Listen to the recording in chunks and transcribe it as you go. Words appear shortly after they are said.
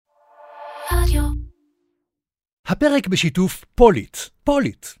רדיו. הפרק בשיתוף פוליט.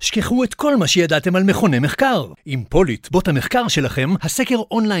 פוליט, שכחו את כל מה שידעתם על מכוני מחקר. עם פוליט, בוט המחקר שלכם, הסקר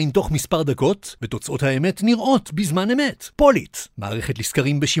אונליין תוך מספר דקות, ותוצאות האמת נראות בזמן אמת. פוליט, מערכת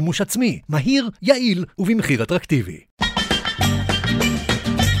לסקרים בשימוש עצמי, מהיר, יעיל ובמחיר אטרקטיבי.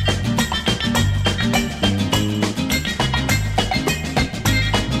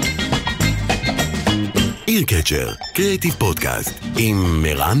 אירקצ'ר, קריאיטיב פודקאסט, עם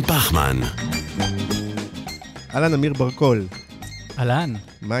מירן פחמן. אהלן, אמיר ברקול. אהלן.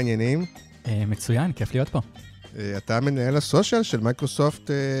 מה העניינים? מצוין, כיף להיות פה. אתה מנהל הסושיאל של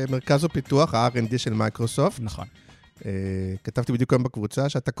מייקרוסופט, מרכז הפיתוח, ה-R&D של מייקרוסופט. נכון. כתבתי בדיוק היום בקבוצה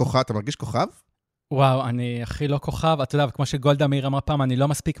שאתה כוכב, אתה מרגיש כוכב? וואו, אני הכי לא כוכב. אתה יודע, כמו שגולדה מאיר אמרה פעם, אני לא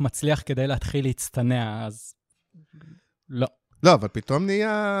מספיק מצליח כדי להתחיל להצטנע, אז לא. לא, אבל פתאום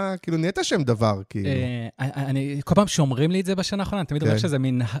נהיית שם דבר, כאילו. כל פעם שאומרים לי את זה בשנה האחרונה, אני תמיד אומר שזה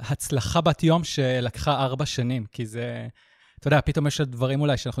מין הצלחה בת יום שלקחה 4 שנים, כי זה, אתה יודע, פתאום יש דברים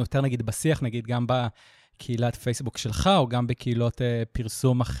אולי שאנחנו יותר נגיד בשיח, נגיד גם בקהילת פייסבוק שלך, או גם בקהילות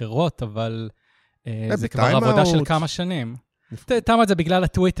פרסום אחרות, אבל זה כבר עבודה של כמה שנים. תאמת זה בגלל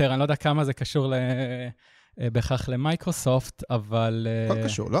הטוויטר, אני לא יודע כמה זה קשור בהכרח למייקרוסופט, אבל... הכל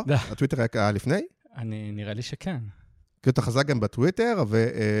קשור, לא? הטוויטר היה לפני? נראה לי שכן. כי אתה חזק גם בטוויטר,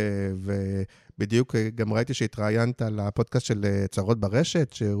 ובדיוק גם ראיתי שהתראיינת לפודקאסט של צרות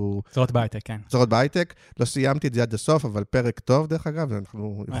ברשת, שהוא... צרות בהייטק, כן. צרות בהייטק. לא סיימתי את זה עד הסוף, אבל פרק טוב, דרך אגב,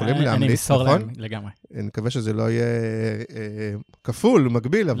 אנחנו יכולים להמליץ, אני מסור נכון? להם לגמרי. אני מקווה שזה לא יהיה כפול,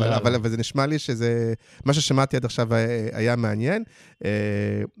 מקביל, אבל זה נשמע לי שזה... מה ששמעתי עד עכשיו היה מעניין,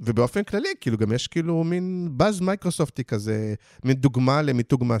 ובאופן כללי, כאילו גם יש כאילו מין באז מייקרוסופטי כזה, מין דוגמה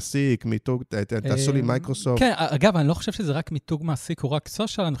למיתוג מעסיק, תעשו לי מייקרוסופט. כן, אגב, אני לא חושב שזה רק מיתוג מעסיק או רק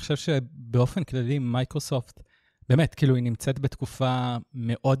סושיאל, אני חושב שבאופן כללי מייקרוסופט, באמת, כאילו היא נמצאת בתקופה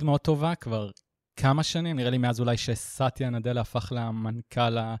מאוד מאוד טובה, כבר כמה שנים, נראה לי מאז אולי שסאטיה נדלה הפך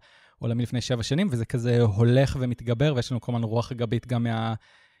למנכ"ל העולמי לפני 7 שנים, וזה כזה הולך ומתגבר, ויש לנו כל הזמן רוח גבית גם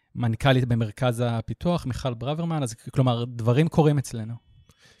מהמנכ"לית במרכז הפיתוח, מיכל ברוורמן, אז כלומר, דברים קורים אצלנו.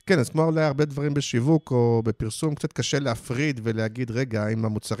 כן, אז כמו אולי הרבה דברים בשיווק או בפרסום, קצת קשה להפריד ולהגיד, רגע, האם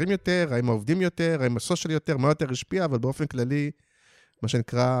המוצרים יותר, האם העובדים יותר, האם הסושיאל יותר, מה יותר השפיע, אבל באופן כללי, מה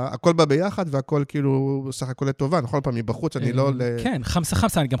שנקרא, הכל בא ביחד, והכל כאילו, סך הכל לטובה, נכון? פעם מבחוץ, אני לא... כן,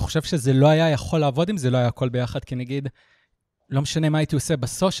 חמסה, אני גם חושב שזה לא היה יכול לעבוד אם זה לא היה הכל ביחד, כי נגיד, לא משנה מה הייתי עושה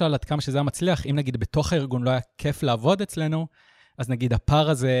בסושיאל, עד כמה שזה היה מצליח, אם נגיד בתוך הארגון לא היה כיף לעבוד אצלנו, אז נגיד הפער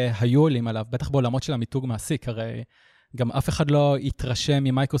הזה היו עולים עליו, בטח בעולמות של המיתוג מעסיק, הרי גם אף אחד לא יתרשם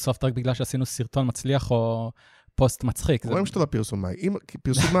ממייקרוסופט רק בגלל שעשינו סרטון מצליח או פוסט מצחיק. רואים שאתה לא פרסומאי.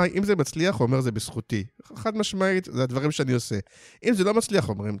 אם זה מצליח, הוא אומר זה בזכותי. חד משמעית, זה הדברים שאני עושה. אם זה לא מצליח,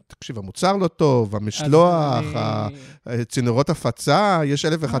 אומרים, תקשיב, המוצר לא טוב, המשלוח, צינורות הפצה, יש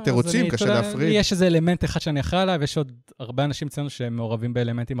 1,001 תירוצים, קשה להפריד. יש איזה אלמנט אחד שאני אחראי עליו, ויש עוד הרבה אנשים אצלנו שהם מעורבים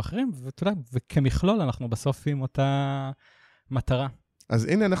באלמנטים אחרים, ואתה יודע, וכמכלול אנחנו בסוף עם אותה מטרה. אז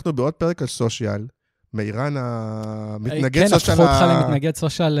הנה אנחנו בעוד פרק על סושיאל, מאיראן המתנגד סושיאל... כן, הפכו אותך למתנגד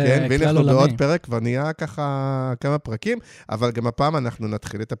סושיאל כלל עולמי. והנה אנחנו בעוד פרק, כבר נהיה ככה כמה פרקים, אבל גם הפעם אנחנו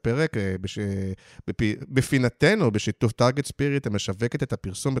נתחיל את הפרק בפינתנו, בשיתוף טארגט ספיריט, המשווקת את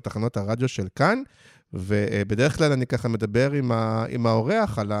הפרסום בתחנות הרדיו של כאן, ובדרך כלל אני ככה מדבר עם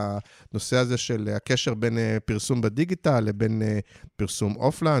האורח על הנושא הזה של הקשר בין פרסום בדיגיטל לבין פרסום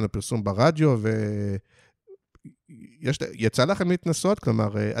אופליין או פרסום ברדיו, יצא לכם להתנסות, כלומר,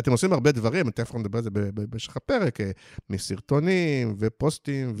 אתם עושים הרבה דברים, אתם יכולים לדבר על זה במשך הפרק, מסרטונים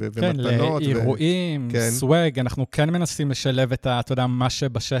ופוסטים ומתנות. כן, לאירועים, סווג, אנחנו כן מנסים לשלב את, אתה יודע, מה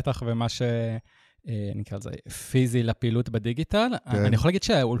שבשטח ומה נקרא לזה, פיזי לפעילות בדיגיטל. אני יכול להגיד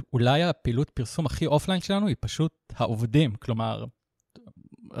שאולי הפעילות פרסום הכי אופליין שלנו היא פשוט העובדים, כלומר,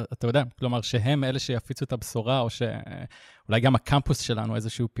 אתה יודע, כלומר שהם אלה שיפיצו את הבשורה, או שאולי גם הקמפוס שלנו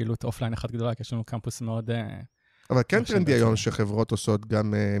איזושהי פעילות אופליין אחת גדולה, כי יש לנו קמפוס מאוד... אבל כן טרנדי היום שחברות עושות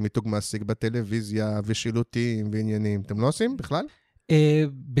גם מיתוג מעסיק בטלוויזיה ושילוטים ועניינים. אתם לא עושים בכלל?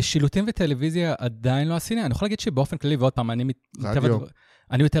 בשילוטים וטלוויזיה עדיין לא עשינו. אני יכול להגיד שבאופן כללי, ועוד פעם,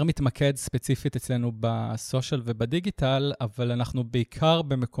 אני יותר מתמקד ספציפית אצלנו בסושיאל ובדיגיטל, אבל אנחנו בעיקר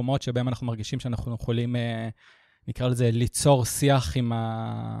במקומות שבהם אנחנו מרגישים שאנחנו יכולים, נקרא לזה, ליצור שיח עם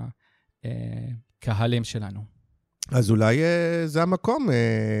הקהלים שלנו. אז אולי זה המקום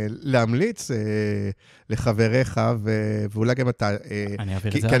להמליץ לחבריך, ואולי גם אתה... אני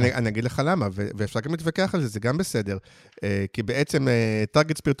אעביר את זה. כי אני אגיד לך למה, ואפשר גם להתווכח על זה, זה גם בסדר. כי בעצם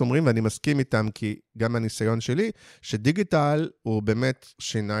טארגט ספיריט אומרים, ואני מסכים איתם, כי גם הניסיון שלי, שדיגיטל הוא באמת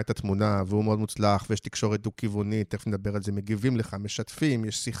שינה את התמונה, והוא מאוד מוצלח, ויש תקשורת דו-כיוונית, תכף נדבר על זה, מגיבים לך, משתפים,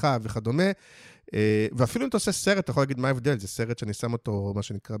 יש שיחה וכדומה. ואפילו אם אתה עושה סרט, אתה יכול להגיד מה ההבדל, זה סרט שאני שם אותו, מה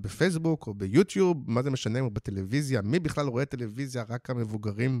שנקרא, בפייסבוק או ביוטיוב, מה זה משנה, או בטלוויזיה, מי בכלל רואה טלוויזיה, רק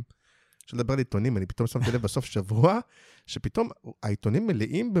המבוגרים שלדבר על עיתונים, אני פתאום שמתי לב בסוף שבוע, שפתאום העיתונים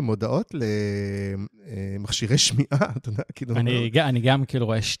מלאים במודעות למכשירי שמיעה, אתה יודע, כאילו... אני גם כאילו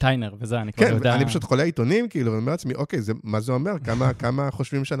רואה שטיינר, וזה, אני כבר יודע... כן, אני פשוט חולה עיתונים, כאילו, ואני אומר לעצמי, אוקיי, מה זה אומר? כמה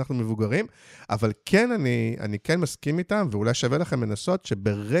חושבים שאנחנו מבוגרים? אבל כן, אני כן מסכים איתם, ואולי שווה לכם לנסות,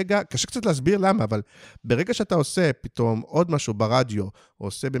 שברגע, קשה קצת להסביר למה, אבל ברגע שאתה עושה פתאום עוד משהו ברדיו, או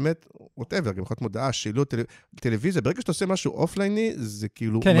עושה באמת, whatever, גם יכולת מודעה, שילוט, טלוויזיה, ברגע שאתה עושה משהו אופלייני, זה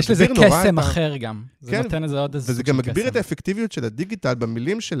כאילו... כן, יש לזה קסם אחר גם. זה נותן איזה עוד איזה... וזה גם מגביר את האפקטיביות של הדיגיטל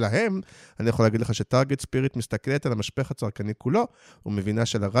במילים שלהם. אני יכול להגיד לך שטארגט ספיריט מסתכלת על המשפך הצרכני כולו, ומבינה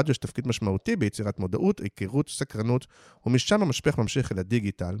שלרדיו יש תפקיד משמעותי ביצירת מודעות, היכרות, סקרנות, ומשם המשפך ממשיך אל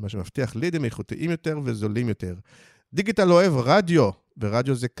הדיגיטל, מה שמבטיח לידים איכותיים יותר וזולים יותר. דיגיטל אוהב רדיו,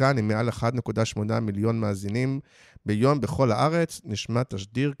 ורדיו זה כאן עם מעל 1.8 מיליון מאזינים ביום בכל הארץ. נשמע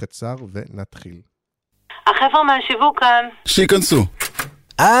תשדיר קצר ונתחיל. החבר'ה מהשיווק כאן. שיכנסו.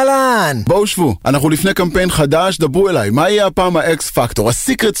 אהלן! בואו שבו, אנחנו לפני קמפיין חדש, דברו אליי, מה יהיה הפעם האקס פקטור,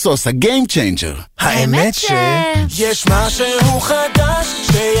 הסיקרט סוס, הגיים צ'יינג'ר? האמת יש משהו חדש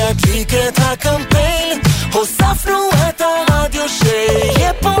שידליק את הקמפיין, הוספנו את הרדיו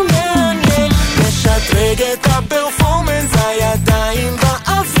שיהיה פה מעניין, נשדרג את הפרפורמנס, הידיים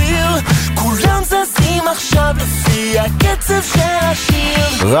באוויר, כולם זזים עכשיו לפי הקצב של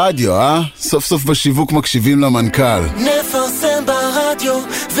השיר. רדיו, סוף סוף בשיווק מקשיבים למנכ"ל. נפרסם ברדיו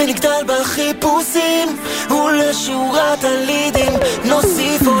ונגדל בחיפושים, ולשורת הלידים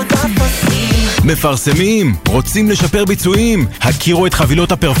נוסיף עוד אפסים. מפרסמים, רוצים לשפר ביצועים? הכירו את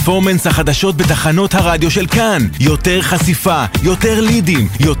חבילות הפרפורמנס החדשות בתחנות הרדיו של כאן. יותר חשיפה, יותר לידים,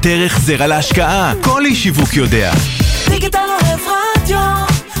 יותר החזר על ההשקעה. כל איש שיווק יודע. דיגיטל אוהב רדיו,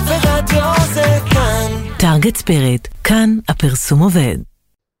 ורדיו זה כאן. טארגט ספיריט, כאן הפרסום עובד.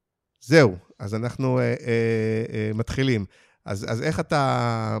 זהו, אז אנחנו מתחילים. אז איך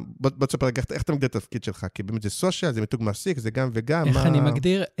אתה, בוא תספר רגע, איך אתה מגדיר את התפקיד שלך? כי באמת זה סושיאל, זה מיתוג מעסיק, זה גם וגם. איך אני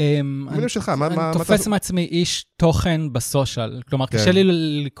מגדיר? מילים שלך, מה... אני תופס מעצמי איש תוכן בסושיאל. כלומר, קשה לי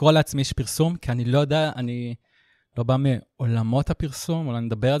לקרוא לעצמי איש פרסום, כי אני לא יודע, אני לא בא מעולמות הפרסום, אולי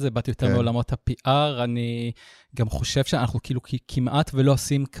נדבר על זה, באתי יותר מעולמות ה-PR, אני גם חושב שאנחנו כאילו כמעט ולא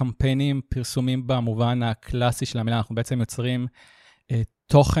עושים קמפיינים פרסומים במובן הקלאסי של המילה, אנחנו בעצם יוצרים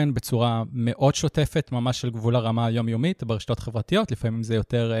תוכן בצורה מאוד שוטפת, ממש של גבול הרמה היומיומית, ברשתות חברתיות, לפעמים זה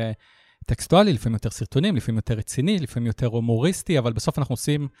יותר טקסטואלי, לפעמים יותר סרטונים, לפעמים יותר רציני, לפעמים יותר הומוריסטי, אבל בסוף אנחנו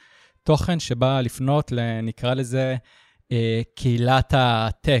עושים תוכן שבא לפנות, נקרא לזה, קהילת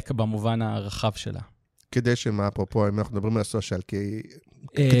הטק במובן הרחב שלה. כדי שמה, אפרופו, אם אנחנו מדברים על הסושיאל,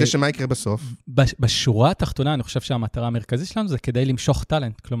 כדי שמה יקרה בסוף? בשורה התחתונה, אני חושב שהמטרה המרכזית שלנו זה כדי למשוך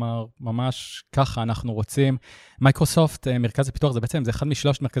טלנט. כלומר, ממש ככה אנחנו רוצים. מייקרוסופט, מרכז הפיתוח, זה בעצם, זה אחד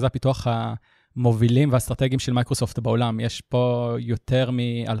משלושת מרכזי הפיתוח המובילים והאסטרטגיים של מייקרוסופט בעולם. יש פה יותר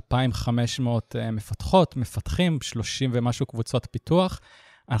מ-2,500 מפתחות, מפתחים, 30 ומשהו קבוצות פיתוח.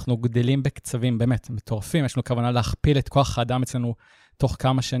 אנחנו גדלים בקצבים באמת מטורפים. יש לנו כוונה להכפיל את כוח האדם אצלנו תוך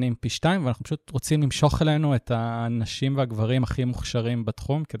כמה שנים פי 2, ואנחנו פשוט רוצים למשוך אלינו את האנשים והגברים הכי מוכשרים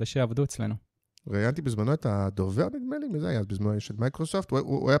בתחום, כדי שיעבדו אצלנו. ראיינתי בזמנו את הדובר, נדמה לי, מזה היה בזמנו של מייקרוסופט,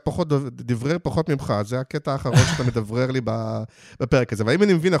 הוא היה דברר פחות ממך, זה הקטע האחרון שאתה מדברר לי בפרק הזה. אבל אם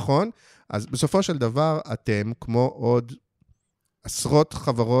אני מבין נכון, אז בסופו של דבר אתם, כמו עוד עשרות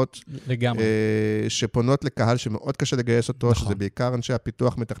חברות שפונות לקהל שמאוד קשה לגייס אותו, שזה בעיקר אנשי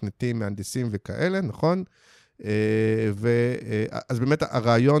הפיתוח, מתכנתים, מהנדסים וכאלה, נכון? אז באמת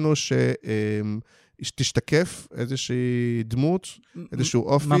הרעיון הוא שתשתקף איזושהי דמות, איזשהו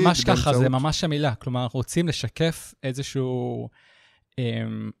אופי. ממש ככה, זה ממש המילה. כלומר, אנחנו רוצים לשקף איזשהו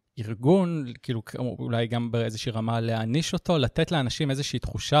ארגון, כאילו אולי גם באיזושהי רמה להעניש אותו, לתת לאנשים איזושהי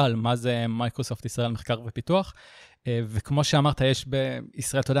תחושה על מה זה מייקרוסופט ישראל מחקר ופיתוח. וכמו שאמרת, יש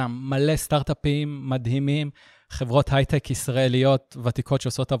בישראל, אתה יודע, מלא סטארט-אפים מדהימים, חברות הייטק ישראליות ותיקות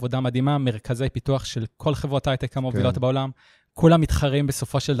שעושות עבודה מדהימה, מרכזי פיתוח של כל חברות הייטק המובילות בעולם, כולם מתחרים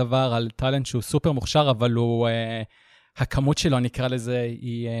בסופו של דבר על טלנט שהוא סופר מוכשר, אבל הוא, הכמות שלו, נקרא לזה,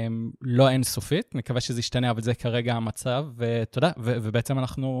 היא לא אינסופית, מקווה שזה ישתנה, אבל זה כרגע המצב, ותודה, ובעצם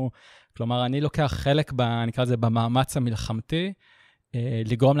אנחנו, כלומר, אני לוקח חלק, נקרא לזה, במאמץ המלחמתי,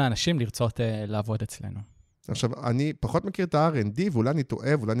 לגרום לאנשים לרצות לעבוד אצלנו. עכשיו, אני פחות מכיר את ה-R&D, ואולי אני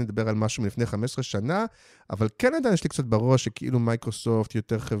טועה, ואולי אני אדבר על משהו מלפני 15 שנה, אבל כן עדיין יש לי קצת בראש שכאילו מייקרוסופט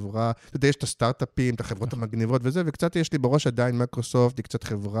יותר חברה, אתה יודע, יש את הסטארט-אפים, את החברות המגניבות וזה, וקצת יש לי בראש עדיין מייקרוסופט, היא קצת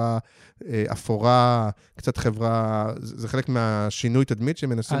חברה אפורה, קצת חברה, זה חלק מהשינוי תדמית שהם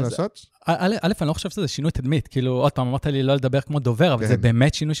מנסים לעשות? א', אני לא חושב שזה שינוי תדמית, כאילו, עוד פעם, אמרת לי לא לדבר כמו דובר, אבל זה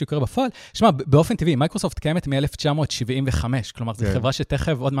באמת שינוי שקורה בפועל. שמע, באופן טבעי, מייקרוסופט קיימת מ-1975, כלומר, זו חברה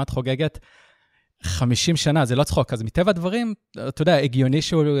שתכף עוד מעט חוגגת 50 שנה, זה לא צחוק. אז מטבע הדברים, אתה יודע, הגיוני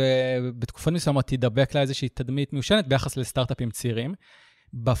שהוא בתקופות מסוימות תדבק לה איזושהי תדמית מיושנת ביחס לסטארט-אפים צעירים.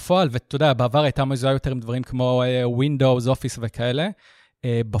 בפועל, ואתה יודע, בעבר הייתה מזוהה יותר עם דברים כמו Windows, Office וכאלה.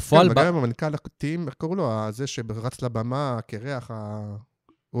 בפועל... כן, וגם עם המנכ"ל הטים, איך קראו לו? זה שרץ לבמה, הקרח,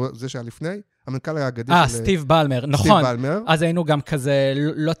 זה שהיה לפני? המנכ"ל האגדי של... סטיב בלמר, נכון. סטיב בלמר. אז היינו גם כזה,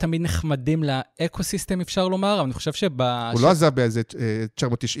 לא תמיד נחמדים לאקוסיסטם, אפשר לומר, אבל אני חושב הוא לא עזב באיזה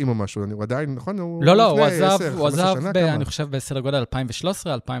 990 או משהו, הוא עדיין, נכון? לא, הוא עזב, אני חושב, בסדר גודל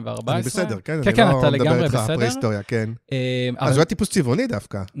 2013, 2014. אני בסדר, כן? כן, אתה לגמרי בסדר. פרה-היסטוריה, כן. אז הוא היה טיפוס צבעוני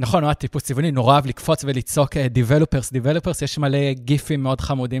דווקא. נכון, הוא היה טיפוס צבעוני, נורא אהב לקפוץ ולצעוק developers, יש מלא גיפים מאוד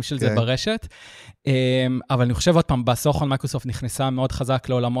חמודים של זה ברשת. אבל אני חושב עוד פעם, בעשור האחרון מייקרוסופט נכנסה מאוד חזק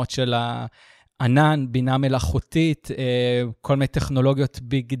לעולמות של ענן, בינה מלאכותית, כל מיני טכנולוגיות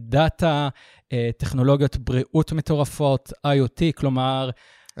ביג דאטה, טכנולוגיות בריאות מטורפות, IoT, כלומר...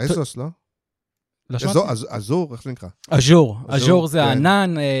 אזוס, לא? אזור, איך זה נקרא? אזור זה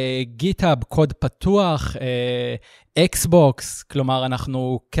הענן, גיטהאב, קוד פתוח, אקסבוקס, כלומר,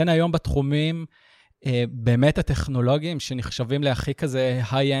 אנחנו כן היום בתחומים, באמת הטכנולוגיים שנחשבים להכי כזה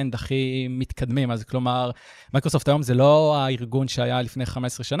היי-אנד, הכי מתקדמים. אז כלומר, מייקרוסופט היום זה לא הארגון שהיה לפני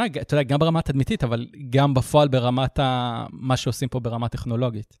 15 שנה, אתה יודע, גם ברמה תדמיתית, אבל גם בפועל ברמת מה שעושים פה ברמה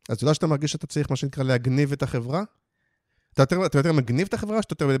טכנולוגית. אז אתה יודע שאתה מרגיש שאתה צריך, מה שנקרא, להגניב את החברה? אתה יותר מגניב את החברה,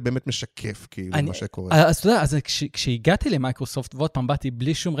 שאתה יותר באמת משקף, כאילו, מה שקורה? אז אתה יודע, אז כשהגעתי למייקרוסופט, ועוד פעם באתי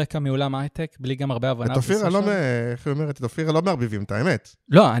בלי שום רקע מעולם הייטק, בלי גם הרבה הבנה. את אופירה לא, איך היא אומרת, את אופירה לא מערבבים, את האמת.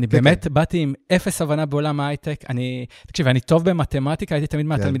 לא, אני באמת באתי עם אפס הבנה בעולם ההייטק. תקשיב, אני טוב במתמטיקה, הייתי תמיד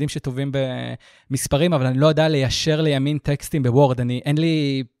מהתלמידים שטובים במספרים, אבל אני לא יודע ליישר לימין טקסטים בוורד. אין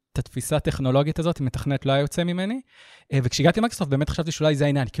לי את התפיסה הטכנולוגית הזאת, מתכנת לא היה יוצא ממני. וכשהגעתי למייקרוסופט, באמת חשבתי שאולי זה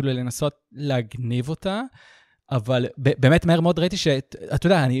העניין, כאילו לנסות להגניב אותה. אבל באמת מהר מאוד ראיתי שאתה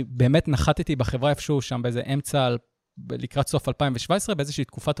יודע, אני באמת נחתתי בחברה איפשהו שם באיזה אמצע, לקראת סוף 2017, באיזושהי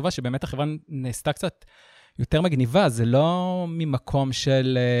תקופה טובה, שבאמת החברה נעשתה קצת יותר מגניבה, זה לא ממקום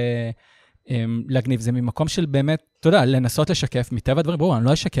של להגניב, זה ממקום של באמת, אתה יודע, לנסות לשקף מטבע הדברים, ברור, אני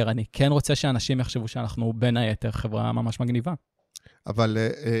לא אשקר, אני כן רוצה שאנשים יחשבו שאנחנו בין היתר חברה ממש מגניבה. אבל...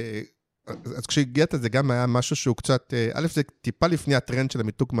 אז כשהגיעת זה גם היה משהו שהוא קצת, א' זה טיפה לפני הטרנד של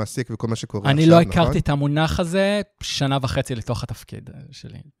המיתוג מעסיק וכל מה שקורה עכשיו, נכון? אני לא הכרתי את המונח הזה 1.5 שנה לתוך התפקיד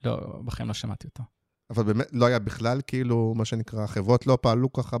שלי. לא, בחיים לא שמעתי אותו. אבל באמת לא היה בכלל, כאילו, מה שנקרא, חברות לא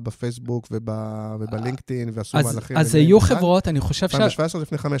פעלו ככה בפייסבוק ובלינקדאין ועשו מהלכים. אז היו חברות, אני חושב 2017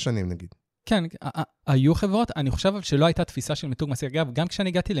 לפני 5 שנים נגיד. כן, היו חברות, אני חושב שלא הייתה תפיסה של מיתוג מעסיק. אגב, גם כשאני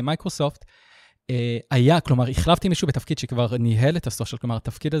הגעתי למייקרוסופט, כלומר, החלפתי מישהו בתפקיד שכבר ניהל את הסושיאל, כלומר,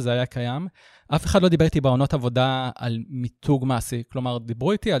 התפקיד הזה היה קיים. אף אחד לא דיבר איתי בעונות עבודה על מיתוג מעסיק, כלומר,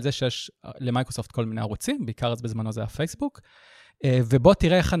 דיברו איתי על זה שיש למייקרוסופט כל מיני ערוצים, בעיקר אז בזמנו זה הפייסבוק, ובוא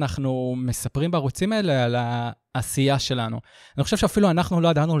תראה איך אנחנו מספרים בערוצים האלה על העשייה שלנו. אני חושב שאפילו אנחנו לא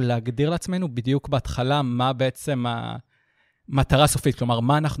ידענו להגדיר לעצמנו בדיוק בהתחלה מה בעצם המטרה הסופית, כלומר,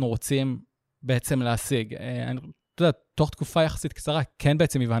 מה אנחנו רוצים בעצם להשיג. אתה יודע, תוך תקופה יחסית קצרה, כן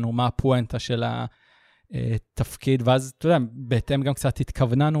בעצם הבנו מה הפואנטה של התפקיד, ואז, אתה יודע, בהתאם גם קצת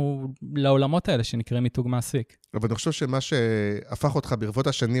התכווננו לעולמות האלה שנקראים מיתוג מעסיק. אבל אני חושב שמה שהפך אותך ברבות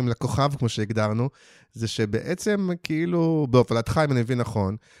השנים לכוכב, כמו שהגדרנו, זה שבעצם כאילו, בהופעתך, אם אני מבין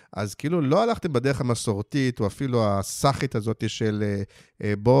נכון, אז כאילו לא הלכתם בדרך המסורתית, או אפילו הסחית הזאת של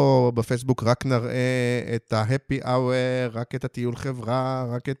בוא בפייסבוק רק נראה את ה-happy hour, רק את הטיול חברה,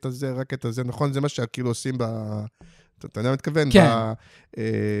 רק את הזה, נכון? זה מה שכאילו עושים אתה יודע מה מתכוון? כן.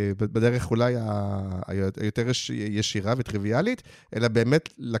 בדרך אולי היותר ישירה וטריוויאלית, אלא באמת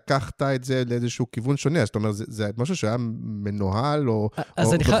לקחת את זה לאיזשהו כיוון שונה. זאת אומרת, זה משהו שהיה מנוהל או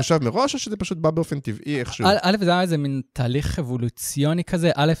חושב מראש, או שזה פשוט בא באופן טבעי איכשהו? א', זה היה איזה מין תהליך אבולוציוני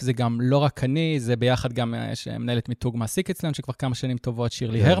כזה. א', זה גם לא רק אני, זה ביחד גם יש מנהלת מיתוג מעסיק אצלנו, שכבר כמה שנים טובות,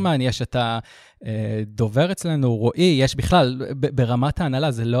 שירלי הרמן, יש את הדובר אצלנו, רועי, יש בכלל, ברמת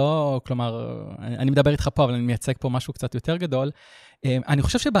ההנהלה, זה לא, כלומר, אני מדבר איתך פה, אבל אני מייצג פה משהו קצת יותר גדול. אני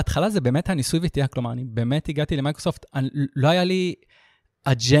חושב שבהתחלה זה באמת הניסוי וטעייה, כלומר, אני באמת הגעתי למייקרוסופט, לא היה לי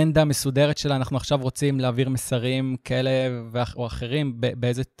אג'נדה מסודרת שלה, אנחנו עכשיו רוצים להעביר מסרים כאלה או אחרים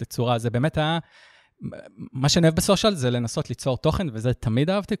באיזה תצורה, זה באמת היה מה שאני אוהב בסושיאל זה לנסות ליצור תוכן, וזה תמיד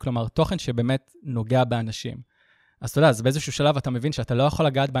אהבתי, כלומר, תוכן שבאמת נוגע באנשים. אז אתה יודע, אז באיזשהו שלב אתה מבין שאתה לא יכול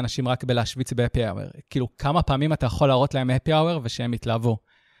לגעת באנשים רק בלהשוויץ ב-happy hour. כאילו, כמה פעמים אתה יכול להראות להם happy hour ושהם יתלהבו.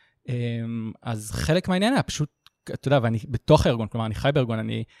 אז חלק מהעניין היה פשוט, אתה יודע, ואני בתוך הארגון, כלומר, אני חי בארגון,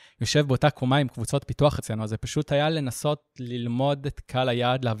 אני יושב באותה קומה עם קבוצות פיתוח אצלנו, אז זה פשוט היה לנסות ללמוד את קהל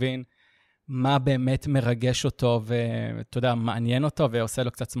היעד, להבין מה באמת מרגש אותו, ואתה יודע, מעניין אותו, ועושה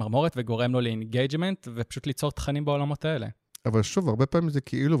לו קצת צמרמורת, וגורם לו לאינגייג'מנט, ופשוט ליצור תכנים בעולמות האלה. אבל שוב, הרבה פעמים זה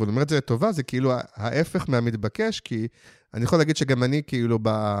כאילו, ואני אומר את זה לטובה, זה כאילו ההפך מהמתבקש, כי אני יכול להגיד שגם אני כאילו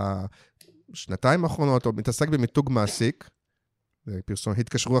בשנתיים האחרונות, או מתעסק במיתוג מעסיק, פרסום,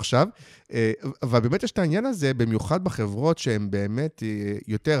 התקשרו עכשיו, אבל באמת יש את העניין הזה, במיוחד בחברות שהן באמת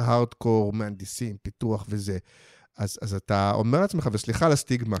יותר הארדקור, מהנדסים, פיתוח וזה. אז אתה אומר לעצמך, וסליחה על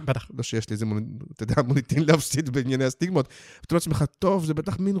הסטיגמה, בטח. לא שיש לי איזה, אתה יודע, מוניטין להפסיד בענייני הסטיגמות, אתה אומר לעצמך, טוב, זה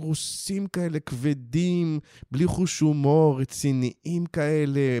בטח מין רוסים כאלה כבדים, בלי חוש הומור, רציניים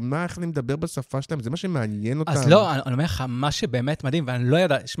כאלה, איך אני מדבר בשפה שלהם, זה מה שמעניין אותם. אז לא, אני אומר לך, מה שבאמת מדהים, ואני לא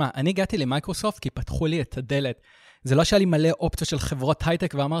יודע, שמע, אני הגעתי למייקרוסופט כי פתחו לי את הדלת. זה לא שהיה לי מלא אופציות של חברות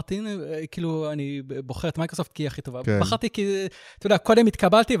הייטק, ואמרתי, הנה, כאילו, אני בוחר את מייקרוסופט כי היא הכי טובה. בחרתי כי, אתה יודע, קודם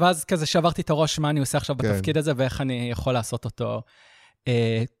התקבלתי, ואז כזה שברתי את הראש, מה אני עושה עכשיו בתפקיד הזה, ואיך אני יכול לעשות אותו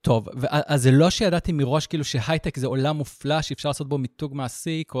טוב. אז זה לא שידעתי מראש, כאילו, שהייטק זה עולם מופלא, שאפשר לעשות בו מיתוג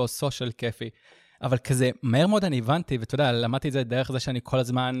מעסיק, או סושיאל כיפי. אבל כזה, מהר מאוד אני הבנתי, ואתה יודע, למדתי את זה דרך זה שאני כל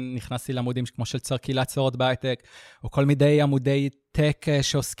הזמן נכנסתי לעמודים כמו של צרקילת צורות בהייטק, או כל מידי עמודי טק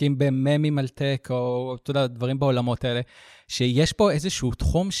שעוסקים בממים על טק, או אתה יודע, דברים בעולמות האלה, שיש פה איזשהו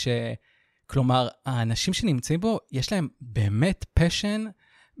תחום כלומר, האנשים שנמצאים בו, יש להם באמת פשן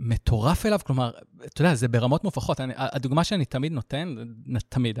מטורף אליו, כלומר, אתה יודע, זה ברמות מופחות. הדוגמה שאני תמיד נותן,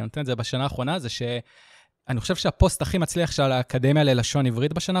 אני נותן את זה בשנה האחרונה, זה אני חושב שהפוסט הכי מצליח של האקדמיה ללשון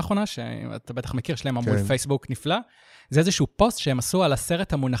עברית בשנה האחרונה, שאתה בטח מכיר, שלהם עמוד פייסבוק נפלא, זה איזשהו פוסט שהם עשו על 10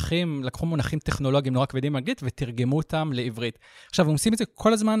 המונחים, לקחו מונחים טכנולוגיים נורא כבדים באנגלית, ותרגמו אותם לעברית. עכשיו, הם עושים את זה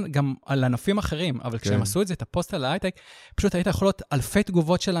כל הזמן גם על ענפים אחרים, אבל כשהם עשו את זה, את הפוסט על ההייטק, פשוט היית יכולות אלפי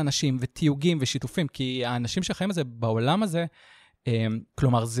תגובות של אנשים, ותיוגים ושיתופים, כי האנשים שחיים את זה בעולם הזה,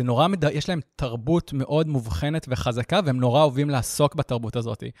 כלומר, זה נורא, יש להם תרבות מאוד מובחנת וחזקה, והם נורא אוהבים לעסוק בתרבות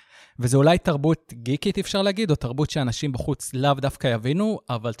הזאת. וזה אולי תרבות גיקית, אפשר להגיד, או תרבות שאנשים בחוץ לאו דווקא יבינו,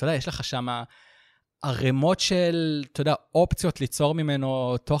 אבל אתה יודע, יש לך שם ערימות של, אתה יודע, אופציות ליצור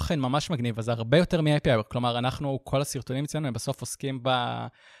ממנו תוכן ממש מגניב, אז זה הרבה יותר מ-API, כלומר, אנחנו, כל הסרטונים אצלנו, הם בסוף עוסקים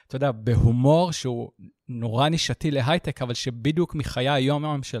אתה יודע, בהומור שהוא נורא נישתי להייטק, אבל שבדיוק מחיי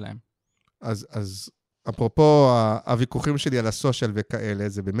היום שלהם. אז אפרופו הוויכוחים שלי על הסושיאל וכאלה,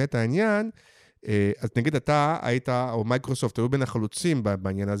 זה באמת העניין, אז נגיד אתה היית, או מייקרוסופט, היו בין החלוצים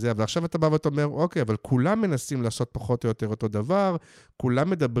בעניין הזה, אבל עכשיו אתה בא ואתה אומר, אוקיי, אבל כולם מנסים לעשות פחות או יותר אותו דבר, כולם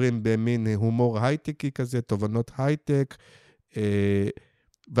מדברים במין הומור הייטקי כזה, תובנות הייטק,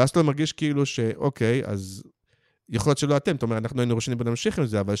 ואז אתה מרגיש כאילו שאוקיי, אז יכול להיות שלא אתם, זאת אומרת, אנחנו היינו ראשונים בנמשיך עם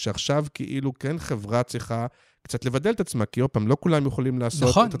זה, אבל שעכשיו כאילו כן חברה צריכה קצת לבדל את עצמה, כי אופם, לא כולם יכולים לעשות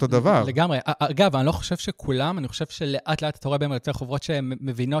נכון, את אותו דבר. נכון, לגמרי. אגב, אני לא חושב שכולם, אני חושב שלאט לאט אתה רואה בהם יותר חברות שהן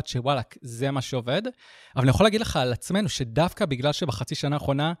מבינות שוואלה, זה מה שעובד, אבל אני יכול להגיד לך על עצמנו, שדווקא בגלל שבחצי שנה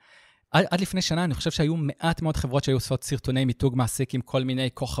האחרונה, עד לפני שנה, אני חושב שהיו מעט מאוד חברות שהיו עושות סרטוני מיתוג מעסיק עם כל מיני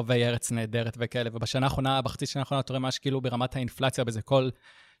כוכבי ארץ נהדרת וכאלה, ובשנה האחרונה, בחצי שנה האחרונה, אתה רואה ממש כאילו ברמת האינפלציה, בזה כל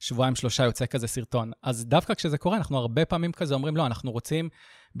שבועיים, 3 יוצא כזה סרטון. אז דווקא כשזה קורה, אנחנו הרבה פעמים כזה אומרים, לא, אנחנו רוצים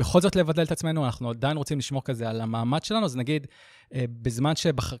בכל זאת לבדל את עצמנו, אנחנו עדיין רוצים לשמור כזה על המעמד שלנו, אז נגיד, בזמן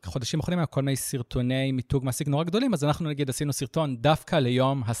שבחודשים האחרונים היה כל מיני סרטוני מיתוג מעסיק נורא גדולים, אז אנחנו נגיד עשינו סרטון דווקא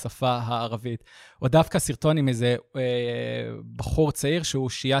ליום השפה הערבית, או דווקא סרטון עם איזה בחור צעיר שהוא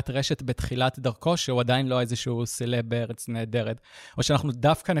שיית רשת בתחילת דרכו, שהוא עדיין לא איזשהו סלב בארץ נהדרת, או שאנחנו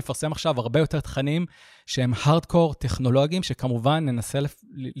דווקא נפרסם עכשיו הרבה יותר תכנים שהם הארדקור טכנולוגיים, שכמובן ננסה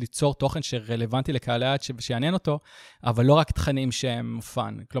ליצור תוכן שרלוונטי לקהל היעד שיעניין אותו, אבל לא רק תכנים שהם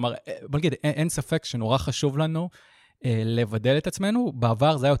פאן. כלומר, בוא נגיד, אין ספק שנורא חשוב לנו לבדל את עצמנו.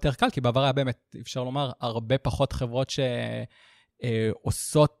 בעבר זה היה יותר קל, כי בעבר היה באמת, אפשר לומר, הרבה פחות חברות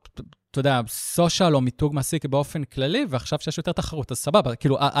שעושות, אתה יודע, סושיאל או מיתוג מעסיק באופן כללי, ועכשיו שיש יותר תחרות, אז סבבה.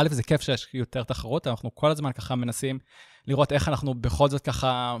 כאילו, א', זה כיף שיש יותר תחרות, אנחנו כל הזמן ככה מנסים לראות איך אנחנו בכל זאת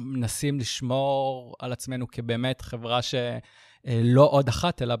ככה מנסים לשמור על עצמנו כבאמת חברה שלא עוד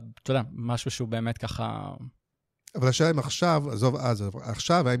אחת, אלא, אתה יודע, משהו שהוא באמת ככה אבל השאלה אם עכשיו, עזוב,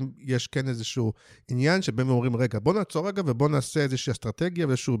 עכשיו, האם יש כן איזשהו עניין שבהם אומרים, רגע, בוא נעצור רגע ובוא נעשה איזושהי אסטרטגיה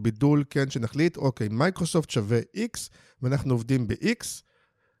ואיזשהו בידול, כן, שנחליט, אוקיי, מייקרוסופט שווה X, ואנחנו עובדים ב-X,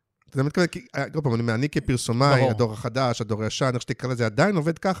 אתה מתכוון, כל פעם, אני כפרסומאי, הדור החדש, הדור הישן, איך שתקרא לזה, עדיין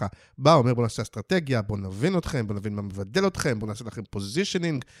עובד ככה. בא, אומר, בוא נעשה אסטרטגיה, בוא נבין אתכם, בוא נבין מה מבדל אתכם, בוא נעשה לכם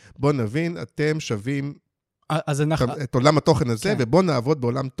פוזישנינג, בוא נבין, אתם שווים את עולם התוכן הזה, ובוא נעבוד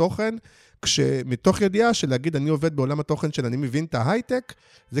בעולם תוכן, כשמתוך ידיעה של להגיד, אני עובד בעולם התוכן של אני מבין את ההייטק,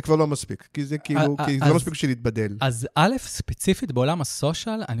 זה כבר לא מספיק, כי זה כאילו, כי זה לא מספיק בשביל להתבדל. אז א', ספציפית בעולם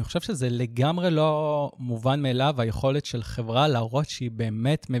הסושיאל, אני חושב שזה לגמרי לא מובן מאליו, היכולת של חברה להראות שהיא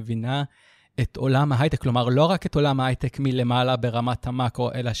באמת מבינה את עולם ההייטק, כלומר, לא רק את עולם ההייטק מלמעלה ברמת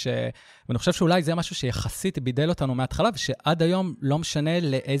המקרו, אלא ואני חושב שאולי זה משהו שיחסית בידל אותנו מההתחלה, ושעד היום לא משנה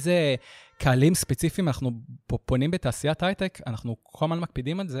לאיזה קהלים ספציפיים אנחנו פונים בתעשיית הייטק, אנחנו כל הזמן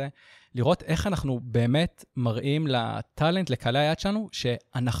מקפידים על זה, לראות איך אנחנו באמת מראים לטלנט, לקהלי היד שלנו,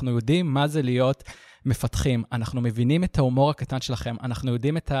 שאנחנו יודעים מה זה להיות מפתחים, אנחנו מבינים את ההומור הקטן שלכם, אנחנו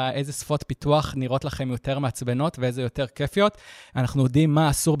יודעים איזה שפות פיתוח נראות לכם יותר מעצבנות ואיזה יותר כיפיות, אנחנו יודעים מה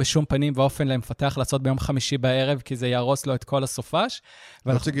אסור בשום פנים ואופן למפתח לעשות ביום חמישי בערב, כי זה יהרוס לו את כל הסופש.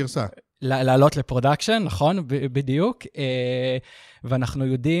 להוציא גרסה. לעלות לפרודקשן, נכון, בדיוק, ואנחנו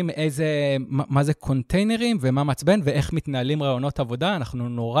יודעים מה זה קונטיינרים ומה מעצבן ואיך מתנהלים רעיונות עבודה, אנחנו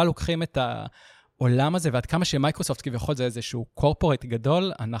נורא לוקחים את העולם הזה, ועד כמה שמייקרוסופט כביכול זה איזשהו קורפורט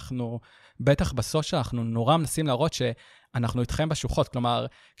גדול, אנחנו בטח בסושיאל, אנחנו נורא מנסים להראות שאנחנו איתכם בשוחות, כלומר,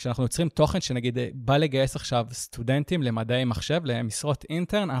 כשאנחנו יוצרים תוכן שנגיד בא לגייס עכשיו סטודנטים למדעי מחשב, למשרות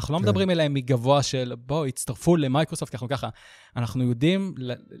אינטרן, אנחנו לא מדברים אליהם מגבוה של בואו, הצטרפו למייקרוסופט, ככה, אנחנו יודעים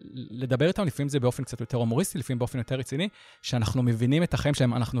לדבר איתם, לפעמים זה באופן קצת יותר הומוריסטי, לפעמים באופן יותר רציני, שאנחנו מבינים את החיים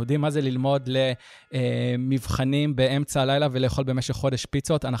שלהם, אנחנו יודעים מה זה ללמוד למבחנים באמצע הלילה ולאכול במשך חודש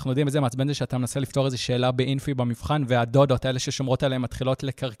פיצות, אנחנו יודעים את זה מעצבן זה שאתה מנסה לפתור איזו שאלה באינפי במבחן, והדודות האלה ששומרות עליהם מתחילות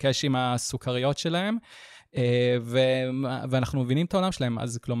לקרקש עם הסוכריות שלהם, ואנחנו מבינים את העולם שלהם,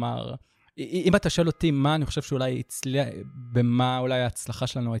 אז כלומר, אם אתה שואל אותי מה אני חושב שאולי במה אולי ההצלחה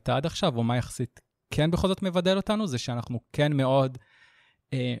שלנו הייתה עד עכשיו, או מה יחסית כן בכל זאת מבדל אותנו, זה שאנחנו כן מאוד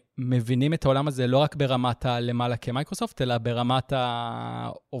מבינים את העולם הזה, לא רק ברמת הלמעלה כמייקרוסופט, אלא ברמת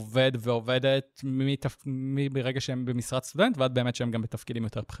העובד ועובדת ברגע שהם במשרת סטודנט, ועד באמת שהם גם בתפקידים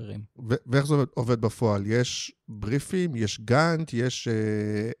יותר בכירים. ואיך זה עובד בפועל? יש בריפים, יש גאנט, יש...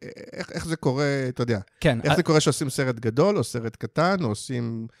 איך זה קורה, אתה יודע? כן. איך זה קורה שעושים סרט גדול, או סרט קטן, או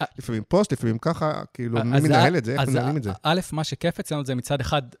עושים לפעמים פוסט, לפעמים ככה, כאילו, מי מנהל את זה? איך מנהלים את זה? א', מה שכיף אצלנו זה מצד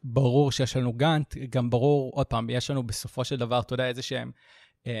אחד, ברור שיש לנו גאנט, גם ברור, עוד פעם, יש לנו בסופו של דבר, אתה יודע, איזה שהם,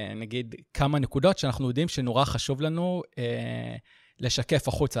 נגיד, כמה נקודות שאנחנו יודעים שנורא חשוב לנו לשקף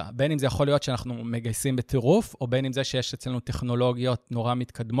החוצה. בין אם זה יכול להיות שאנחנו מגייסים בטירוף, או בין אם זה שיש אצלנו טכנולוגיות נורא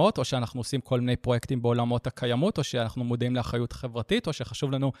מתקדמות, או שאנחנו עושים כל מיני פרויקטים בעולמות הקיימות, או שאנחנו מודעים לאחריות חברתית, או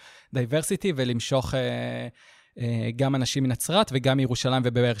שחשוב לנו דייברסיטי ולמשוך גם אנשים מנצרת וגם מירושלים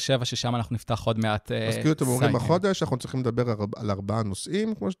ובבאר שבע, ששם אנחנו נפתח עוד מעט אז כאילו אתם אומרים החודש, אנחנו צריכים לדבר על 4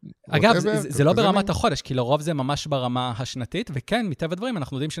 נושאים, אגב, זה לא ברמת החודש, כי לרוב זה ממש ברמה השנתית, וכן, מטבע דברים,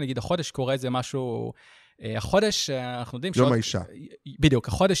 אנחנו יודעים שנגיד החודש קורה איזה משהו, החודש, אנחנו יודעים יום האישה. בדיוק,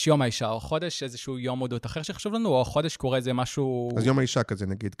 החודש יום האישה, או החודש איזשהו יום מודעות אחר שחשוב לנו, או החודש קורה איזה משהו... אז יום האישה כזה,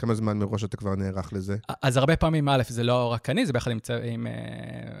 נגיד, כמה זמן מראש אתה כבר נערך לזה? אז הרבה פעמים, א', זה לא רק אני, זה ביחד עם...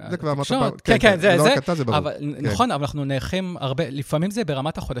 זה כבר אמרת פעם. כן, זה לא רק אתה, זה ברור. נכון, אבל אנחנו נערכים הרבה, לפעמים זה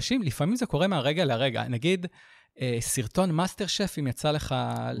ברמת החודשים, לפעמים זה קורה מהרגע לרגע. נגיד, סרטון מאסטר שף, אם יצא לך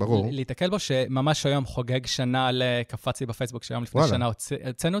להתקל בו, שממש היום חוגג שנה לקפצי בפייסבוק, שהיום לפני שנה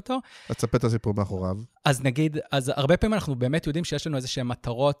הוצאנו אותו. תספר את הסיפור מאחוריו. אז נגיד, אז הרבה פעמים אנחנו באמת יודעים שיש לנו איזושהי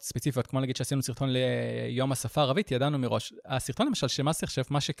מטרות ספציפיות, כמו נגיד שעשינו סרטון ליום השפה הערבית, ידענו מראש. הסרטון למשל שמאסטר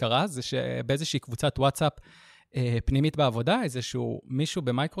שף, מה שקרה זה שבאיזושהי קבוצת וואטסאפ פנימית בעבודה, איזשהו מישהו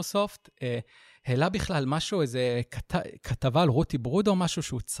במייקרוסופט, העלה בכלל משהו, איזה כתבה על רותי ברודו, משהו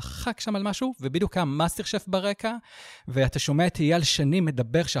שהוא צחק שם על משהו, ובדיוק היה מאסטר שף ברקע, ואתה שומע את אייל שני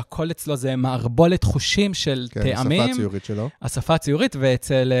מדבר שהכל אצלו זה מערבולת חושים של טעמים. השפה הציורית שלו. השפה הציורית,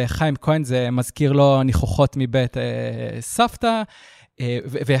 ואצל חיים כהן זה מזכיר לו ניחוחות מבית סבתא,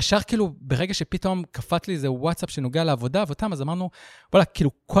 וישר כאילו ברגע שפתאום קפט לי איזה וואטסאפ שנוגע לעבודה ואותם, אז אמרנו, וואלה,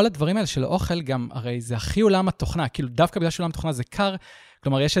 כאילו כל הדברים האלה של האוכל גם, הרי זה הכי עולם התוכנה, כאילו דווקא בגלל שעולם התוכנה זה קר,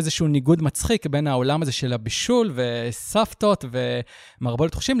 כלומר יש איזשהו ניגוד מצחיק בין העולם הזה של הבישול וסבתות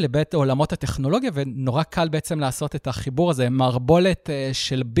ומערבולת חושים לבית עולמות הטכנולוגיה, ונורא קל בעצם לעשות את החיבור הזה, מערבולת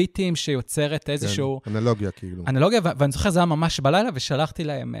של ביטים שיוצרת איזשהו... כן, אנלוגיה כאילו. אנלוגיה, ואני זוכר זה היה ממש בלילה, ושלחתי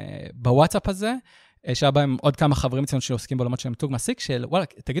להם בוואטסאפ הזה, שהיה בהם עוד כמה חברים אצלנו שעוסקים בעולמות שהם תוג מסיק, של וואלה,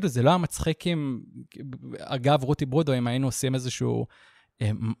 תגידו, זה לא היה מצחיק אם, אגב, רותי ברודו, אם היינו עושים איזשהו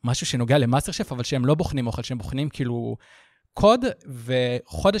משהו שנוגע למאסטר שף, אבל שהם לא בוחנים אוכל, שהם בוחנים כאילו קוד,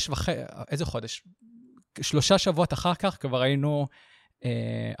 וחודש איזה חודש? 3 שבועות אחר כך כבר היינו,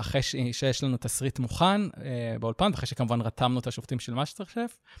 אחרי שיש לנו תסריט מוכן באולפן, ואחרי שכמובן רתמנו את השופטים של מאסטר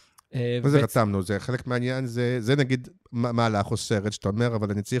שף, וזה רתמנו, זה חלק מהעניין, זה נגיד מהלך או סרט שאתה אומר,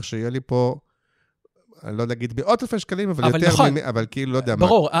 אבל אני צריך שיהיה לי פה, אני לא נגיד בעוד אלפי שקלים, אבל יותר, נכון, אבל כאילו לא יודע מה.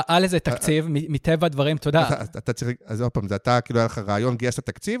 ברור, על איזה תקציב, מטבע דברים, אתה יודע. אתה צריך, אז עוד פעם, זה אתה כאילו היה לך רעיון, גייסת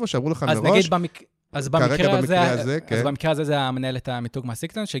תקציב, או שאמרו לך מראש? אז נגיד אז במקרה הזה זה המנהלת המיתוג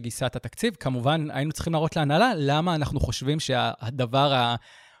מהסיקטון, שגייסה את התקציב. כמובן, היינו צריכים להראות להנהלה, למה אנחנו חושבים שהדבר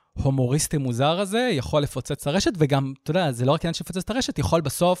ההומוריסטי מוזר הזה יכול לפוצץ את הרשת, וגם, אתה יודע, זה לא רק עניין שפוצץ את הרשת, יכול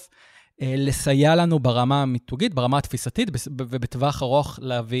בסוף לסייע לנו ברמה המיתוגית, ברמה התפיסתית, ובטווח ארוך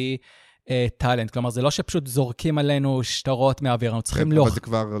להביא טלנט. כלומר, זה לא שפשוט זורקים עלינו שטרות מהאוויר, אנחנו צריכים אבל זה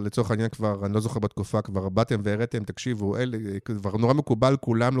כבר, לצורך העניין כבר, אני לא זוכר בתקופה, כבר באתם והראיתם, תקשיבו, כבר נורא מקובל,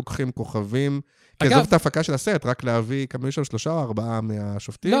 כולם לוקחים כוכבים, כי עזוב את ההפקה של הסרט, רק להביא כמה יש שם 3 או 4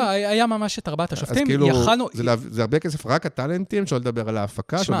 מהשופטים. לא, היה ממש את 4 השופטים. אז כאילו, זה הרבה כסף, רק הטלנטים, שלא לדבר על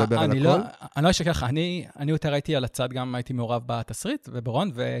ההפקה, שלא לדבר על הכל. אני לא אשקר לך, אני יותר הייתי על הצד, גם הייתי מעורב בתסריט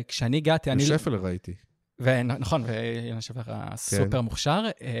וברון, וכשאני הגעתי, בשפל ראיתי. ונכון, ויונה שפר הסופר מוכשר,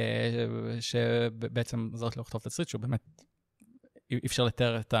 שבעצם זאת לו לכתוב תסריט, שהוא באמת אי אפשר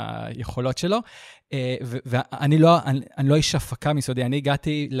לתאר את היכולות שלו, ואני לא איש הפקה מסודי, אני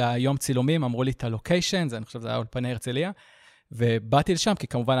הגעתי ליום צילומים, אמרו לי את הלוקיישן, אני חושב שזה היה אולפני הרצליה, ובאתי לשם, כי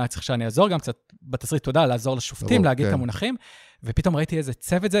כמובן היה צריך שאני אעזור גם קצת בתסריט, תודה, לעזור לשופטים, להגיד את המונחים, ופתאום ראיתי איזה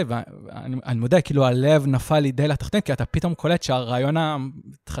צוות זה, ואני מודה, כאילו הלב נפל לי די לתחתית, כי אתה פתאום קולט שהרעיון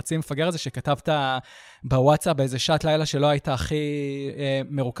החצי מפגר הזה, שכתבת בוואטסאפ באיזה שעת לילה שלא היית הכי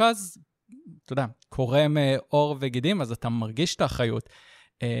מרוכז, אתה יודע, קורם אור וגידים, אז אתה מרגיש את האחריות.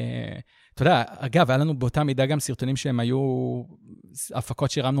 אתה יודע, אגב, היה לנו באותה מידה גם סרטונים שהם היו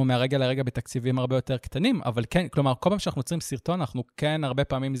הפקות שהרמנו מהרגע לרגע בתקציבים הרבה יותר קטנים, אבל כן, כלומר, כל פעם שאנחנו יוצרים סרטון, אנחנו כן, הרבה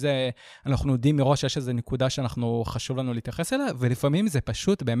פעמים זה, אנחנו יודעים מראש שיש איזו נקודה שאנחנו חשוב לנו להתייחס אליה, ולפעמים זה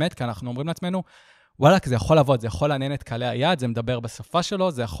פשוט באמת, כי אנחנו אומרים לעצמנו, וואלה, זה יכול לעבוד, זה יכול לעניין את קהלי היעד, זה מדבר בשפה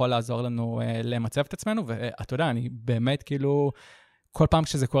שלו, זה יכול לעזור לנו למצב את עצמנו, ואתה יודע, אני באמת כאילו, כל פעם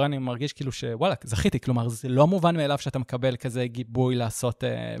שזה קורה, אני מרגיש כאילו שוואלה, זכיתי, כלומר, זה לא מובן מאליו שאתה מקבל כזה גיבוי לעשות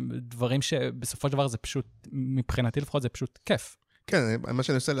דברים שבסופו של דבר זה פשוט, מבחינתי לפחות זה פשוט כיף. כן, מה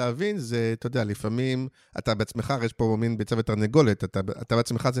שאני רוצה להבין זה, אתה יודע, לפעמים אתה בעצמך, יש פה מין ביצה ותרנגולת, אתה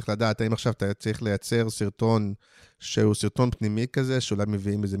בעצמך צריך לדעת, האם עכשיו אתה צריך לייצר סרטון שהוא סרטון פנימי כזה, שאולי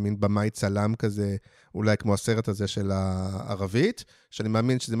מביאים איזה מין במאי צלם כזה, אולי כמו הסרט הזה של הערבית, שאני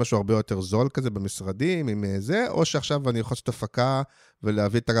מאמין שזה משהו הרבה יותר זול כזה במשרדים, עם זה, או שעכשיו אני יכול לעשות הפקה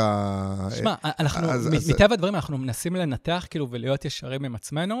ולהביא את שמע, מטבע הדברים אנחנו מנסים לנתח כאילו ולהיות ישרים עם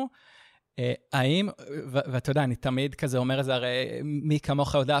עצמנו, האם, ואתה יודע, אני תמיד כזה אומר את זה, הרי מי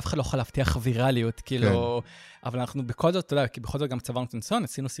כמוך יודע, אף אחד לא יכול להבטיח ויראליות, כאילו, אבל אנחנו בכל זאת, אתה יודע, כי בכל זאת גם צברנו טנסון,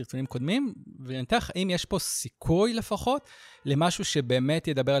 עשינו סרטונים קודמים, ונתח, האם יש פה סיכוי לפחות, למשהו שבאמת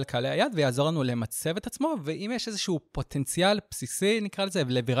ידבר על קהלי היד, ויעזור לנו למצב את עצמו, ואם יש איזשהו פוטנציאל בסיסי, נקרא לזה,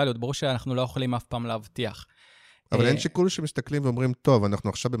 לוויראליות, ברור שאנחנו לא יכולים אף פעם להבטיח. אבל אין שיקול שמסתכלים ואומרים, טוב, אנחנו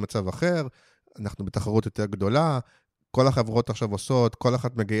עכשיו במצב אחר, אנחנו בתחרות יותר גדולה, כל החברות עכשיו עושות, כל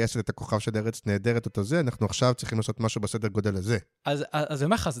אחת מגייסת את הכוכב של ארץ נהדרת אותו זה, אנחנו עכשיו צריכים לעשות משהו בסדר גודל הזה. אז אני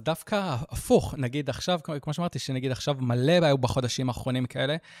אומר לך, זה דווקא הפוך, נגיד עכשיו, כמו שאמרתי, שנגיד עכשיו מלא היו בחודשים האחרונים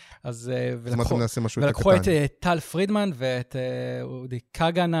כאלה, אז ולקחו את טל פרידמן ואת אודי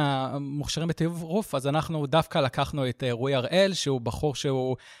קאגן המוכשרים בטירוף, אז אנחנו דווקא לקחנו את רועי הראל, שהוא בחור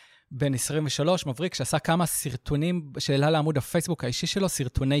שהוא בן 23, מבריק, שעשה כמה סרטונים שהעלה לעמוד הפייסבוק האישי שלו,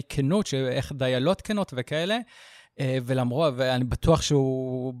 סרטוני כנות, איך דיילות כנות וכאלה, ולמרות, ואני בטוח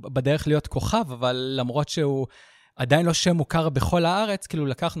שהוא בדרך להיות כוכב, אבל למרות שהוא עדיין לא שם מוכר בכל הארץ, כאילו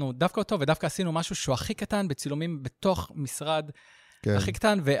לקחנו דווקא אותו, ודווקא עשינו משהו שהוא הכי קטן, בצילומים בתוך משרד הכי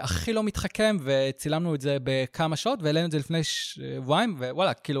קטן, והכי לא מתחכם, וצילמנו את זה בכמה שעות, והעלינו את זה לפני שבועיים,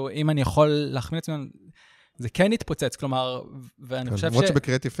 ווואלה, כאילו, אם אני יכול להחמיא את זה, זה כן התפוצץ, כלומר, ואני חושב למרות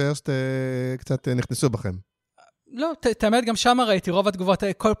שבקריאטיב פרסט קצת נכנסו בכם. לא, תאמת, גם שם ראיתי, רוב התגובות,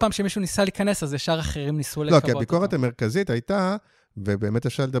 כל פעם שמישהו ניסה להיכנס, אז ישר אחרים ניסו לקוות. לא, כי הביקורת המרכזית הייתה, ובאמת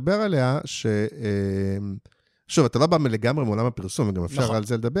אפשר לדבר עליה, שוב, אתה לא בא לגמרי מעולם הפרסום, וגם אפשר על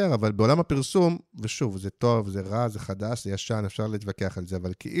זה לדבר, אבל בעולם הפרסום, ושוב, זה טוב, זה רע, זה חדש, זה ישן, אפשר להתווכח על זה,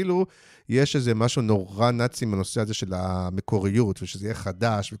 אבל כאילו יש איזה משהו נורא נאצי בנושא הזה של המקוריות, ושזה יהיה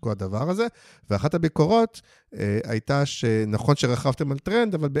חדש וכל הדבר הזה, ואחת הביקורות הייתה שנכון שרחבתם על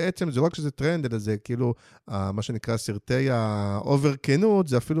טרנד, אבל בעצם זה לא רק שזה טרנד, אלא זה כאילו, מה שנקרא סרטי האובר כנות,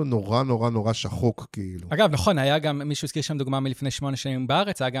 זה אפילו נורא נורא נורא שחוק, כאילו. אגב, נכון, היה גם, מישהו הזכיר שם דוגמה מלפני 8 שנים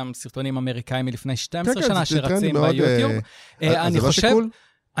בארץ, היה גם סרטונים אמריקאים מלפני 12 שנה שרצים ביוטיוב.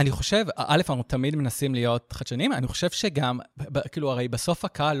 אני חושב, א', אנחנו תמיד מנסים להיות חדשניים, אני חושב שגם, כאילו, הרי בסוף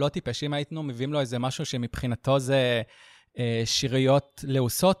הקהל לא טיפש, אם הייתנו מביאים לו איזה משהו שמבחינתו זה שיריות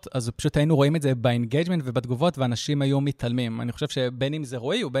לעוסות, אז פשוט היינו רואים את זה באנגייג'מנט ובתגובות, ואנשים היו מתעלמים. אני חושב שבין אם זה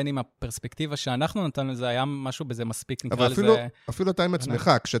רואי, ובין אם הפרספקטיבה שאנחנו נתנו לזה, היה משהו בזה מספיק, נקרא לזה... אבל אפילו אתה עם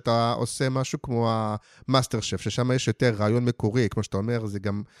עצמך, כשאתה עושה משהו כמו המאסטר שף, ששם יש יותר רעיון מקורי, כמו שאתה אומר,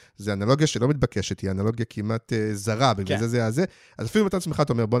 זה אנלוגיה שלא מתבקשת, היא אנלוגיה כמעט זרה, בגלל זה זה. אז אפילו אתה עצמך,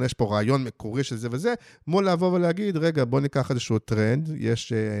 אתה אומר, בוא יש פה רעיון מקורי של זה וזה, מול לבוא ולהגיד, רגע, בוא ניקח איזשהו טרנד,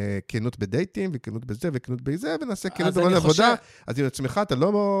 יש כנות בדייטים, וכנות בזה, וכנות בזה, ונעשה כנות עבודה, אז עם עצמך אתה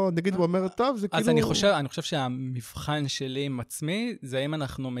לא, נגיד, הוא אומר, טוב, זה כאילו... אז אני חושב שהמבחן שלי עם עצמי, זה אם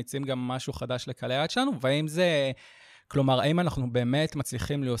אנחנו מציעים גם משהו חדש לקהל היעד שלנו, והאם זה, כלומר, האם אנחנו באמת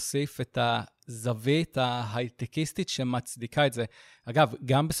מצליחים להוסיף את הזווית ההייטקיסטית שמצדיקה את זה. אגב,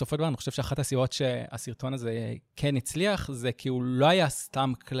 גם בסופו של דבר, אני חושב שאחת הסיבות שהסרטון הזה כן הצליח, זה כי הוא לא היה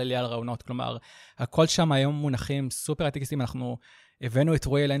סתם כללי על רעיונות, כלומר, הכל שם היום מונחים סופר הייטקיסטים, אנחנו... הבאנו את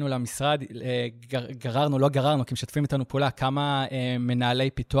רועי אלינו למשרד, לא גררנו, כי משתפים איתנו פעולה, כמה מנהלי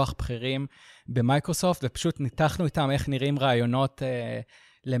פיתוח בכירים במייקרוסופט, ופשוט ניתחנו איתם איך נראים רעיונות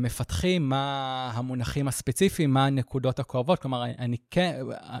למפתחים, מה המונחים הספציפיים, מה הנקודות הכואבות, כלומר,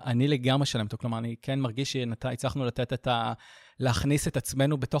 אני לגמרי שלם אותו, כלומר, אני כן מרגיש שהצלחנו לתת להכניס את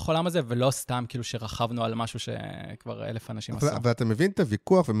עצמנו בתוך העולם הזה, ולא סתם כאילו שרחבנו על משהו שכבר 1,000 אנשים עשו. אבל אתה מבין את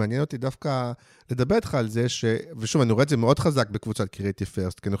הוויכוח, ומעניין אותי דווקא לדבר איתך על זה, ושוב, אני רואה את זה מאוד חזק בקבוצת Creative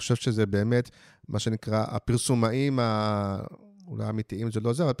First, כי אני חושב שזה באמת, מה שנקרא, הפרסומאים, אולי אמיתיים זה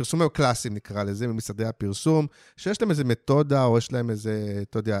לא זה, אבל הפרסומאים הקלאסיים נקרא לזה, ממשרדי הפרסום, שיש להם איזה מתודה, או יש להם איזה,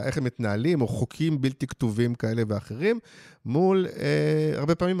 אתה יודע, איך הם מתנהלים, או חוקים בלתי כתובים כאלה ואחרים, מול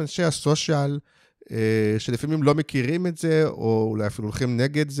הרבה פעמים אנשי הסושיאל, שלפעמים לא מכירים את זה, או אולי אפילו הולכים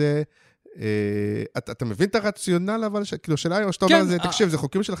נגד זה. אתה מבין את הרציונל, אבל כאילו שאלה, או שאתה אומר, תקשיב, זה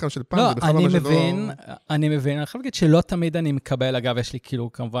חוקים שלכם של פעם, לא, אני מבין, אני חייב להגיד שלא תמיד אני מקבל, אגב, יש לי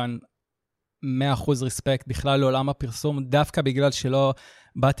כאילו כמובן 100% רספקט בכלל לעולם הפרסום, דווקא בגלל שלא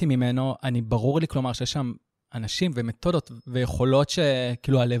באתי ממנו, ברור לי, כלומר, שיש שם אנשים ומתודות ויכולות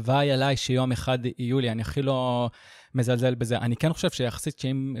שכאילו הלוואי עליי שיום אחד יהיו לי, אני הכי לא מזלזל בזה. אני כן חושב שיחסית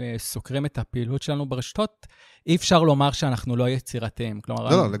שאם סוקרים את הפעילות שלנו ברשתות, אי אפשר לומר שאנחנו לא יצירתיים.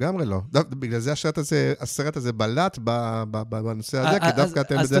 לא, לגמרי לא. בגלל זה הסרט הזה בלט בנושא הזה, כי דווקא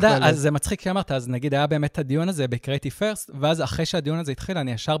אתם בדרך כלל... אז זה מצחיק שאמרת, אז נגיד היה באמת הדיון הזה ב-Creative First, ואז אחרי שהדיון הזה התחיל,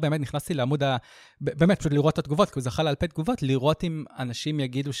 אני ישר באמת נכנסתי לעמוד באמת פשוט לראות את התגובות, כי הוא זכה לאלפי תגובות, לראות אם אנשים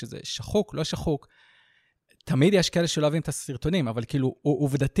יגידו שזה שחוק, לא שחוק. תמיד יש כאלה שלא אוהבים את הסרטונים, אבל כאילו,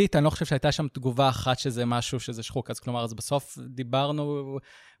 עובדתית, אני לא חושב שהייתה שם תגובה אחת שזה משהו שזה שחוק. אז כלומר, אז בסוף דיברנו,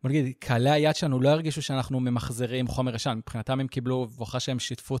 בוא נגיד, קהלי היד שלנו לא הרגישו שאנחנו ממחזרים חומר ישן. מבחינתם הם קיבלו, ואחרי שהם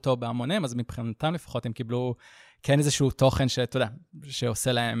שיתפו אותו בהמונים, אז מבחינתם לפחות הם קיבלו כן איזשהו תוכן שאתה יודע,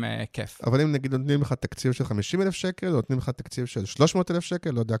 שעושה להם כיף. אבל אם נגיד נותנים לך תקציב של 50,000 שקל, או נותנים לך תקציב של 300,000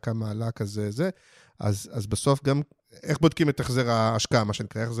 שקל, לא יודע כמה עלה כזה זה, אז בסוף גם, איך בודקים את החזר ההשקעה, מה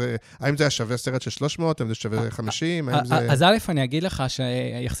שנקרא, האם זה היה שווה סרט של 300, האם זה שווה 50, האם זה... אז א', אני אגיד לך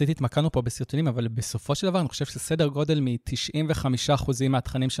שיחסית התמקדנו פה בסרטונים, אבל בסופו של דבר אני חושב שסדר גודל מ-95%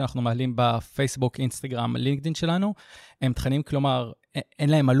 מהתכנים שאנחנו מעלים בפייסבוק, אינסטגרם, לינקדין שלנו, הם תכנים, כלומר, אין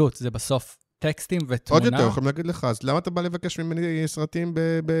להם עלות, זה בסוף טקסטים ותמונה. עוד יותר, יכולים להגיד לך, אז למה אתה בא לבקש ממני סרטים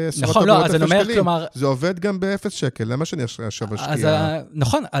בעשרות נכון, לא, אז אני אומר, כלומר... זה עובד גם ב0 שקל, למה שאני עכשיו אשקיע?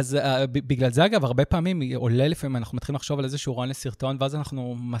 נכון, אז בגלל זה אגב, הרבה פעמים עולה לפעמים, אנחנו מתחילים לחשוב על איזשהו רעיון לסרטון, ואז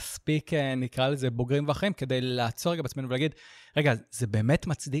אנחנו מספיק, נקרא לזה בוגרים ואחרים, כדי לעצור רגע בעצמנו ולהגיד, רגע, זה באמת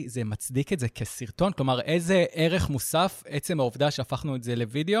מצדיק, זה מצדיק את זה כסרטון, כלומר, איזה ערך מוסף, עצם העובדה שהפכנו את זה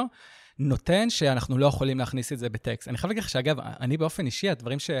לוידאו, נותן שאנחנו לא יכולים להכניס את זה בטקסט. אני חייב להגיד לך שאגב, אני באופן אישי,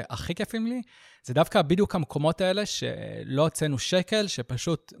 הדברים שהכי כיפים לי, זה דווקא בדיוק המקומות האלה שלא הוצאנו שקל,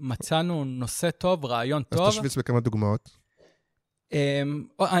 שפשוט מצאנו נושא טוב, רעיון טוב. אז תשוויץ בכמה דוגמאות.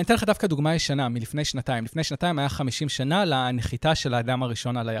 אני אתן לך דווקא דוגמה ישנה, מלפני שנתיים. לפני שנתיים היה 50 שנה לנחיתה של האדם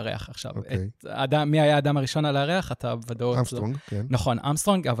הראשון על הירח. עכשיו, מי היה האדם הראשון על הירח? אתה ודאות... אמסטרונג, כן. נכון,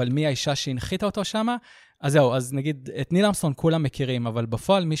 אמסטרונג, אבל מי האישה שהנחיתה אותו שמה? אז זהו, אז נגיד, את ניל אמסטרונג כולם מכירים, אבל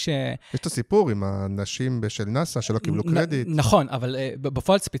בפועל מי ש... יש את הסיפור עם האנשים של נאסא שלא קיבלו קרדיט. נכון, אבל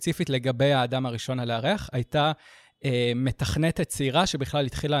בפועל ספציפית לגבי האדם הראשון על הירח, הייתה מתכנתת צעירה שבכלל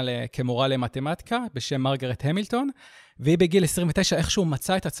התחילה כמורה למתמטיקה, בשם מרגרט המילטון, והיא בגיל 29 איכשהו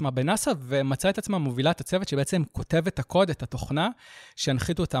מצאה את עצמה בנאסא, ומצאה את עצמה מובילה את הצוות שבעצם כותב את הקוד, את התוכנה,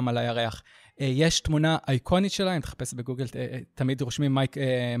 שהנחיתו אותם על הירח. יש תמונה אייקונית שלה, אם תחפש בגוגל, תמיד רושמים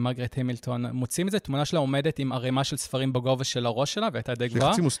מרגרט המילטון, מוצאים את זה, תמונה שלה עומדת עם ערימה של ספרים בגובה של הראש שלה, והייתה די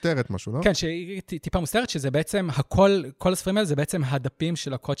גבוהה. שחצי מוסתרת משהו, לא? כן, שהיא טיפה מוסתרת, שזה בעצם, כל הספרים האלה זה בעצם הדפים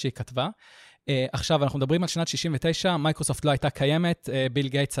של הקוד שהיא כתבה. עכשיו, אנחנו מדברים על שנת 69, מייקרוסופט לא הייתה קיימת, ביל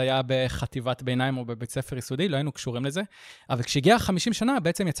גייטס היה בחטיבת ביניים או בבית ספר יסודי, לא היינו קשורים לזה, אבל כשהגיע 50 שנה,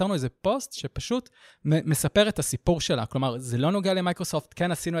 בעצם יצרנו איזה פוסט שפשוט מספר את הסיפור שלה, כלומר, זה לא נוגע למייקרוסופט,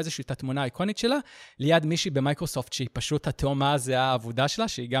 כן עשינו איזושהי התמונה האיקונית שלה, ליד מישהי במייקרוסופט שהיא פשוט התאומה, זה העבודה שלה,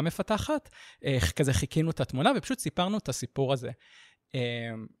 שהיא גם מפתחת, כזה חיכינו את התמונה, ופשוט סיפרנו את הסיפור הזה.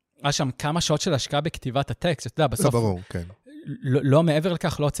 היה שם כמה שעות של השקעה בכתיבת הטקסט, אתה יודע, בסוף... ברור, כן. לא מעבר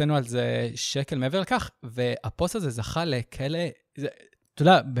לכך, לא הוצאנו על זה שקל מעבר לכך, והפוסט הזה זכה לכאלה, אתה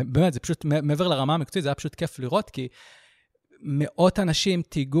יודע, באמת, זה פשוט מעבר לרמה המקצועית, זה היה פשוט כיף לראות, כי מאות אנשים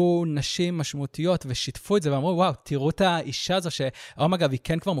תיגעו נשים משמעותיות ושיתפו את זה, ואמרו, וואו, תראו את האישה הזו, שהיום אגב, היא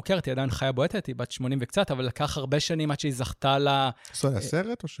כן כבר מוכרת, היא עדיין חיה בועטת, היא בת 80 וקצת, אבל לקח הרבה שנים עד שהיא זכתה לה... עשו עליה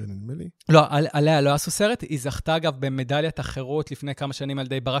סרט או שנדמה לי? לא, עליה לא עשו סרט, היא זכתה אגב במדליית החירות לפני כמה שנים על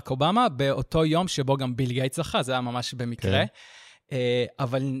ידי ברק אובמה, באותו יום שבו גם ביל גייטס זכה, זה היה ממש במקרה.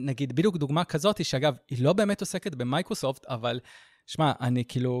 אבל נגיד, בדיוק דוגמה כזאת, שאגב, היא לא באמת עוסקת במייקרוסופט, אבל שמע, אני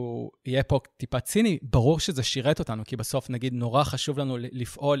כאילו, יהיה פה טיפה ציני, ברור שזה שירת אותנו, כי בסוף נגיד נורא חשוב לנו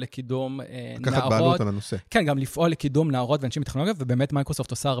לפעול לקידום נערות. לקחת בעלות על הנושא. כן, גם לפעול לקידום נערות ואנשים בטכנולוגיה, ובאמת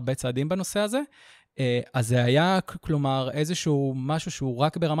מייקרוסופט עושה הרבה צעדים בנושא הזה. אז זה היה, כלומר, איזשהו משהו שהוא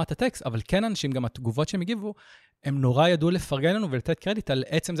רק ברמת הטקסט, אבל כן אנשים, גם התגובות שהם הגיבו, הם נורא ידעו לפרגן לנו ולתת קרדיט על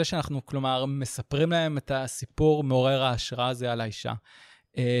עצם זה שאנחנו, כלומר, מספרים להם את הסיפור מעורר ההשראה הזה על האישה.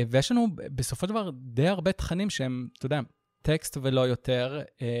 ויש לנו בסופו של דבר די הרבה תכנים שהם, אתה יודע, טקסט ולא יותר,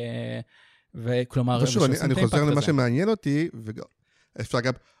 וכלומר... שוב, אני חוזר למה שמעניין אותי, ואפשר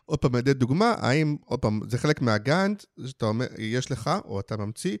גם עוד פעם לתת דוגמה, האם, עוד פעם, זה חלק מהגאנט, שאתה אומר, יש לך, או אתה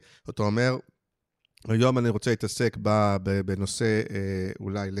ממציא, אתה אומר, היום אני רוצה להתעסק בנושא,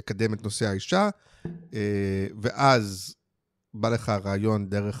 אולי לקדם את נושא האישה, ואז בא לך רעיון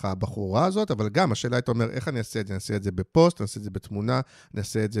דרך הבחורה הזאת, אבל גם השאלה הייתה אומר, איך אני אעשה את זה? אני אעשה את זה בפוסט, אני אעשה את זה בתמונה, אני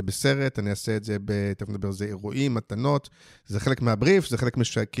אעשה את זה בסרט, אני אעשה את זה, תכף נדבר, זה אירועים, מתנות, זה חלק מהבריף, זה חלק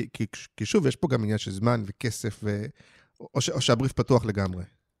כי שוב, יש פה גם עניין של זמן וכסף, או שהבריף פתוח לגמרי.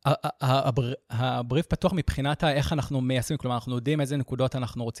 הבריף פתוח מבחינת איך אנחנו מיישמים, כלומר, אנחנו יודעים איזה נקודות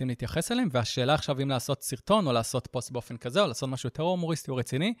אנחנו רוצים להתייחס אליהם, והשאלה עכשיו אם לעשות סרטון, או לעשות פוסט באופן כזה, או לעשות משהו יותר הומוריסטי או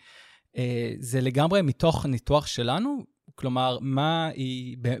רציני, זה לגמרי מתוך ניתוח שלנו, כלומר,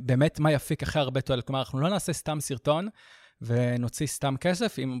 באמת מה יפיק אחרי הרבה תועלת, כלומר, אנחנו לא נעשה סתם סרטון, ונוציא סתם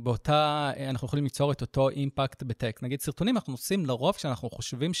כסף, אם באותה, אנחנו יכולים ליצור את אותו אימפקט בטקסט. נגיד, סרטונים אנחנו עושים לרוב, שאנחנו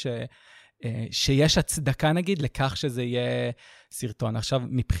חושבים שיש הצדקה, נגיד, לכך שזה יהיה סרטון. עכשיו,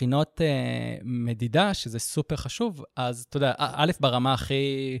 מבחינות מדידה, שזה סופר חשוב, אז אתה יודע, א', ברמה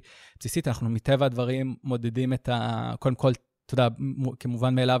הכי בסיסית, אנחנו מטבע הדברים מודדים את קודם כל, אתה יודע,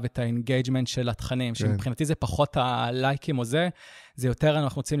 כמובן מאליו את האינגייג'מנט של התכנים, שמבחינתי זה פחות הלייקים או זה יותר,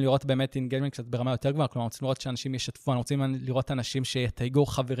 אנחנו רוצים לראות באמת אינגייג'מנט קצת ברמה יותר גבוהה, כלומר, אנחנו רוצים לראות שאנשים ישתפו, אנחנו רוצים לראות אנשים שיתייגו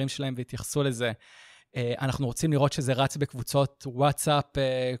חברים שלהם ויתייחסו לזה. אנחנו רוצים לראות שזה רץ בקבוצות וואטסאפ,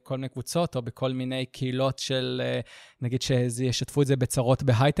 כל מיני קבוצות, או בכל מיני קהילות של, נגיד שישתפו את זה בצרות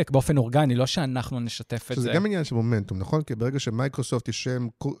בהייטק, באופן אורגני, לא שאנחנו נשתף את זה. שזה גם עניין של מומנטום, נכון? כי ברגע שמייקרוסופט יש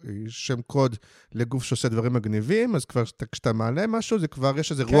שם קוד לגוף שעושה דברים מגניבים, אז כבר כשאתה מעלה משהו, זה כבר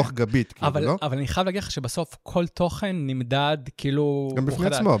יש איזה רוח גבית, כאילו, לא? אבל אני חייב להגיד לך שבסוף כל תוכן נמדד, כאילו... גם בפני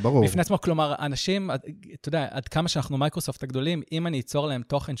עצמו, ברור. בפני עצמו, כלומר, אנשים, אתה יודע, עד כמה שאנחנו מייקרוסופט הגדולים, אם אני אצור להם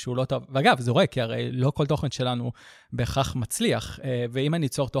תוכן שהוא לא טוב, ואגב, זה רואה, כי הרי לא כל תוכן שלנו בהכרח מצליח, ואם אני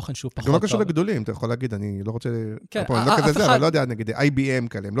אצור תוכן שהוא פחות טוב... זה לא קשור לגדולים, אתה יכול להגיד, אני לא רוצה... כן, אני לא כזה זה, אבל לא יודע, נגיד, IBM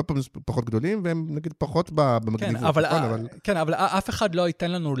כאלה, הם לא פחות גדולים, והם נגיד פחות במגניבות. כן, אבל אף אחד לא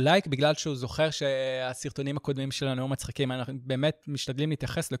ייתן לנו לייק, בגלל שהוא זוכר שהסרטונים הקודמים שלנו היו מצחיקים, אנחנו באמת משתדלים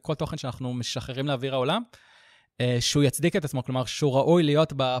להתייחס לכל תוכן שאנחנו משחררים לאוויר העולם, שהוא יצדיק את עצמו, כלומר, שהוא ראוי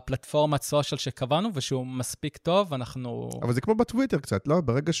להיות בפלטפורמת סושיאל שקבענו, ושהוא מספיק טוב, אנחנו... אבל זה כמו בטוויטר קצת, לא?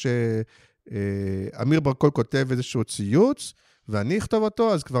 ברגע אמיר ברקול כותב איזשהו ציוץ, ואני אכתוב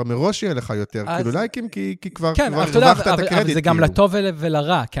אותו, אז כבר מראש יהיה לך יותר, כאילו לייקים, כי כבר הרווחת את הקרדיט. אבל זה גם לטוב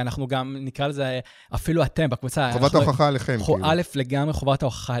ולרע, כי אנחנו גם, נקרא לזה, אפילו אתם בקבוצה. חובת ההוכחה עליכם. א', לגמרי חובת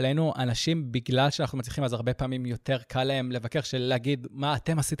ההוכחה עלינו, אנשים, בגלל שאנחנו מצליחים, אז הרבה פעמים יותר קל להם לבקר, של להגיד, מה,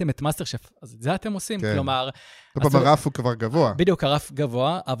 אתם עשיתם את מאסטר שף, אז את זה אתם עושים, כלומר... הרף הוא כבר גבוה. בדיוק, הרף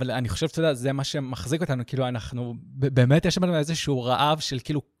גבוה, אבל אני חושב, אתה יודע, זה מה שמחזיק אותנו, כאילו אנחנו, באמת יש לנו איזשהו רעב של,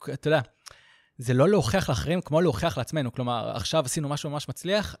 כאילו, אתה יודע, זה לא להוכיח לאחרים כמו להוכיח לעצמנו. כלומר, עכשיו עשינו משהו ממש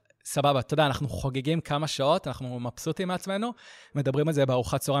מצליח, סבבה, אתה יודע, אנחנו חוגגים כמה שעות, אנחנו מבסוטים מעצמנו, מדברים על זה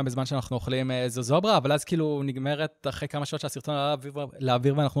בארוחת צהריים בזמן שאנחנו אוכלים זוזוברה, אבל אז כאילו נגמרת אחרי כמה שעות שהסרטון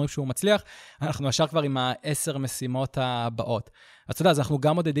לאוויר ואנחנו רואים שהוא מצליח, אנחנו ישר כבר עם 10 משימות הבאות. אז אתה יודע, אז אנחנו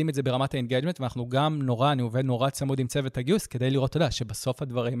גם מודדים את זה ברמת האינגייג'מנט, ואנחנו גם אני עובד נורא צמוד עם צוות הגיוס, כדי לראות, אתה יודע, שבסוף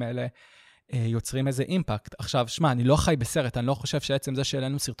הדברים האלה יוצרים איזה אימפקט. עכשיו, שמע, אני לא חי בסרט, אני לא חושב שעצם זה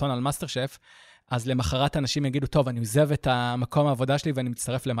שאלינו סרטון על מאסטר שף, אז למחרת אנשים יגידו, טוב, אני עוזב את המקום העבודה שלי ואני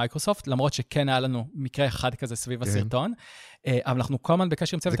מצטרף למייקרוסופט, למרות שכן היה לנו מקרה אחד כזה סביב הסרטון, אבל אנחנו כל הזמן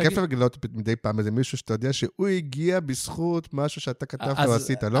בקשר עם צוות... זה כיף לגלות מדי פעם איזה מישהו שאתה יודע שהוא הגיע בזכות משהו שאתה כתבת או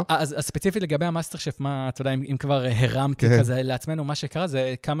עשית, לא? אז ספציפית לגבי המאסטר שף, מה, אתה יודע, אם כבר הרמתי כזה לעצמנו, מה שקרה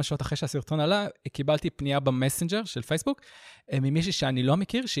זה כמה שעות אחרי שהסרטון עלה, קיבלתי פנייה במסנג'ר של פייסבוק, ממישהי שאני לא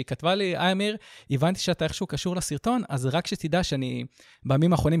מכיר, שהיא כתבה לי, אמיר, הבנתי שאתה איכשהו קשור לסרטון, אז רק שתדע שאני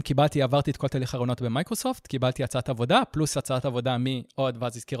בימים האחרונים עברתי את כל תהליך הרעיונות במייקרוסופט, קיבלתי הצעת עבודה, פלוס הצעת עבודה מעוד,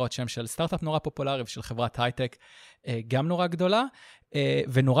 ואז הזכירה עוד שם של סטארט-אפ נורא פופולרי ושל חברת הייטק, גם נורא גדולה,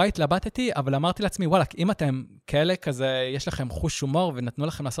 ונורא התלבטתי, אבל אמרתי לעצמי, וואלה, אם אתם כאלה כזה, יש לכם חוש הומור ונתנו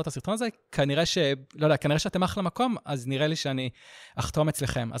לכם לעשות את הסרטון הזה, כנראה שאתם אחלה מקום, אז נראה לי שאני אחתום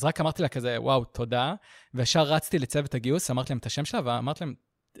אצלכם. אז רק אמרתי לה כזה, וואו, תודה, וישר רצתי לצוות הגיוס, אמרתי להם את השם שלה, ואמרתי להם,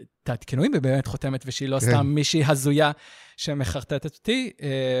 תעדכנו אם באמת חותמת, ושהיא לא סתם מישהי הזויה שמחרטטת אותי,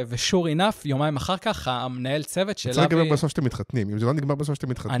 ושור אינף, יומיים אחר כך, המנהל צוות שלה... זה נגמר בסוף שאתם מתחתנים. אם זה לא נגמר בסוף שאתם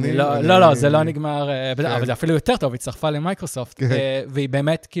מתחתנים... לא, זה לא נגמר... אבל זה אפילו יותר טוב, היא צרפה למייקרוסופט, והיא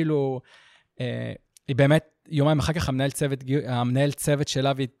באמת כאילו... היא באמת, יומיים אחר כך, המנהל צוות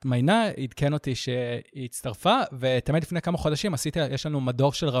שלה והתמיינה, עדכן אותי שהיא הצטרפה, ותמיד לפני כמה חודשים יש לנו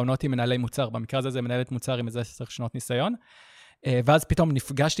מדור של רעיונות עם מנהלי מוצר. במקרה הזה זה מנהלת מוצר עם איזה 10 שנות ניסיון. ואז פתאום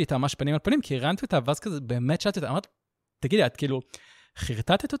נפגשתי איתה ממש פנים על פנים, כי ראיינתי אותה, ואז כזה באמת שאלתי אותה, אמרתי, תגידי, את כאילו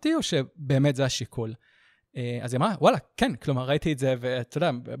חרטטת אותי, או שבאמת זה השיקול? אז היא אמרה, וואלה, כן, כלומר, ראיתי את זה, ואתה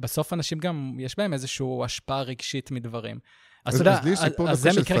יודע, בסוף אנשים גם, יש בהם איזושהי השפעה רגשית מדברים. אז אתה יודע, אז זה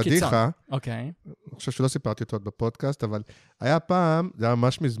מקרה קיצון. אוקיי. אני חושב שלא סיפרתי אותו עוד בפודקאסט, אבל היה פעם, זה היה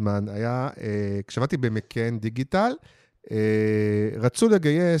ממש מזמן, כשעבדתי במקן דיגיטל, רצו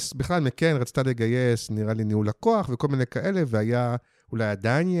לגייס, בכלל מקן רצתה לגייס, נראה לי ניהול לקוח וכל מיני כאלה, והיה, אולי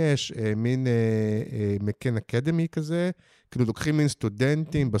עדיין יש, מין מקן אקדמי כזה, כאילו לוקחים מין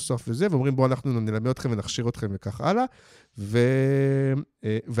סטודנטים בסוף וזה, ואומרים בואו אנחנו נלמד אתכם ונכשיר אתכם וכך הלאה,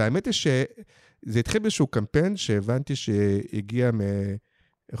 והאמת היא שזה התחיל באיזשהו קמפיין שהבנתי שהגיע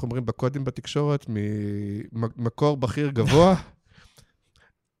איך אומרים בקודים בתקשורת, ממקור בכיר גבוה,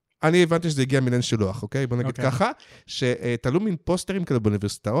 אני הבנתי שזה הגיע מלן שילוח, אוקיי? בוא נגיד ככה, שתלו מין פוסטרים כאלה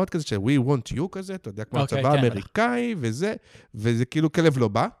באוניברסיטאות כזה, ש-we want you כזה, אתה יודע, כמו הצבא האמריקאי וזה כאילו כלב לא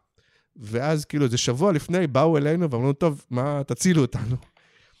בא, ואז כאילו איזה שבוע לפני באו אלינו ואמרו, טוב, מה, תצילו אותנו.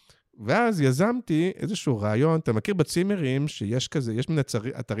 ואז יזמתי איזשהו רעיון, אתה מכיר בצימרים שיש כזה, יש מיני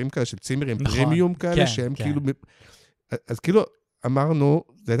אתרים כאלה של צימרים פרימיום כאלה, שהם כאילו, אז כאילו אמרנו,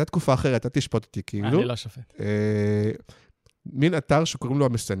 זו הייתה תקופה אחרת, אתה תשפוט אותי כאילו. אני לא שופט. מין אתר שקוראים לו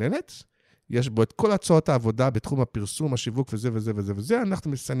המסננת, יש בו את כל הצעות העבודה בתחום הפרסום, השיווק וזה וזה וזה וזה,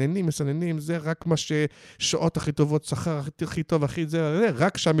 אנחנו מסננים, זה רק מה ששעות הכי טובות, שכר הכי טוב, הכי זה,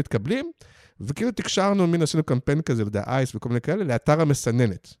 רק שם מתקבלים, וכאילו תקשרנו, מין עשינו קמפיין כזה, לדע אייס וכל מיני כאלה, לאתר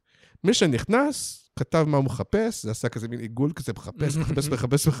המסננת. מי שנכנס, כתב מה הוא מחפש, זה עשה כזה מין עיגול כזה,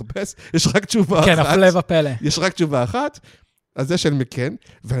 מחפש, יש רק תשובה אחת. כן, הפלא ופלא. יש רק תשובה אחת, אז זה של מכן,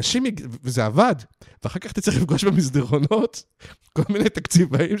 ואנשים, וזה עבד, ואחר כך אתה צריך לפגוש במסדרונות, כל מיני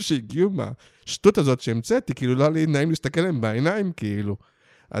תקציבאים שהגיעו מהשטות הזאת שהמצאתי, כאילו לא לי נעים להסתכל להם בעיניים, כאילו.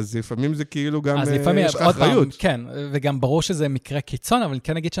 אז לפעמים זה כאילו גם, יש לך אחריות. כן, וגם ברור שזה מקרה קיצון, אבל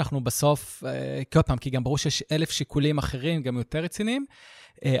כן נגיד שאנחנו בסוף, כל פעם, כי גם ברור שיש 1,000 שיקולים אחרים, גם יותר רציניים,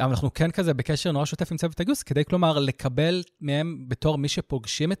 אבל אנחנו כן כזה בקשר נורא שוטף עם צוות הגיוס, כדי כלומר לקבל מהם בתור מי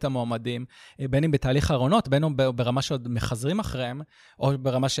שפוגשים את המועמדים, בין אם בתהליך הרעיונות, בין אם ברמה שעוד מחזרים אחריהם, או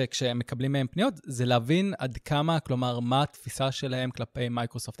ברמה שכשהם מקבלים מהם פניות, זה להבין עד כמה, כלומר, מה התפיסה שלהם כלפי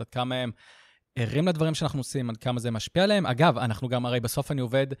מייקרוסופט, עד כמה הם ערים לדברים שאנחנו עושים, עד כמה זה משפיע עליהם. אגב, אנחנו גם, הרי בסוף אני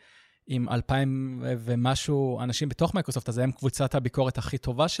עובד עם 2,000 ומשהו אנשים בתוך מייקרוסופט, אז הם קבוצת הביקורת הכי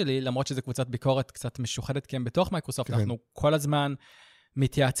טובה שלי, למרות שזו קבוצת ביקורת קצת משוחדת, כי הם בתוך מייקרוסופט, כן. אנחנו כל הזמן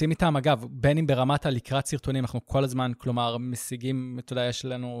מתייעצים איתם, אגב, בין אם ברמת הלקראת סרטונים, אנחנו כל הזמן, כלומר, משיגים, אתה יודע, יש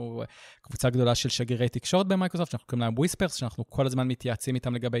לנו קבוצה גדולה של שגרירי תקשורת במייקרוסופט, שאנחנו קוראים להם וויספרס, שאנחנו כל הזמן מתייעצים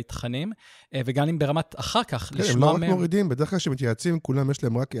איתם לגבי תכנים, וגם אם ברמת אחר כך, כן, לשמוע מהם... הם לא רק מורידים, בדרך כלל שמתייעצים, כולם יש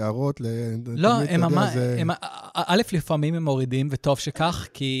להם רק הערות לא, א', לפעמים הם מורידים, וטוב שכך,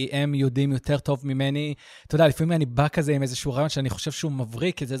 כי הם יודעים יותר טוב ממני. אתה יודע, לפעמים אני בא כזה עם איזשהו רעיון שאני חושב שהוא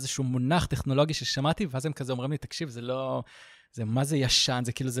מבריק, איזשהו מונח טכנולוגי ששמעתי, ואז הם כזה אומרים לי, תקשיב, זה לא... מה זה ישן,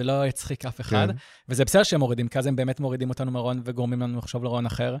 זה כאילו, זה לא יצחיק אף אחד, כן. וזה בסדר שהם מורידים, כי אז הם באמת מורידים אותנו מרעיון וגורמים לנו לחשוב לרעיון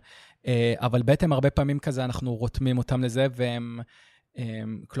אחר, אבל בעצם הרבה פעמים כזה אנחנו רותמים אותם לזה, והם,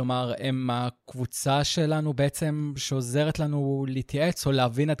 כלומר, הם הקבוצה שלנו בעצם שעוזרת לנו להתייעץ, או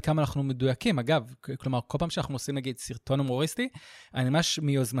להבין עד כמה אנחנו מדויקים. אגב, כלומר, כל פעם שאנחנו עושים, נגיד, סרטון הומוריסטי, אני ממש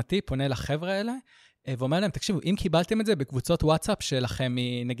מיוזמתי פונה לחבר'ה האלה, ואומר להם, תקשיבו, אם קיבלתם את זה בקבוצות וואטסאפ שלכם,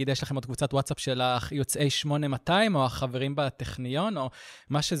 נגיד יש לכם עוד קבוצת וואטסאפ של יוצאי 8200, או החברים בטכניון, או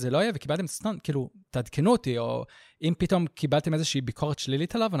מה שזה לא יהיה, וקיבלתם סטון, כאילו, תעדכנו אותי, או אם פתאום קיבלתם איזושהי ביקורת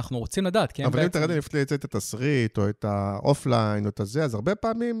שלילית עליו, אנחנו רוצים לדעת. אבל אם תראה לפני את התסריט, או את האופליין, או את הזה, אז הרבה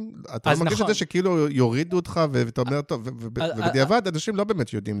פעמים, אתה מרגיש את זה שכאילו יורידו אותך, ואתה אומר, טוב, ובדיעבד, אנשים לא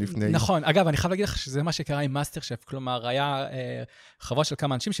באמת יודעים לפני. נכון, אגב, אני חייב להגיד לך שזה מה שקרה עם מאסטר שף, כלומר, היה חבורה של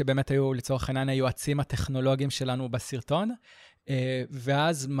כמה אנשים שבאמת היו, לצורך העניין, היועצים הטכנולוגיים שלנו בסרטון,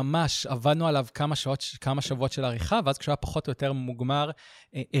 ואז ממש עבדנו עליו כמה שבועות של עריכה, ואז כשהוא היה פחות או יותר מוגמר,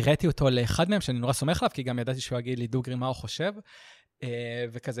 הראיתי אותו לאחד מהם, שאני נורא סומך עליו, כי גם ידעתי שהוא יגיד לי דוגרי מה הוא חושב,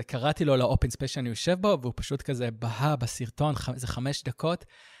 וכזה קראתי לו לאופן ספייס שאני יושב בו, והוא פשוט כזה בהה בסרטון, איזה 5 דקות,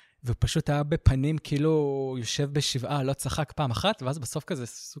 והוא פשוט היה בפנים כאילו יושב בשבעה, לא צחק פעם אחת, ואז בסוף כזה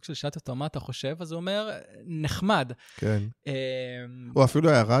סוג של שעת אותו, מה אתה חושב? אז הוא אומר, נחמד. כן. או אפילו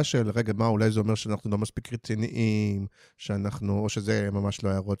הערה של, רגע, מה, אולי זה אומר שאנחנו לא מספיק רציניים, שאנחנו, או שזה ממש לא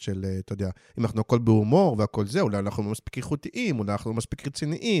הערות של, אתה יודע, אם אנחנו הכל בהומור והכל זה, אולי אנחנו לא מספיק איכותיים, אולי אנחנו לא מספיק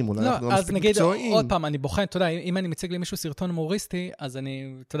רציניים, אולי אנחנו לא מספיק מקצועיים. אז נגיד, עוד פעם, אני בוחן, אתה יודע, אם אני מציג למישהו סרטון הומוריסטי, אז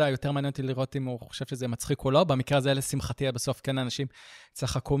אני, אתה יודע, יותר מעניין אותי לראות אם הוא חושב שזה מצחיק או לא. במקרה הזה, לשמחתי, בסוף כן האנשים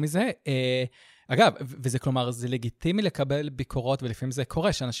צחקו מזה. אגב, וזה כלומר, זה לגיטימי לקבל ביקורות, ולפעמים זה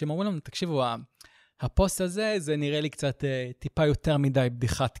קורה, שאנשים אומרים לנו, תקשיבו, הפוסט הזה, זה נראה לי קצת טיפה יותר מדי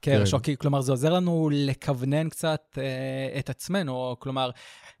בדיחת קרש, או כי, כלומר, זה עוזר לנו לכוונן קצת את עצמנו, או כלומר,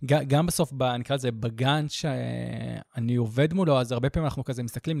 גם בסוף, נקרא לזה, בגן שאני עובד מולו, אז הרבה פעמים אנחנו כזה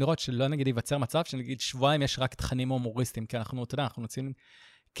מסתכלים לראות שלא נגיד ייווצר מצב, שנגיד שבועיים יש רק תכנים הומוריסטיים, כי אנחנו, אתה יודע, אנחנו רוצים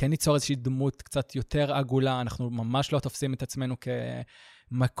כן ליצור איזושהי דמות קצת יותר עגולה, אנחנו ממש לא תופסים את עצמנו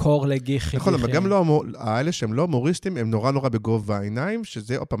מקור לגיחי. נכון, אבל גם לא, האלה שהם לא הומוריסטים, הם נורא נורא בגובה העיניים,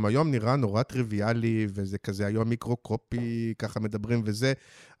 שזה, פעם, היום נראה נורא טריוויאלי, וזה כזה, היום מיקרו-קופי, ככה מדברים וזה,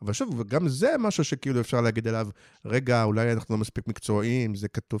 אבל שוב, גם זה משהו שכאילו אפשר להגיד עליו, רגע, אולי אנחנו לא מספיק מקצועיים, זה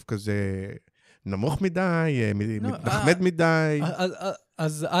כתוב כזה נמוך מדי, מתנחמד מדי.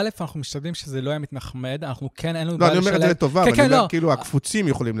 אז א', אנחנו משתדלים שזה לא יהיה מתנחמד, אנחנו כן, אין לנו לא, אני אומר את זה לטובה, אבל אני אומר, כאילו, הקפוצים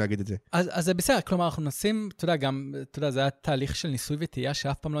יכולים להגיד את זה. אז זה בסדר, כלומר, אנחנו נשים, אתה יודע, גם, אתה יודע, זה היה תהליך של ניסוי וטעייה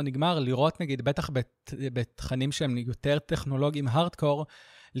שאף פעם לא נגמר, לראות, נגיד, בטח בתכנים שהם יותר טכנולוגיים, הארדקור,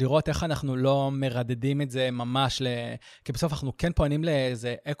 לראות איך אנחנו לא מרדדים את זה ממש, כי בסוף אנחנו כן פועלים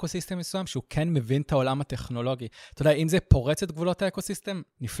לאיזה אקוסיסטם מסוים, שהוא כן מבין את העולם הטכנולוגי. אתה יודע, אם זה פורץ את גבולות האקוסיסטם,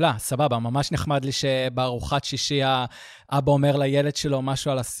 נפלא, סבבה, ממש נחמד לי שבארוחת שישי האבא אומר לילד שלו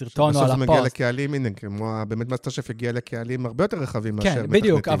משהו על הסרטון או על הפוסט. בסוף זה מגיע לקהלים, הנה, כמו באמת מאסטר שף הגיע לקהלים הרבה יותר רחבים מאשר מתכנתים. כן,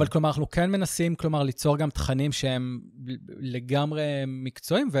 בדיוק, אבל כלומר, אנחנו כן מנסים, כלומר, ליצור גם תכנים שהם לגמרי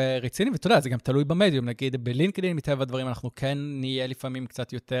מקצועיים ורציניים, ואתה יודע, זה גם תלוי במדיום, נגיד, בלינקדאין, מטבע הדברים, אנחנו כן נהיה לפעמים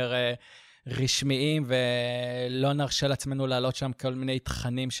קצת יותר רשמיים, ולא נרשה לעצמנו לעלות שם כל מיני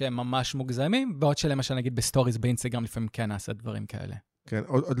תכנים שהם ממש מוגזמים, בעוד שלמשל נגיד בסטוריז באינסטגרם לפעמים כן נעשה דברים כאלה. כן,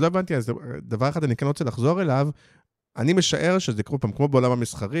 עוד לא הבנתי, אז דבר אחד אני כן רוצה לחזור אליו, אני משער שזה כמו בעולם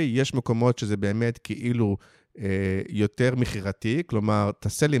המסחרי, יש מקומות שזה באמת כאילו יותר מחירתי, כלומר,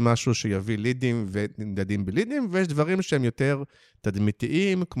 תעשה לי משהו שיביא לידים ונמדדים בלידים, ויש דברים שהם יותר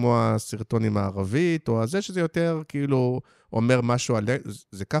תדמיתיים, כמו הסרטונים הערבית, או זה שזה יותר כאילו אומר משהו על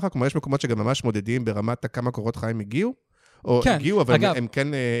זה ככה, כמו יש מקומות שגם ממש מודדים ברמת כמה קורות חיים הגיעו, או כן, הגיעו, אבל אגב, הם כן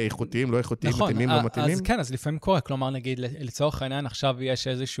איכותיים, לא איכותיים, נכון, מתאימים, לא מתאימים. אז כן, אז לפעמים קורה, כלומר נגיד, לצורך העניין, עכשיו יש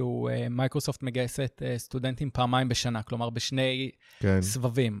איזשהו, מייקרוסופט מגייסת סטודנטים פעמיים בשנה, כלומר בשני כן.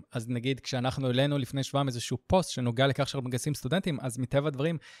 סבבים. אז נגיד, כשאנחנו אלינו לפני שבועיים איזשהו פוסט שנוגע לכך שאנחנו מגייסים סטודנטים, אז מטבע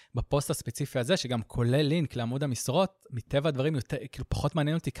הדברים, בפוסט הספציפי הזה, שגם כולל לינק לעמוד המשרות, מטבע הדברים יותר, כאילו פחות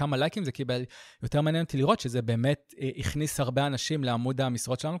מעניין אותי כמה לייקים זה קיבל, יותר מעניין אותי לראות שזה באמת הכניס הרבה אנשים לעמוד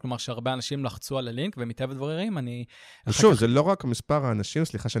המשרות שלנו, כלומר שהרבה אנשים לחצו על הלינק, ומטבע הדברים אני זה לא רק מספר האנשים,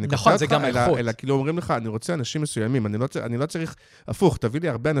 סליחה שאני קוטע אותך, אלא כאילו אומרים לך, אני רוצה אנשים מסוימים, אני לא צריך, הפוך, תביא לי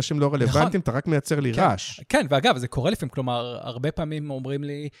הרבה אנשים לא רלוונטיים, אתה רק מייצר לי רעש. כן, ואגב, זה קורה לפעמים, כלומר, הרבה פעמים אומרים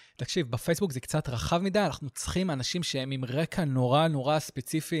לי, תקשיב, בפייסבוק זה קצת רחב מדי, אנחנו צריכים אנשים שהם עם רקע נורא נורא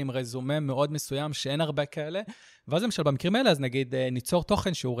ספציפי, עם רזומה מאוד מסוים, שאין הרבה כאלה, ואז למשל במקרים האלה, אז נגיד ניצור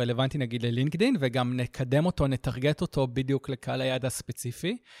תוכן שהוא רלוונטי נגיד ללינקדין, וגם נקדם אותו, נטרגט אותו בדיוק לקהל היעד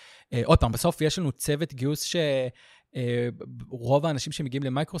הספציפי. עוד פעם, בסוף יש לנו צוות גיוס רוב האנשים שמגיעים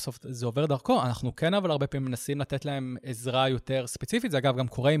למייקרוסופט, זה עובר דרכו, אנחנו כן אבל הרבה פעמים מנסים לתת להם עזרה יותר ספציפית, זה אגב גם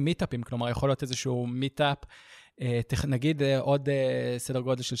קורה עם מיטאפים, כלומר יכול להיות איזשהו מיטאפ, נגיד עוד סדר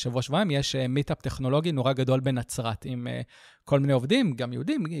גודל של שבוע-שבועיים, יש מיטאפ טכנולוגי נורא גדול בנצרת, עם כל מיני עובדים, גם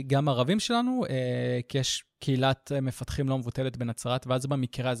יהודים, גם ערבים שלנו, כי יש קהילת מפתחים לא מבוטלת בנצרת, ואז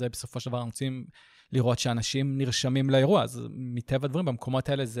במקרה הזה בסופו של דבר אנחנו רוצים לראות שאנשים נרשמים לאירוע, אז מטבע הדברים במקומות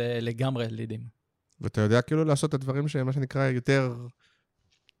האלה זה לגמרי לידים. ואתה יודע כאילו לעשות את הדברים שמה שנקרא יותר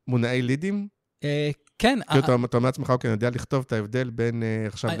מונעי לידים? כן. כאילו, אתה אומר לעצמך, אוקיי, אני יודע לכתוב את ההבדל בין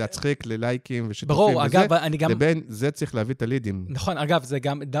עכשיו להצחיק, ללייקים ושיתופים ברור, אגב, אני גם... לבין זה צריך להביא את הלידים. נכון, אגב, זה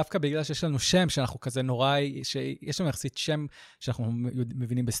גם דווקא בגלל שיש לנו שם, שאנחנו כזה נורא, שיש לנו יחסית שם שאנחנו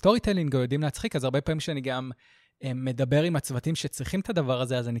מבינים בסטורי טיילינג, או יודעים להצחיק, אז הרבה פעמים שאני גם מדבר עם הצוותים שצריכים את הדבר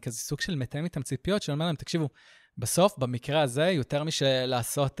הזה, אז אני כזה סוג של מתאם איתם ציפיות, שאומר להם, תקשיבו, בסוף, במקרה הזה, יותר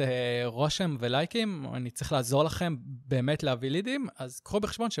משלעשות רושם ולייקים, אני צריך לעזור לכם באמת להביא לידים, אז קחו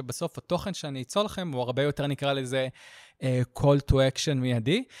בחשבון שבסוף התוכן שאני אצור לכם, הוא הרבה יותר נקרא לזה call to action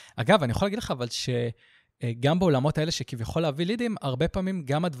מיידי. אגב, אני יכול להגיד לך, אבל שגם בעולמות האלה שכביכול להביא לידים, הרבה פעמים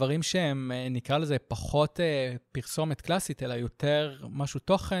גם הדברים שהם נקרא לזה פחות פרסומת קלאסית, אלא יותר משהו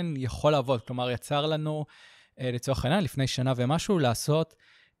תוכן יכול לעבוד. כלומר, יצר לנו לצורך העניין, לפני שנה ומשהו, לעשות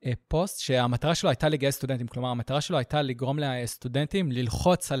פוסט שהמטרה שלו הייתה לגייס סטודנטים, כלומר, המטרה שלו הייתה לגרום לסטודנטים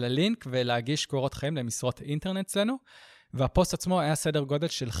ללחוץ על הלינק ולהגיש קורות חיים למשרות אינטרנט אצלנו, והפוסט עצמו היה סדר גודל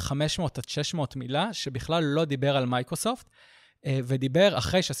של 500 עד 600 מילה, שבכלל לא דיבר על מייקרוסופט, ודיבר,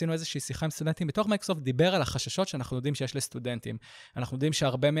 אחרי שעשינו איזושהי שיחה עם סטודנטים בתוך מייקרוסופט, דיבר על החששות שאנחנו יודעים שיש לסטודנטים. אנחנו יודעים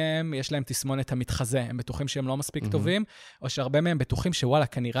שהרבה מהם יש להם תסמונת המתחזה, הם בטוחים שהם לא מספיק טובים, או שהרבה מהם בטוחים שוואלה,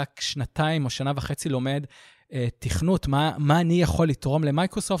 אני רק 2 או 1.5 שנה לומד תכנות, מה אני יכול לתרום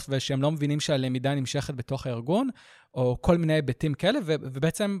למייקרוסופט, ושהם לא מבינים שהלמידה נמשכת בתוך הארגון, או כל מיני היבטים כאלה,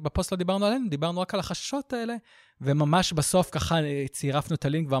 ובעצם בפוסט לא דיברנו עליהם, דיברנו רק על החששות האלה, וממש בסוף ככה צירפנו את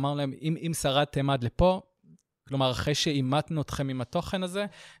הלינק ואמרנו להם, אם שרדתם עד לפה, כלומר, אחרי שאימתנו אתכם עם התוכן הזה,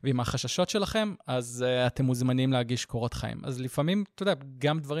 ועם החששות שלכם, אז אתם מוזמנים להגיש קורות חיים. אז לפעמים, אתה יודע,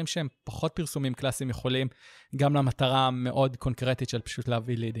 גם דברים שהם פחות פרסומים קלאסיים יכולים, גם למטרה מאוד קונקרטית של פשוט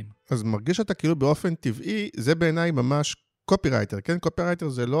להביא לידים. אז מרגיש שאתה כאילו באופן טבעי, זה בעיניי ממש קופירייטר, כן? קופירייטר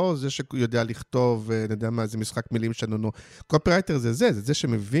זה לא זה שיודע לכתוב, אני יודע מה, זה משחק מילים שלנו. קופירייטר זה זה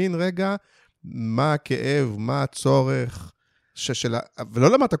שמבין רגע מה הכאב, מה הצורך,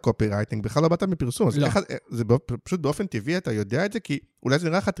 ולא למדת קופירייטינג, בכלל לא באת מפרסום, לא. זה פשוט באופן טבעי, אתה יודע את זה, כי אולי זה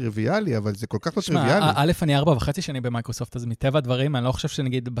נראה לך טריוויאלי, אבל זה כל כך לא טריוויאלי. א', אני 4.5 שנים במייקרוסופט, אז מטבע הדברים, אני לא חושב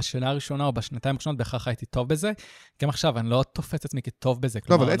שנגיד בשנה הראשונה או בשנתיים הראשונות, בהכרח הייתי טוב בזה, גם עכשיו, אני לא תופס עצמי כטוב בזה.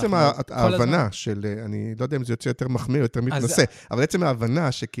 לא, אבל עצם ההבנה של, אני לא יודע אם זה יוצא יותר מחמיא או יותר מתנשא, אבל עצם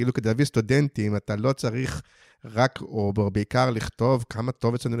ההבנה שכאילו כדי להביא סטודנטים, אתה לא צריך רק, או בעיקר לכתוב כמה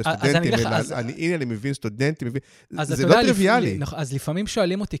טוב אצלנו לסטודנטים, הנה אני מבין סטודנטים, זה לא טריוויאלי. אז לפעמים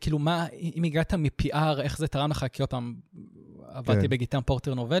שואלים אותי, כאילו, אם הגעת מ-PR, איך זה תרם לך? כי אותם, עבדתי בגיטם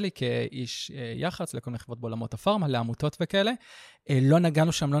פורטר נובלי, כאיש יח"צ, לכל מיני חברות בעולמות הפארמה, לעמותות וכאלה. לא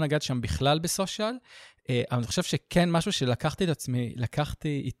נגענו שם בכלל בסושיאל, אבל אני חושב שכן משהו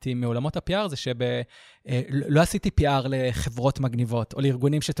שלקחתי איתי מעולמות ה-PR, זה שלא עשיתי PR לחברות מגניבות, או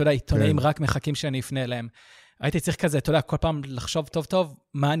לארגונים שאתה יודע, עיתונאים רק מחכים שאני אפנה אליהם. הייתי צריך כזה, אתה יודע, כל פעם לחשוב טוב,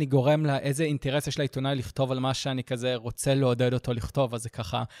 מה אני גורם לה, איזה אינטרס יש לעיתונאי לכתוב על מה שאני כזה רוצה לעודד אותו לכתוב, אז זה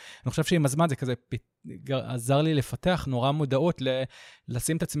ככה, אני חושב שעם הזמן זה כזה עזר לי לפתח נורא מודעות,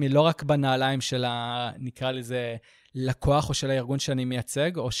 לשים את עצמי לא רק בנעליים של נקרא לזה לקוח או של הארגון שאני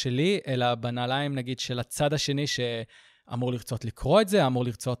מייצג, או שלי, אלא בנעליים נגיד של הצד השני שאמור לרצות לקרוא את זה, אמור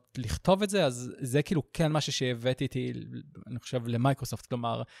לרצות לכתוב את זה, אז זה כאילו כן משהו שהבאתי איתי, אני חושב, למייקרוסופט,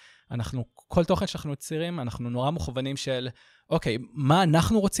 כלומר, כל תוכן שאנחנו יוצרים, אנחנו נורא מוכוונים של, אוקיי, מה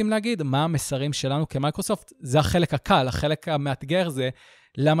אנחנו רוצים להגיד? מה המסרים שלנו כמייקרוסופט? זה החלק הקל, החלק המאתגר זה,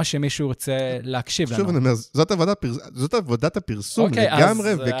 למה שמישהו רוצה להקשיב לנו. שוב, אני אומר, זאת עבודת הפרסום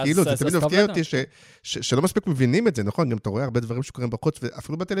לגמרי, וכאילו, זה תמיד מפתיע אותי שלא מספיק מבינים את זה, נכון? גם אתה רואה הרבה דברים שקורים בחוץ,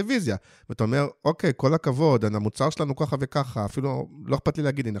 ואפילו בטלוויזיה, ואתה אומר, אוקיי, כל הכבוד, המוצר שלנו ככה וככה, אפילו לא אכפת לי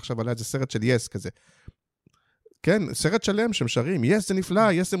להגיד, הנה עכשיו עלה איזה סרט של יס כזה. כן, סרט שלם שמשרים, יס זה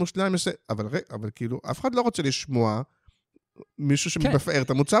נפלא, יס זה מושלם, אבל כאילו, אף אחד לא רוצה לשמוע מישהו שמפאר את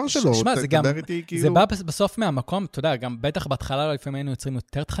המוצר שלו. שמע, זה בא בסוף מהמקום, אתה יודע, גם בטח בהתחלה לפעמים היינו יוצרים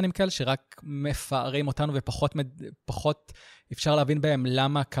יותר תכנים כאלה, שרק מפארים אותנו ופחות אפשר להבין בהם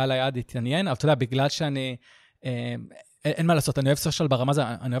למה קהל היעד התעניין, אבל אתה יודע, בגלל שאני אין מה לעשות, אני אוהב סושיאל ברמה הזה,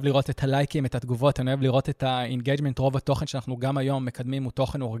 אני אוהב לראות את הלייקים, את התגובות, אני אוהב לראות את האינגייג'מנט, רוב התוכן שאנחנו גם היום מקדמים הוא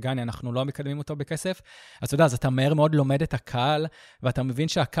תוכן אורגני, אנחנו לא מקדמים אותו בכסף, אז אתה יודע, אז אתה מהר מאוד לומד את הקהל, ואתה מבין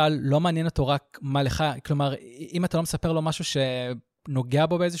שהקהל לא מעניין אותו רק מה לך, כלומר, אם אתה לא מספר לו משהו שנוגע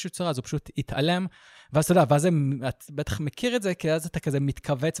בו באיזושהי צורה, אז הוא פשוט יתעלם, ואז אתה יודע, ואז את בטח מכיר את זה, כי אז אתה כזה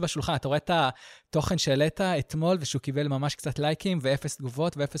מתכווץ בשולחן, אתה רואה את התוכן שהעלית אתמול, ושהוא קיבל ממש קצת לייקים, ואפס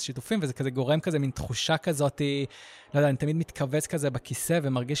תגובות, ואפס שיתופים, וזה כזה גורם כזה, מין תחושה כזאת, לא יודע, אני תמיד מתכווץ כזה בכיסא,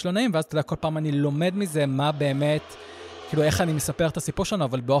 ומרגיש לא נעים, ואז אתה יודע, כל פעם אני לומד מזה מה באמת, כאילו איך אני מספר את הסיפור שלנו,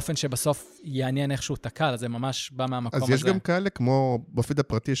 אבל באופן שבסוף יעניין איכשהו את הקהל, אז זה ממש בא מהמקום הזה. אז יש גם כאלה כמו בפיד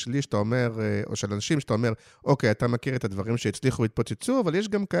הפרטי שלי, שאתה אומר, או של אנשים שאתה אומר, אוקיי, אתה מכיר את הדברים שהצליחו והתפוצצו, אבל יש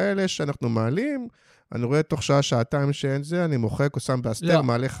גם כאלה שאנחנו מעלים, אני רואה תוך שעה, שעתיים שאין זה, אני מוחק או שם באסתר,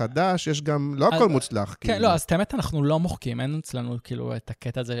 מעלה חדש, יש גם, לא הכל מוצלח. כן, לא, אז האמת אנחנו לא מוחקים, אין אצלנו כאילו את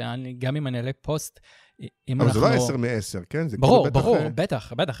הקטע הזה, גם אם אני אעלה פוסט, אבל זה לא 10 מ-10, כן? ברור,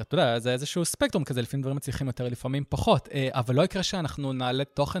 בטח, אתה יודע, זה איזשהו ספקטרום כזה, לפעמים דברים מצליחים יותר, לפעמים פחות, אבל לא יקרה שאנחנו נעלה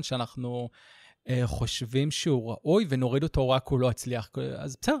תוכן שאנחנו חושבים שהוא ראוי, ונוריד אותו רק הוא לא הצליח.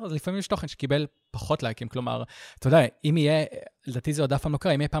 אז בסדר, אז לפעמים יש תוכן שקיבל פחות לייקים, כלומר, אתה יודע, אם יהיה, לדעתי זה עוד אף פעם לא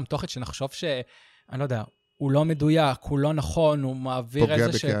קרה, אם יהיה פעם תוכן שנחשוב אני לא יודע, הוא לא מדויק, הוא לא נכון, הוא מעביר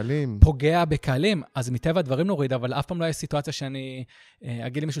איזה פוגע בקהלים, אז מטבע הדברים נוריד, אבל אף פעם לא יש סיטואציה שאני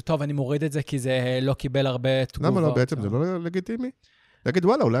אגיד למישהו, טוב, אני מוריד את זה, כי זה לא קיבל הרבה תגובות. למה לא? בעצם זה לא לגיטימי? להגיד,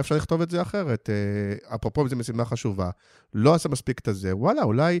 וואלה, אולי אפשר לכתוב את זה אחרת. אפרופו, זו משימה חשובה. לא עשה מספיק את זה. וואלה,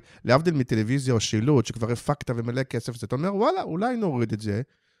 אולי, להבדיל מטלוויזיה או שילוט, שכבר הפקת ומלא כסף, זה אתה אומר, וואלה, אולי נוריד את זה.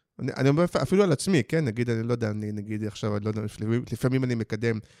 אני אומר, אפילו על עצמי, כן? נגיד, אני לא יודע, נגיד עכשיו, אני לא יודע, לפעמים אני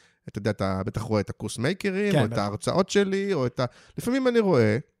מקדם, אתה יודע, אתה בטח רואה את הקורס מייקרים, או את ההרצאות שלי, או את לפעמים אני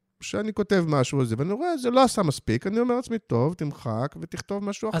רואה שאני כותב משהו על זה, ואני רואה, זה לא עשה מספיק, אני אומר לעצמי, טוב, תמחק ותכתוב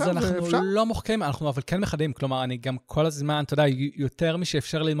משהו אחר, אז אנחנו לא מוחקים, אנחנו אבל כן מחדים, כלומר, אני גם כל הזמן, אתה יודע, יותר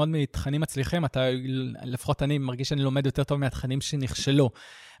משאפשר ללמוד מתכנים מצליחים, לפחות אני מרגיש שאני לומד יותר טוב מהתכנים שנכשלו.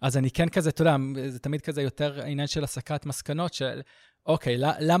 אז אני כן כזה, אתה יודע, זה תמיד כזה יותר העניין של הסקת מסקנות, של אוקיי,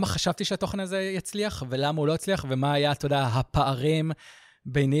 למה חשבתי שהתוכן הזה יצליח, ולמה הוא לא יצליח, ומה היה, אתה יודע, הפערים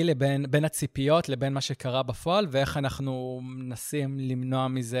ביני בין הציפיות לבין מה שקרה בפועל, ואיך אנחנו מנסים למנוע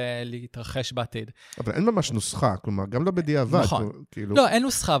מזה להתרחש בעתיד. אבל אין ממש נוסחה, כלומר, גם לא בדיעבד. נכון. כאילו... לא, אין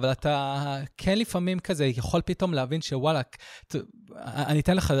נוסחה, אבל אתה כן לפעמים כזה יכול פתאום להבין שוואלה, אני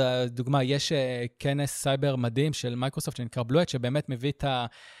אתן לך דוגמה, יש כנס סייבר מדהים של מייקרוסופט שנקרא בלואט, שבאמת מביא את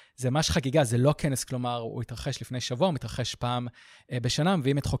זה ממש חגיגה, זה לא כנס, כלומר, הוא התרחש לפני שבוע, הוא מתרחש פעם בשנה,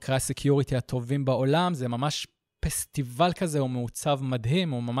 מביאים את חוקרי הסקיוריטי הטובים בעולם, זה ממש פסטיבל כזה, הוא מעוצב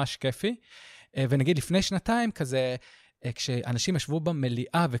מדהים, הוא ממש כיפי. ונגיד, לפני שנתיים כזה, כשאנשים ישבו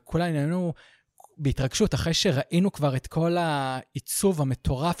במליאה, וכולם עניינו בהתרגשות, אחרי שראינו כבר את כל העיצוב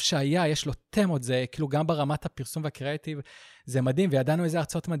המטורף שהיה, יש לו תמות, זה כאילו גם ברמת הפרסום והקריאטיב, זה מדהים, וידענו איזה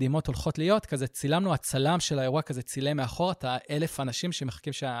הרצאות מדהימות הולכות להיות, כזה צילמנו, הצלם של האירוע כזה צילם מאחור, את 1,000 אנשים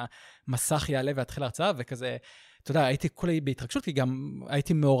שמחכים שהמסך יעלה ויתחיל הרצאה, וכזה, אתה יודע, הייתי כולי בהתרגשות, כי גם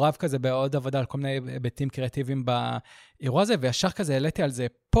הייתי מעורב כזה בעוד עבודה על כל מיני היבטים קריאטיביים באירוע הזה, וישר כזה העליתי על זה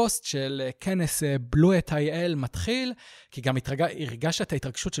פוסט של כנס בלואט IL מתחיל, כי גם הרגשת את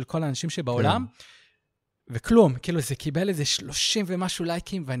ההתרגשות של כל האנשים שבעולם, וכלום, כאילו זה קיבל איזה 30 ומשהו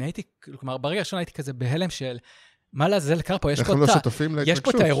לייקים, ואני הייתי, כלומר, ברגע ראשון הייתי כזה בהלם של, מה לזה לקרה פה? יש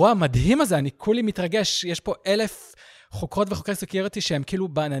פה את האירוע המדהים הזה, אני כולי מתרגש, יש פה 1,000 חוקרות וחוקרי סקיוריטי שהם כאילו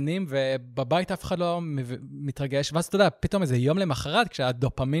בעננים, ובבית אף אחד לא מתרגש, ואז אתה יודע, פתאום איזה יום למחרת,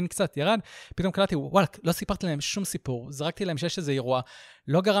 כשהדופמין קצת ירד, פתאום קלטתי, וואלה, לא סיפרתי להם שום סיפור, זרקתי להם שיש איזה אירוע,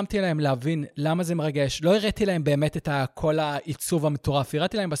 לא גרמתי להם להבין למה זה מרגש, לא הראיתי להם באמת את כל העיצוב המטורף,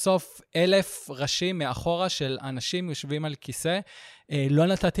 הראיתי להם בסוף 1,000 ראשים מאחורה של אנשים יושבים על כיסא, לא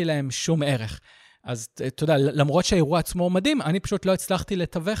נתתי להם שום ערך. אז אתה יודע, למרות שהאירוע עצמו מדהים, אני פשוט לא הצלחתי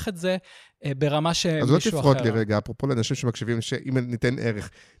לתווך את זה ברמה שמישהו אחר. אז לא תפרוט לי רגע, אפרופו לאנשים שמקשיבים, שאם ניתן ערך,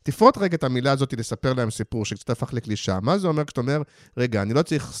 תפרוט רגע את המילה הזאת לספר להם סיפור, שקצת הפך לקלישה. מה זה אומר כשאתה אומר, רגע, אני לא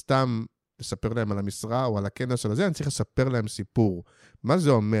צריך סתם לספר להם על המשרה או על הכנס או על זה, אני צריך לספר להם סיפור. מה זה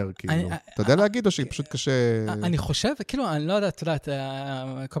אומר, כאילו? אתה יודע להגיד או שפשוט קשה... אני חושב, כאילו, אני לא יודע, אתה יודע,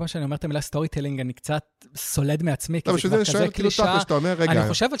 כל פעם שאני אומר את המילה סטורי טלינג, אני קצת סולד מעצמי, כי זה כבר כזה קלישה. אני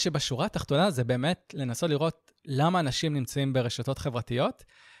חושבת שבשורה התחתונה זה באמת לנסות לראות למה אנשים נמצאים ברשתות חברתיות,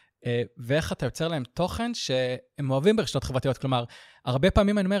 ואיך אתה יוצר להם תוכן שהם אוהבים ברשתות חברתיות. כלומר, הרבה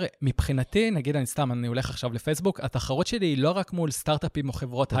פעמים אני אומר, מבחינתי, נגיד אני הולך עכשיו לפייסבוק, התחרות שלי היא לא רק מול סטארט-אפים או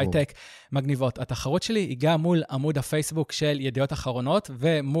חברות הייטק מגניבות, התחרות שלי היא גם מול עמוד הפייסבוק של ידיעות אחרונות,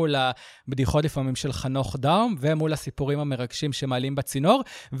 ומול הבדיחות לפעמים של חנוך דאום, ומול הסיפורים המרגשים שמעלים בצינור,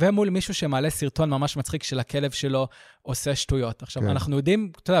 ומול מישהו שמעלה סרטון ממש מצחיק של הכלב שלו עושה שטויות. עכשיו, אנחנו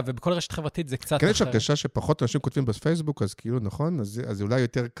יודעים, אתה יודע, ובכל רשת חברתית זה קצת אחר. כן, יש הרגשה שפחות אנשים כותבים בפייסבוק, אז כאילו, נכון, אז אולי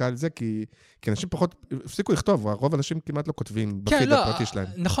יותר קל זה, כי אנשים פחות הפסיקו לכתוב, הרוב האנשים כמעט לא כותבים בפיד הפרטי שלהם.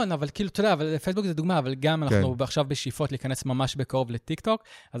 נכון, אבל כאילו, אתה יודע, אבל פייסבוק זה דוגמה, אבל גם אנחנו עכשיו בשאיפות להיכנס ממש בקרוב לטיק-טוק,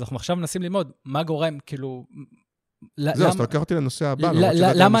 אז אנחנו עכשיו מנסים ללמוד מה גורם, כאילו... זהו, אז אתה לוקח אותי לנושא הבא,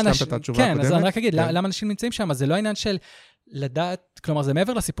 למה אנשים... כן, אז אני רק אגיד, למה אנשים נמצאים שם? אז זה לא עניין של לדעת, כלומר, זה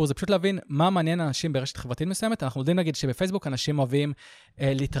מעבר לסיפור, זה פשוט להבין מה מעניין אנשים ברשת חברתית מסוימת. אנחנו יודעים להגיד שבפייסבוק אנשים אוהבים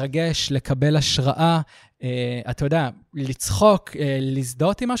להתרגש, לקבל השראה, אתה יודע, לצחוק,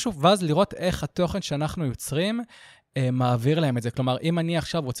 לזדות עם משהו, ואז לראות איך התוכן שאנחנו יוצרים מעביר להם את זה. כלומר, אם אני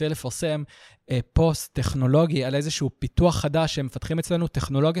עכשיו רוצה לפרסם פוסט טכנולוגי על איזשהו פיתוח חדש שמפתחים אצלנו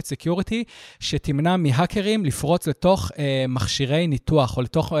טכנולוגיית סקיוריטי, שתמנע מהאקרים לפרוץ לתוך מכשירי ניתוח, או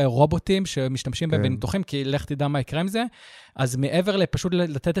לתוך רובוטים שמשתמשים בהם בניתוחים, כי לך תדע מה יקרה עם זה. אז מעבר לפשוט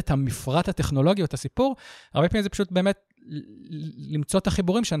לתת את המפרט הטכנולוגי או את הסיפור, הרבה פעמים זה פשוט באמת למצוא את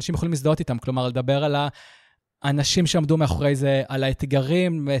החיבורים שאנשים יכולים להזדהות איתם. כלומר, לדבר על האנשים שעמדו מאחורי זה, על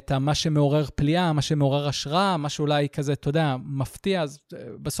האתגרים, את מה שמעורר פליאה, מה שמעורר השראה, מה שאולי כזה, אתה יודע, מפתיע. אז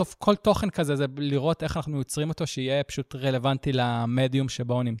בסוף כל תוכן כזה זה לראות איך אנחנו יוצרים אותו, שיהיה פשוט רלוונטי למדיום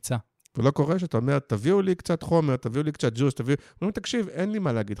שבו הוא נמצא. ולא קורה שאתה אומר, תביאו לי קצת חומר, תביאו לי קצת ג'וס, תביאו... אומרים, תקשיב, אין לי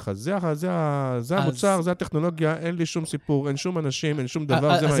מה להגיד לך, זה המוצר, זה הטכנולוגיה, אין לי שום סיפור, אין שום אנשים, אין שום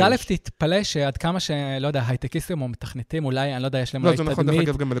דבר, זה מה יש. אז א' תתפלא שעד כמה שלא יודע, הייטקיסטים או מתכנתים, אולי, אני לא יודע, יש להם אולי תדמית. לא, זה נכון, דרך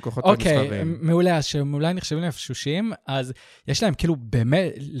אגב גם בלקוחות המסחריים. אוקיי, מעולה, אז שאולי נחשבים לפשושים, אז יש להם כאילו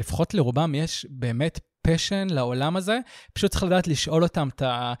באמת, לפחות לרובם יש באמת פשן לעולם הזה, פשוט צריך לדעת לשאול אותם את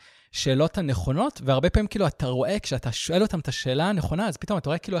השאלות הנכונות, והרבה פעמים כאילו אתה רואה, כשאתה שואל אותם את השאלה הנכונה, אז פתאום אתה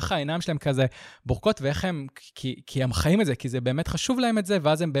רואה כאילו איך העיניים שלהם כזה בורקות, ואיך הם, כי הם חיים את זה, כי זה באמת חשוב להם את זה,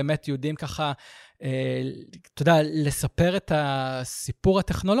 ואז הם באמת יודעים ככה, אתה יודע, לספר את הסיפור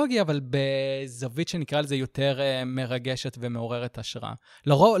הטכנולוגי, אבל בזווית שנקרא לזה יותר מרגשת ומעוררת השראה.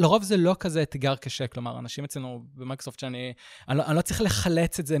 לרוב זה לא כזה אתגר קשה, כלומר, אנשים אצלנו במייקרוסופט שאני לא צריך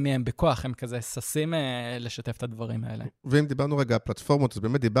לחלץ את זה מהם בכוח, הם כזה ססים לשתף את הדברים האלה. ואם דיברנו רגע על פלטפורמות, אז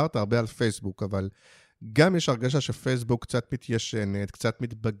באמת דיברת הרבה על פייסבוק, אבל גם יש הרגשה שפייסבוק קצת מתיישנת, קצת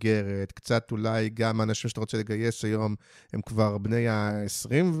מתבגרת, קצת אולי גם האנשים שאתה רוצה לגייס היום, הם כבר בני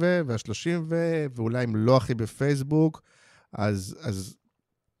ה-20 וה-30 ואולי הם לא הכי בפייסבוק, אז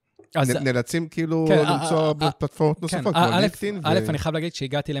נאלצים כאילו למצוא פלטפורמות נוספות, כמו לינקדאין. אני חייב להגיד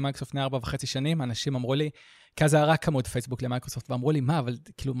שהגעתי למייקרוסופט 4.5 שנים, אנשים אמרו לי, כי אז היה רק כמות פייסבוק למייקרוסופט, ואמרו לי, מה, אבל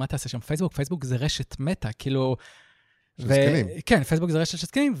כאילו, מה תעשה שם? פייסבוק זה רשת מטה, כאילו... כן, פייסבוק זה רשת של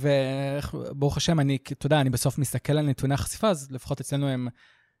סקנים, וברוך השם, אתה יודע, אני בסוף מסתכל על נתוני החשיפה, אז לפחות אצלנו הם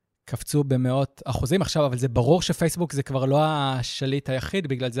קפצו במאות אחוזים עכשיו, אבל זה ברור שפייסבוק זה כבר לא השליט היחיד,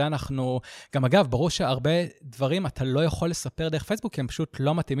 בגלל זה אנחנו, גם אגב, ברור שהרבה דברים אתה לא יכול לספר דרך פייסבוק, כי הם פשוט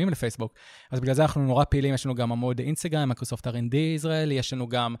לא מתאימים לפייסבוק. אז בגלל זה אנחנו נורא פעילים, יש לנו גם עמוד אינסטגרם, מייקרוסופט R&D ישראל, יש לנו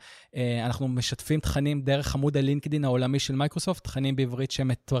גם, אנחנו משתפים תכנים דרך עמוד הלינקדין העולמי של מייקרוסופט, תכנים בעברית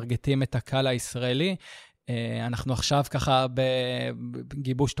שמטרגטים את הקהל הישראלי, אנחנו עכשיו ככה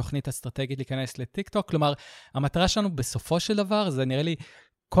בגיבוש תוכנית אסטרטגית להיכנס לטיקטוק, כלומר, המטרה שלנו בסופו של דבר, זה נראה לי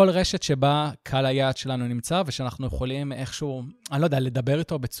כל רשת שבה קהל היעד שלנו נמצא, ושאנחנו יכולים איכשהו, אני לא יודע, לדבר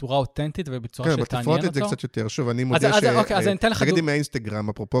איתו בצורה אותנטית ובצורה שתעניין אותו. כן, אבל תפרוט את זה קצת יותר. שוב, אני מודה אז אני אתן לך... תגידי מהאינסטגרם,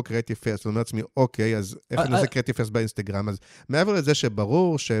 אפרופו קריאטיב פרסט, אני אומר לעצמי, אוקיי, אז איך אני עושה קריאטיב פרסט באינסטגרם? אז מעבר לזה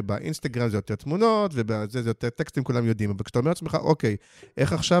שברור שבאינסטגרם זה יותר תמונות, ובזה זה יותר טקסטים, כולם יודעים. אבל כשאתה אומר לעצמך, אוקיי,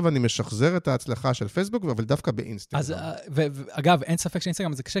 איך עכשיו אני משחזר את ההצלחה של פייסבוק, אבל דווקא באינסטגרם? אז, ואגב, אין ספק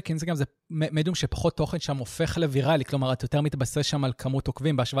שאינסטגרם זה קשה, כי אינסטגרם זה מדיום שפחות תוכן שם הופך לוויראלי, כלומר, את יותר מתבסס שם על כמות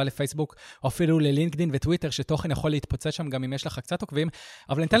עוקבים, בהשוואה לפייסבוק, או אפילו ללינקדין וטוויטר, שתוכן יכול להתפוצץ שם גם אם יש לך קצת עוקבים,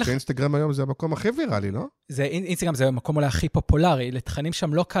 אבל ניתן לך... אינסטגרם היום זה המקום הכי ויראלי, לא? אינסטגרם זה המקום אולי הכי פופולרי, לתכנים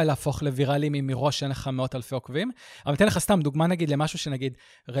שם לא קל להפוך לוויראליים אם מראש שאין לך מאות אלפי עוקבים, אבל ניתן לך סתם דוגמה נגיד למשהו שנגיד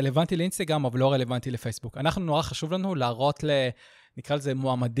רלוונטי לאינסטגרם, אבל לא רלוונטי לפייסבוק. אנחנו נורא חשוב לנו להראות נקרא לזה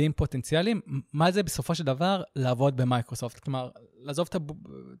מועמדים פוטנציאליים, מה זה בסופו של דבר לעבוד במייקרוסופט, כלומר, לעזוב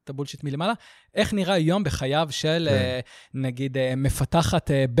את הבולשיט מלמעלה, איך נראה יום בחייו של, נגיד,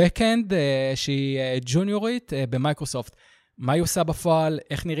 מפתחת בקאנד, שהיא ג'וניורית במייקרוסופט, מה היא עושה בפועל,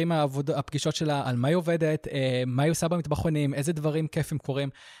 איך נראים הפגישות שלה, על מה היא עובדת, מה היא עושה במטבחונים, איזה דברים כיפים קורים.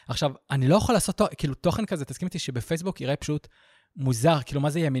 עכשיו, אני לא יכול לעשות, כאילו, תוכן כזה, תסכים איתי שבפייסבוק יראה פשוט מוזר, כאילו מה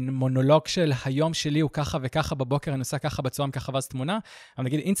זה יהיה, מין מונולוג של היום שלי הוא ככה וככה בבוקר, אני עושה ככה בצהריים, ככה ואז תמונה, אבל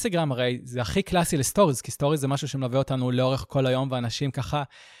נגיד אינסטגרם הרי זה הכי קלאסי לסטוריז, כי סטוריז זה משהו שמלווה אותנו לאורך כל היום, ואנשים ככה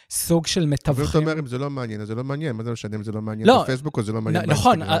סוג של מתווכים. ואתה אומר, אם זה לא מעניין, אז זה לא מעניין, מה זה משנה אם זה לא מעניין בפייסבוק או זה לא מעניין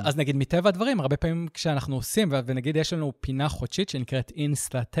באינסטגרם? נכון, אז נגיד מטבע הדברים, הרבה פעמים כשאנחנו עושים, ונגיד יש לנו פינה חודשית שנקראת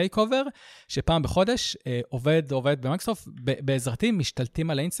אינסטה טייק אובר, שפעם בחודש עובד במייקרוסופט, בעזרתי משתלטים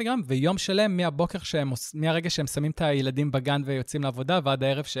על האינסטגרם, ויום שלם מהרגע שהם שמים את הילדים בגן ויוצאים לעבודה, ועד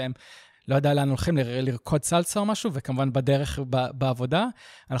הערב שהם לא יודע לאן הולכים לרקוד סלסה או משהו, וכמובן בדרך בעבודה,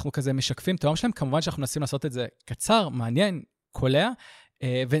 אנחנו כזה משקפים את היום שלהם, כמובן שאנחנו מנסים לעשות את זה קצר, מעניין, קולע,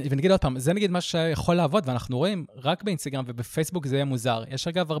 ונגיד עוד פעם, זה נגיד משהו שיכול לעבוד, ואנחנו רואים רק באינסטגרם ובפייסבוק זה יהיה מוזר. יש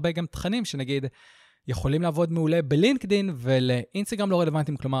אגב הרבה גם תכנים שנגיד יכולים לעבוד מעולה בלינקדין, ולאינסטגרם לא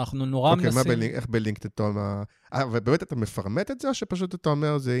רלוונטיים, כלומר אנחנו נורא מנסים... אוקיי, איך בלינקדין אתה אומר... ובאמת אתה מפרמט את זה, או שפשוט אתה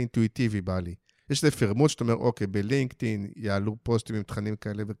אומר זה אינטואיטיבי בא לי? יש איזה פירמוט שאתה אומר, אוקיי, בלינקדאין יעלו פוסטים עם תכנים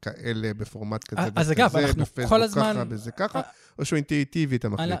כאלה וכאלה, בפורמט כזה וכזה, אז אגב, אנחנו כל הזמן... ככה, בזה ככה, או שהוא אינטואיטיבי, אתה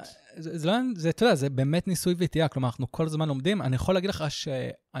מחליט. אתה יודע, זה באמת ניסוי וטעייה, כלומר, אנחנו כל הזמן לומדים. אני יכול להגיד לך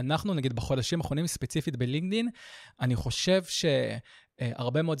שאנחנו, נגיד, בחודשים האחרונים, ספציפית בלינקדאין, אני חושב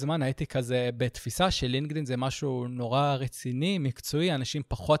הרבה מאוד זמן הייתי כזה בתפיסה שלינקדאין זה משהו נורא רציני, מקצועי, אנשים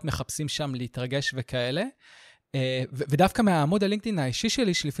פחות מחפשים שם להתרגש וכאלה. ודווקא מהעמוד הלינקדאין האישי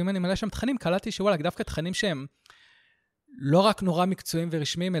שלי, שלפעמים אני מלא שם תכנים, קלטתי שוואלה, דווקא תכנים שהם לא רק נורא מקצועיים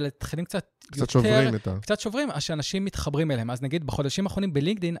ורשמיים, אלא תכנים קצת שוברים קצת שוברים, שאנשים מתחברים אליהם. אז נגיד, בחודשים האחרונים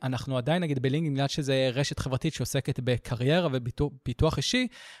בלינקדאין, אנחנו עדיין נגיד בלינקדאין, בגלל שזה רשת חברתית שעוסקת בקריירה ופיתוח אישי,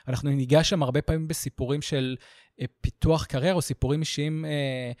 אנחנו ניגע שם הרבה פעמים בסיפורים של פיתוח קריירה, או סיפורים אישיים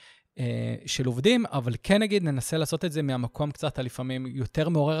של עובדים, אבל כן נגיד, ננסה לעשות את זה מהמקום קצת, לפעמים יותר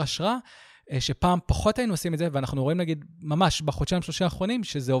מעורר השראה, שפעם פחות היינו עושים את זה, ואנחנו רואים נגיד ממש בחודשיים 3 האחרונים,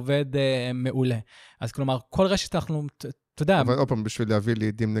 שזה עובד מעולה. אז כלומר, כל רשת אנחנו, אתה יודע... אבל עוד פעם, בשביל להביא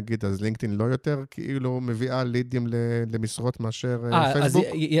לידים נגיד, אז לינקדאין לא יותר כאילו מביאה לידים למשרות מאשר פייסבוק?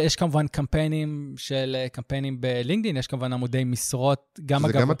 אז יש כמובן קמפיינים בלינקדאין, יש כמובן עמודי משרות, גם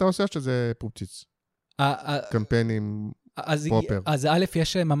אגב... זה גם אתה עושה שזה פופציץ? קמפיינים... אז א',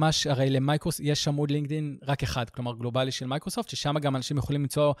 יש ממש, הרי למייקרוסופט, יש עמוד לינקדאין רק אחד, כלומר גלובלי של מייקרוסופט, ששם גם אנשים יכולים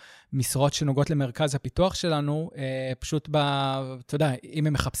למצוא משרות שנוגעות למרכז הפיתוח שלנו, פשוט אתה יודע, אם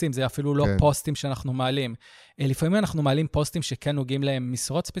הם מחפשים, זה אפילו לא פוסטים שאנחנו מעלים. לפעמים אנחנו מעלים פוסטים שכן נוגעים להם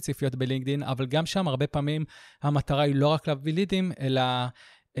משרות ספציפיות בלינקדאין, אבל גם שם הרבה פעמים המטרה היא לא רק להביא לידים, אלא...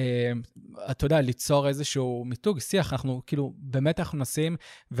 אתה יודע, ליצור איזשהו מיתוג, שיח, אנחנו כאילו, באמת אנחנו נסים,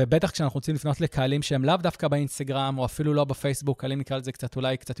 ובטח כשאנחנו רוצים לפנות לקהלים שהם לאו דווקא באינסטגרם, או אפילו לא בפייסבוק, קהלים נקרא לזה קצת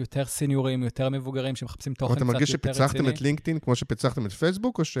אולי קצת יותר סיניורים, יותר מבוגרים, שמחפשים תוכן קצת יותר רציני. אתה מרגיש שפיצחתם את לינקדאין כמו שפיצחתם את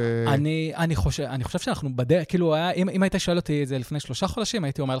פייסבוק, או ש... אני חושב שאנחנו בדרך, כאילו, אם היית שואל אותי את זה לפני 3 חודשים,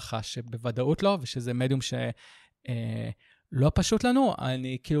 הייתי אומר לך שבוודאות לא, ושזה מדיום ש... לא פשוט לנו,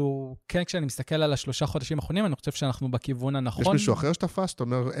 אני כאילו, כן, כשאני מסתכל על 3 חודשים האחרונים, אני חושב שאנחנו בכיוון הנכון. יש מישהו אחר שתפס? אתה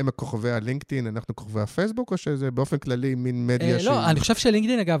אומר, הם כוכבי הלינקדאין, אנחנו כוכבי הפייסבוק, או שזה באופן כללי מין מדיה שהיא... לא, אני חושב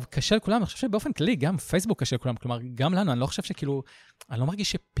שלינקדאין, אגב, קשה לכולם, אני חושב שבאופן כללי, גם פייסבוק קשה לכולם, כלומר, גם לנו, אני לא חושב שכאילו, אני לא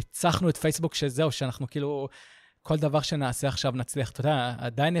מרגיש שפיצחנו את פייסבוק שזהו, שאנחנו כאילו, כל דבר שנעשה עכשיו נצליח. אתה יודע,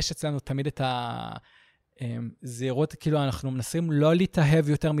 עדיין יש אצלנו תמיד את זהירות, כאילו אנחנו מנסים לא להתאהב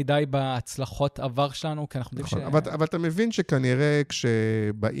יותר מדי בהצלחות עבר שלנו, כי אנחנו יודעים אבל אתה מבין שכנראה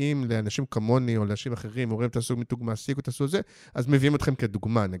כשבאים לאנשים כמוני או לאנשים אחרים, אומרים תעשו מיתוג מעסיק או תעשו זה, אז מביאים אתכם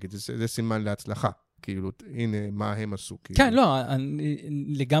כדוגמה, נגיד, זה סימן להצלחה. כאילו, הנה, מה הם עשו. כן, לא, אני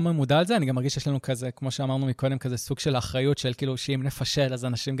לגמרי מודע על זה, אני גם מרגיש שיש לנו כזה, כמו שאמרנו מקודם, כזה סוג של האחריות של כאילו, שאם נפשל, אז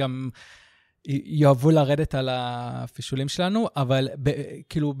אנשים גם... יאהבו לרדת על הפישולים שלנו, אבל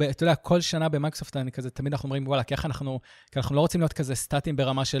כאילו, אתה יודע, כל שנה במייקרוסופט, אני כזה, תמיד אנחנו אומרים, וואלה, כי אנחנו לא רוצים להיות כזה סטטים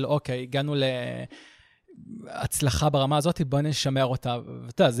ברמה של, אוקיי, הגענו להצלחה ברמה הזאת, בואו נשמר אותה.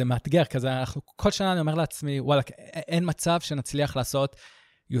 ואתה יודע, זה מאתגר, כזה, כל שנה אני אומר לעצמי, וואלה, אין מצב שנצליח לעשות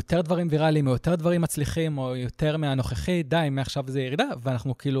יותר דברים ויראליים, או יותר דברים מצליחים, או יותר מהנוכחי, די, מעכשיו זה ירידה,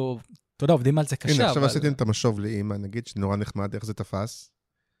 ואנחנו כאילו, אתה יודע, עובדים על זה קשה. הנה, עכשיו עשיתם את המשוב לאמא, נגיד, שנורא נחמד, איך זה תפס?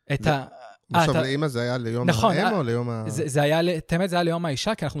 משוב לאמא זה היה ליום האם או ליום ה... זה היה, תאמת זה היה ליום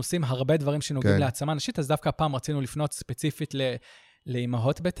האישה, כי אנחנו עושים הרבה דברים שנוגעים להעצמה נשית, אז דווקא הפעם רצינו לפנות ספציפית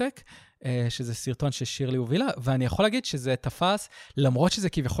לאמהות בטק, שזה סרטון ששירלי הובילה, ואני יכול להגיד שזה תפס, למרות שזה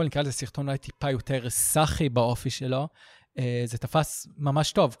כביכול נקרא לזה סרטון אולי טיפה יותר סחי באופי שלו, זה תפס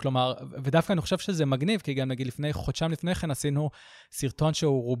ממש טוב, כלומר, ודווקא אני חושב שזה מגניב, כי גם נגיד חודשיים לפני כן עשינו סרטון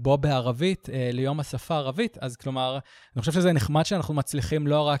שהוא רובו בערבית, ליום השפה הערבית, אז כלומר, אני חושב שזה נחמד שאנחנו מצליחים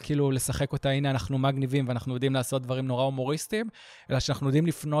לא רק כאילו לשחק אותה, הנה אנחנו מגניבים ואנחנו יודעים לעשות דברים נורא הומוריסטיים, אלא שאנחנו יודעים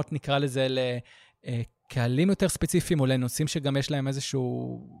לפנות, נקרא לזה, לקהלים יותר ספציפיים, או לנושאים שגם יש להם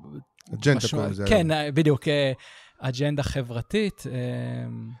איזשהו... אג'נדה קוראים זה. כן, בדיוק, אג'נדה חברתית.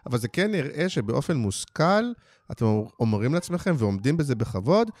 אבל זה כן נראה שבאופן מושכל, אתם אומרים לעצמכם ועומדים בזה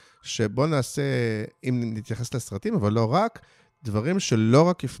בכבוד, שבוא נעשה, אם נתייחס לסרטים, אבל לא רק, דברים שלא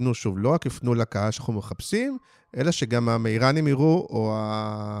רק יפנו, שוב, לא רק יפנו לקהל שאנחנו מחפשים, אלא שגם המאיראנים יראו, או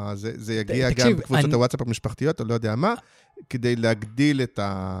זה יגיע גם בקבוצות הוואטסאפ המשפחתיות, או לא יודע מה, כדי להגדיל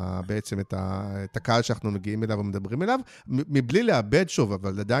בעצם את הקהל שאנחנו מגיעים אליו ומדברים אליו, מבלי לאבד שוב,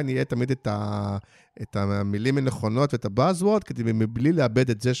 אבל עדיין יהיה תמיד את המילים הנכונות ואת הבאזוורד, כדי מבלי לאבד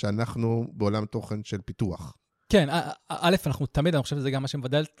את זה שאנחנו בעולם תוכן של פיתוח. כן, א', אנחנו תמיד, אני חושב שזה גם מה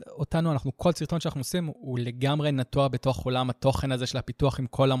שמבדל אותנו, כל סרטון שאנחנו עושים הוא לגמרי נטוע בתוך עולם התוכן הזה של הפיתוח עם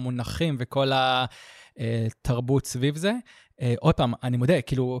כל המונחים וכל התרבות סביב זה. עוד פעם, אני מודה,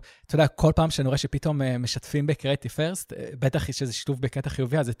 כאילו, אתה יודע, כל פעם שאני רואה שפתאום משתפים ב-Creative First, בטח יש איזה שיתוף בקטע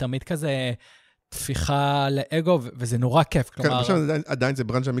חיובי, אז זה תמיד כזה תפיחה לאגו, וזה נורא כיף. כן, עכשיו עדיין זה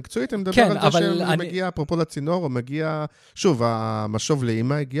ברנז'ה מקצועית, אני מדבר על זה שמגיע אפרופו לצינור, או מגיע, שוב, המשוב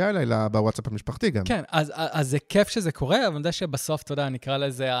לאמא הגיע אליי בוואטסאפ המשפחתי גם. כן, אז זה כיף שזה קורה, אבל אני יודע שבסוף, אתה יודע, נקרא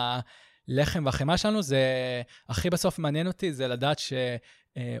לזה הלחם והחימה שלנו, זה הכי בסוף מעניין אותי, זה לדעת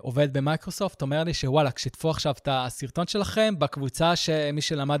שעובד במייקרוסופט, אומר לי שוואלה, כשתפו עכשיו את הסרטון שלכם, בקבוצה שמי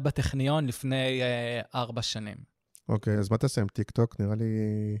שלמד בטכניון לפני 4 שנים. אוקיי, אז מה תעשה עם טיק-טוק? נראה לי...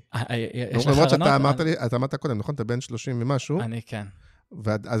 יש לך רעיונות? אתה אמרת קודם, נכון? אתה בן 30 ומשהו. אני כן.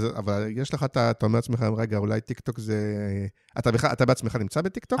 אבל יש לך, אתה אומר לעצמך, רגע, אולי טיק-טוק זה... אתה בעצמך נמצא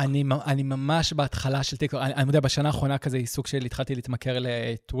בטיק-טוק? אני ממש בהתחלה של טיק-טוק. אני יודע, בשנה האחרונה כזה עיסוק שלי, התחלתי להתמכר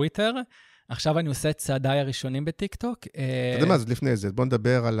לטוויטר. עכשיו אני עושה את צעדיי הראשונים בטיק-טוק. אתה יודע מה, אז לפני זה, בוא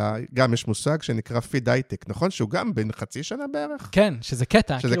נדבר על גם יש מושג שנקרא פיד הייטק, נכון? שהוא גם בין חצי שנה בערך? כן, שזה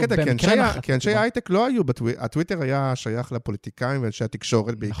קטע. שזה קטע, כי אנשי הייטק לא היו הטוויטר היה שייך לפוליטיקאים ואנשי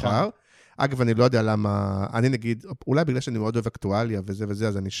התקשורת בעיקר. אגב, אני לא יודע למה, אני נגיד, אולי בגלל שאני מאוד אוהב אקטואליה וזה,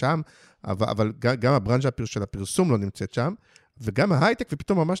 אז אני שם, אבל גם הברנז'ה של הפרסום לא נמצאת שם, וגם ההייטק,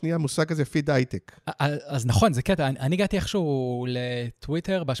 ופתאום ממש נהיה מושג הזה פיד הייטק. אז נכון, זה קטע. אני הגעתי איכשהו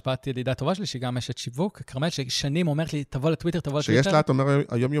לטוויטר, בהשפעת ידידה טובה שלי, שגם יש את שיווק, כרמל, ששנים אומרת לי, תבוא לטוויטר. שיש לה, את אומר,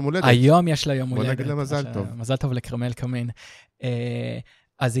 היום יום הולדת. היום יש לה יום הולדת. בוא נגיד לה מזל טוב. מזל טוב לקרמל קמין.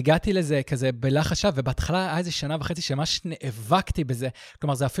 אז הגעתי לזה כזה בלחש שווא, ובהתחלה היה איזה 1.5 שנה שממש נאבקתי בזה.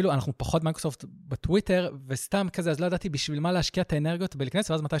 כלומר, זה אפילו, אנחנו פחות מייקרוסופט בטוויטר, וסתם כזה, אז לא ידעתי בשביל מה להשקיע את האנרגיות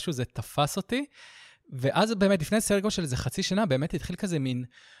בלהיכנס, ואז מתישהו זה תפס אותי. ואז באמת, לפני סרגו של איזה 0.5 שנה, באמת התחיל כזה מין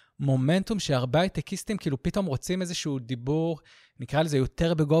מומנטום שהרבה הייטקיסטים כאילו פתאום רוצים איזשהו דיבור, נקרא לזה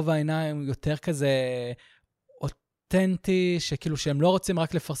יותר בגובה העיניים, יותר כזה אותנטי, שכאילו שהם לא רוצים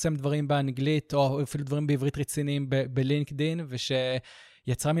רק לפרסם דברים באנגלית, או אפילו דברים בעברית רציניים בלינקדין,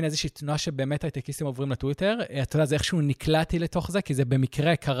 יצרה מין איזושהי תנועה שבאמת הייטקיסטים עוברים לטוויטר. אתה יודע, זה איכשהו נקלעתי לתוך זה, כי זה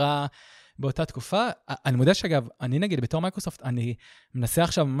במקרה קרה באותה תקופה. אני מודה שאגב, אני נגיד בתור מייקרוסופט, אני מנסה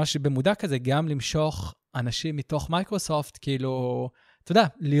עכשיו ממש במודע כזה, גם למשוך אנשים מתוך מייקרוסופט, כאילו, אתה יודע,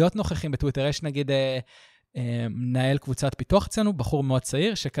 להיות נוכחים בטוויטר. יש נגיד מנהל קבוצת פיתוח אצלנו, בחור מאוד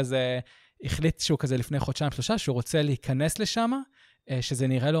צעיר, שכזה החליט שהוא כזה לפני 1-3 חודשים, שהוא רוצה להיכנס לשם, שזה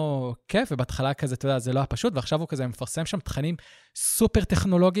נראה לו כיף, ובהתחלה כזה, אתה יודע, זה לא הפשוט, ועכשיו הוא כזה מפרסם שם תכנים סופר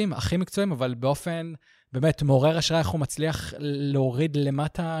טכנולוגיים, הכי מקצועיים, אבל באופן באמת מעורר השראה, איך הוא מצליח להוריד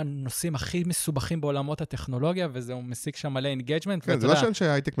למטה נושאים הכי מסובכים בעולמות הטכנולוגיה, וזה הוא משיג שם מלא אינגייג'מנט. כן, זה לא שאנשי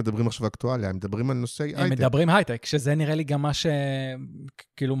הייטק מדברים עכשיו אקטואליה, הם מדברים על נושאי הייטק. הם מדברים הייטק, שזה נראה לי גם מה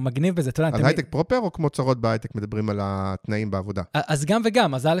שכאילו מגניב בזה. על הייטק פרופר, או כמו צרות בהייטק מדברים על התנאים בעבודה? אז גם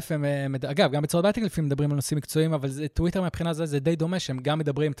וגם, אז א', אגב, גם בצרות בהייטק לפעמים מדברים על נושאים מקצועיים, אבל טוויטר מבחינה הזאת זה די דומה, שהם גם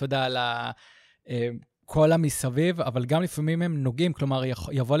מדברים, אתה יודע, על כל המסביב, אבל גם לפעמים הם נוגעים, כלומר,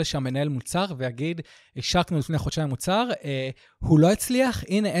 יבוא לשם מנהל מוצר ויגיד, השקנו לפני 2 חודשים מוצר, הוא לא הצליח,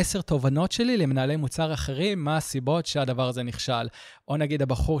 הנה 10 תובנות שלי למנהלי מוצר אחרים, מה הסיבות שהדבר הזה נכשל. או נגיד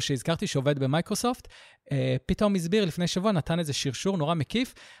הבחור שהזכרתי שעובד במייקרוסופט, פתאום הסביר לפני שבוע, נתן איזה שרשור נורא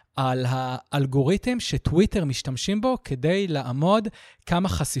מקיף, על האלגוריתם שטוויטר משתמשים בו, כדי לעמוד כמה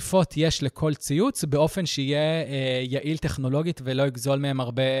חשיפות יש לכל ציוץ, באופן שיהיה יעיל טכנולוגית, ולא יגזול מהם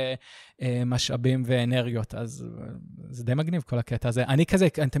הרבה משאבים ואנרגיות. אז זה די מגניב כל הקטע הזה. אני כזה,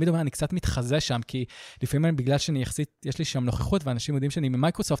 אני תמיד אומר, אני קצת מתחזה שם, כי לפעמים בגלל שאני יחסית, יש לי שם נוכחות, ואנשים יודעים שאני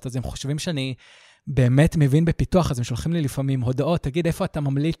ממייקרוסופט, אז הם חושבים שאני באמת מבין בפיתוח, אז הם שולחים לי לפעמים הודעות, תגיד איפה אתה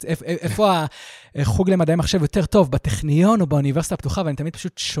ממליץ, איפה החוג למדעי מחשב יותר טוב, בטכניון או באוניברסיטה הפתוחה, ואני תמיד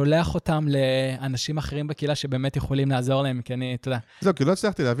פשוט שולח אותם לאנשים אחרים בקהילה שבאמת יכולים לעזור להם, כי אני, אתה יודע. זהו, כי לא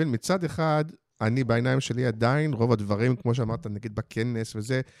הצלחתי להבין, מצד אחד, אני בעיניים שלי עדיין, רוב הדברים, כמו שאמרת, נגיד בכנס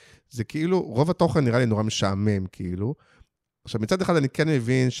וזה, זה כאילו, רוב התוכן נראה לי נורא משעמם, כאילו. עכשיו, מצד אחד אני כן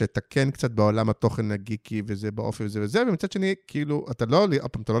מבין שאתה כן קצת בעולם התוכן הגיקי וזה באופי וזה, ומצד שני, כאילו, אתה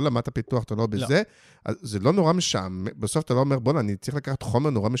לא למדת פיתוח, אתה לא בזה, אז זה לא נורא משעמם. בסוף אתה לא אומר, בוא, אני צריך לקחת חומר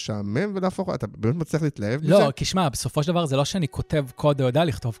נורא משעמם ולהפוך, אתה באמת מצליח להתלהב בזה? לא, כי שמע, בסופו של דבר זה לא שאני כותב קוד או יודע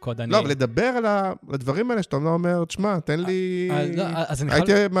לכתוב קוד. לא, אבל לדבר על הדברים האלה, שאתה לא אומר, תשמע, תן לי...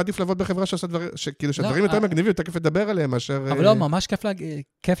 הייתי מעדיף לעבוד בחברה שעושה דברים, כאילו שהדברים יותר מגניבים, יותר כיף לדבר עליהם, מאשר... אבל לא, ממש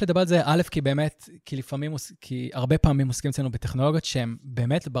כיף לדבר על זה, א', כי באמת, כי הרבה פעמים עוסקים אצלנו בטכנולוגיות שהן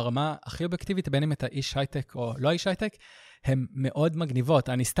באמת ברמה הכי אובייקטיבית, בין אם אתה איש הייטק או לא איש הייטק, הן מאוד מגניבות.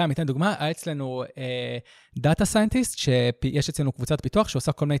 אני סתם אתן דוגמה, היה אצלנו דאטה סיינטיסט, שיש אצלנו קבוצת פיתוח,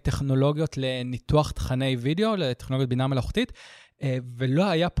 שעושה כל מיני טכנולוגיות לניתוח תכני וידאו, לטכנולוגיות בינה מלאכותית, ולא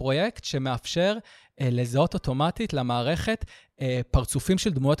היה פרויקט שמאפשר לזהות אוטומטית למערכת פרצופים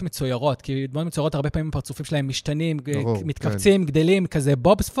של דמויות מצוירות, כי דמויות מצוירות הרבה פעמים פרצופים שלהם משתנים, מתכווצים, גדלים, כזה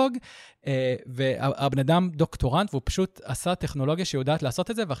בובספוג, והבן אדם דוקטורנט, והוא פשוט עשה טכנולוגיה שיודעת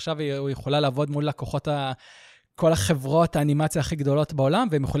לעשות את זה, ועכשיו היא יכולה לעבוד מול לקוחות כל החברות האנימציה הכי גדולות בעולם,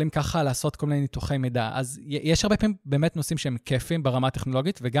 והם יכולים ככה לעשות כל מיני ניתוחי מידע. אז יש הרבה פעמים באמת נושאים שהם כיפים ברמה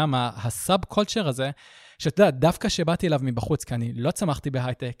הטכנולוגית, וגם הסאב-קולצ'ר הזה, שאתה יודע, דווקא שבאתי אליו מבחוץ, כי אני לא צמחתי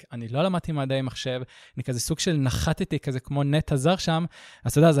בהייטק, אני לא למדתי מדעי מחשב, אני כזה סוג של נחתתי כזה כמו נט הזר שם,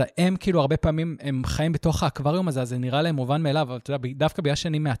 אז אתה יודע, אז הם כאילו הרבה פעמים, הם חיים בתוך האקווריום הזה, אז זה נראה להם מובן מאליו, אבל אתה יודע, דווקא בגלל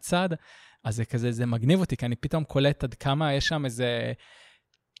שאני מהצד, אז זה כזה, זה מגניב אותי, כי אני פתאום קולט עד כמה יש שם איזה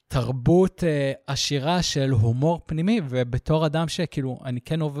תרבות עשירה של הומור פנימי, ובתור אדם שכאילו, אני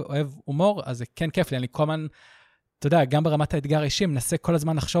כן אוהב הומור, אז זה כן כיף לי, אני כל הזמן, אתה יודע, גם ברמת האתגר האישי, מנסה כל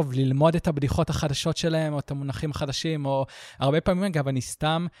הזמן לחשוב, ללמוד את הבדיחות החדשות שלהם, או את המונחים החדשים, או הרבה פעמים, אגב, אני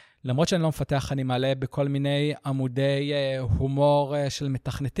סתם, למרות שאני לא מפתח, אני מעלה בכל מיני עמודי הומור של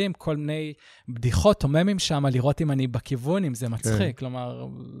מתכנתים, כל מיני בדיחות, תוממים שם, לראות אם אני בכיוון, אם זה מצחיק, כלומר,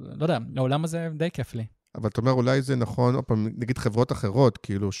 לא יודע, העולם הזה די כיף לי. אבל אתה אומר, אולי זה נכון, או פעם, נגיד חברות אחרות,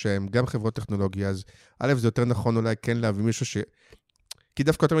 כאילו, שהן גם חברות טכנולוגיה, אז א', זה יותר נכון אולי כן להביא מישהו כי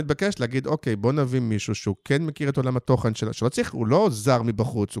דווקא אתה מתבקש להגיד, אוקיי, בוא נביא מישהו שהוא כן מכיר את עולם התוכן שלא צריך, הוא לא זר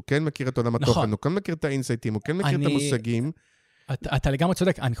מבחוץ, הוא כן מכיר את עולם התוכן, הוא כן מכיר את האינסייטים, הוא כן מכיר את המושגים. אתה לגמרי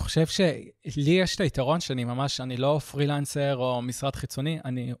צודק, אני חושב שלי יש את היתרון שאני ממש, אני לא פרילנסר או משרד חיצוני,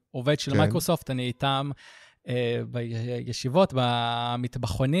 אני עובד של מייקרוסופט, אני איתם בישיבות,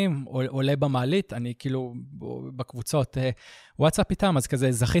 במטבחונים, עולה במעלית, אני כאילו בקבוצות וואטסאפ איתם, אז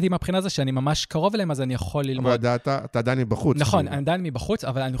כזה זכיתי מהבחינה הזה שאני ממש קרוב אליהם, אז אני יכול ללמוד. אבל אתה עדיין מבחוץ. נכון, אני עדיין מבחוץ,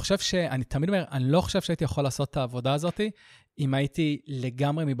 אבל אני חושב שאני תמיד אומר, אני לא חושב שהייתי יכול לעשות את העבודה הזאת, אם הייתי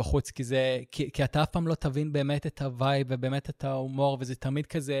לגמרי מבחוץ, כי אתה אף פעם לא תבין באמת את הווייב, ובאמת את ההומור, וזה תמיד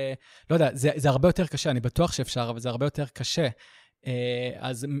כזה, לא יודע, זה הרבה יותר קשה, אני בטוח שאפשר, אבל זה הרבה יותר קשה.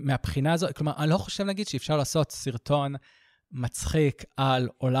 אז מהבחינה הזו, כלומר, אני לא חושב להגיד שאפשר לעשות סרטון מצחיק על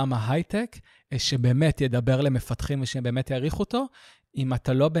עולם ההייטק, שבאמת ידבר למפתחים ושבאמת יעריך אותו, אם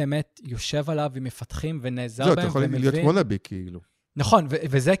אתה לא באמת יושב עליו עם מפתחים ונעזר בהם ומבין. אתה יכול להיות מונאבי כאילו. נכון,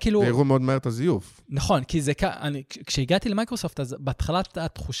 וזה כאילו... והראו מאוד מהר את הזיוף. נכון, כי זה... כשהגעתי למייקרוסופט, אז בהתחלת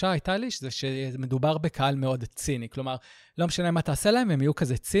התחושה הייתה לי שמדובר בקהל מאוד ציני. כלומר, לא משנה מה תעשה להם, הם יהיו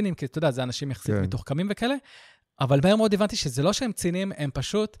כזה ציניים, כי אתה יודע, זה אנשים יחסית מתוחכמים וכאלה, אבל מהר מאוד הבנתי שזה לא שהם ציניים, הם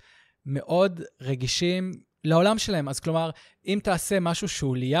פשוט מאוד רגישים לעולם שלהם. אז כלומר, אם תעשה משהו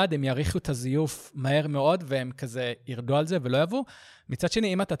שהוא ליד, הם יעריכו את הזיוף מהר מאוד, והם כזה ירדו על זה ולא יבואו. מצד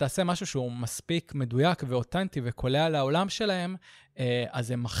שני, אם אתה תעשה משהו שהוא מספיק מדויק ואותנטי וקולע לעולם שלהם,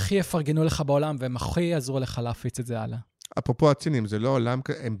 אז הם הכי יפרגנו לך בעולם, והם הכי יעזרו לך להפיץ את זה הלאה. אפרופו הצינים, זה לא עולם,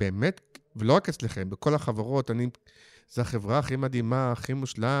 הם באמת, ולא רק אצלכם, בכל החברות, זה החברה הכי מדהימה, הכי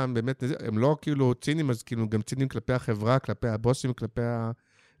מושלם, באמת, הם לא כאילו צינים, אז כאילו גם צינים כלפי החברה, כלפי הבוסים, כלפי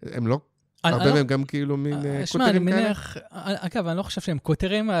הם לא... הרבה מהם גם כאילו מין קוטרים כאלה? אגב, אני לא חושב שהם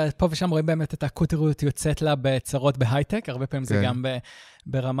קוטרים, פה ושם רואים באמת את הקוטריות יוצאת לה בצרות בהייטק, הרבה פעמים זה גם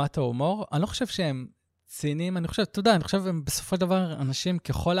ברמת ההומור. אני לא חושב שהם צינים, אני חושב, אתה יודע, אני חושב שהם בסופו של דבר אנשים,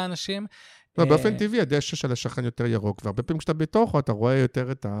 ככל האנשים, באופן טבעי, הדשא של השכן יותר ירוק, והרבה פעמים כשאתה בתוכו, אתה רואה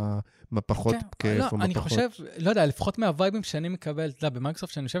יותר את המפחות כיף או מפחות. אני חושב, לא יודע, לפחות מהווייבים שאני מקבל, אתה יודע,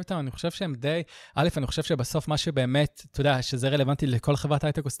 במייקרוסופט שאני יושב איתם, אני חושב שהם די, אני חושב שבסוף מה שבאמת, אתה יודע, שזה רלוונטי לכל חברת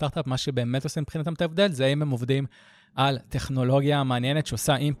הייטק או סטארט-אפ, מה שבאמת עושה מבחינתם את ההבדל, זה אם הם עובדים על טכנולוגיה מעניינת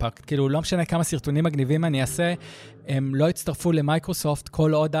שעושה אימפקט. כאילו, לא משנה כמה סרטונים מגניבים אני אעשה, הם לא הצטרפו למייקרוסופט,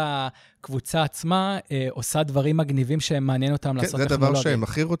 כל עוד הקבוצה עצמה עושה דברים מגניבים שהם מעניין אותם לעשות טכנולוגיה. זה דבר שהם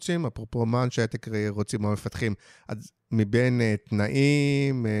הכי רוצים, אפרופו מה אנשי הייטק רוצים או מפתחים. אז מבין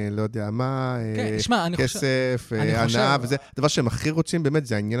תנאים, לא יודע מה, כסף, הנאה, וזה דבר שהם הכי רוצים באמת,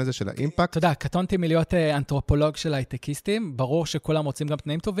 זה העניין הזה של האימפקט. אתה יודע, קטונתי מלהיות אנתרופולוג של הייטקיסטים, ברור שכולם רוצים גם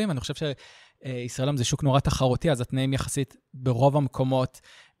תנאים טובים, אני חושב שישראלם זה שוק נורא תחרותי, אז התנאים יחסית ברוב המקומות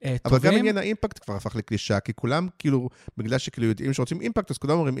טובים. אבל גם עניין האימפקט כבר הפך לקלישה, כי כולם כאילו, בגלל שכאילו יודעים שרוצים אימפקט, אז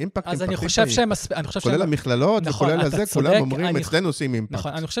כולם אומרים אימפקט, אז אני חושב שהם... כולל המכללות וכולל הזה, כולם אומרים, אצלנו עושים אימפקט.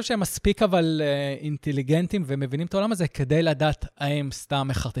 נכון, אני חושב שהם מספיק אבל אינטליגנטים ומבינים את העולם הזה, כדי לדעת האם סתם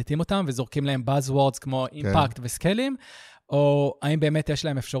מחרטטים אותם וזורקים להם buzzwords כמו אימפקט וסקלים, או האם באמת יש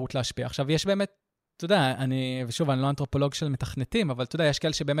להם אפשרות להשפיע. עכשיו, יש באמת, אתה יודע, ושוב, אני לא אנתרופולוג של מתכנתים, אבל אתה יודע, יש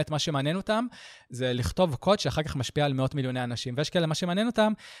כאלה שבאמת מה שמעניין אותם, זה לכתוב קוד שאחר כך משפיע על מאות מיליוני אנשים, ויש כאלה מה שמעניין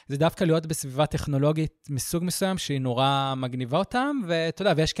אותם, זה דווקא להיות בסביבה טכנולוגית מסוג מסוים, שהיא נורא מגניבה אותם, ואתה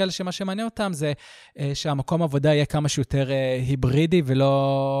יודע, ויש כאלה שמה שמעניין אותם, זה שהמקום עבודה יהיה כמה שיותר היברידי,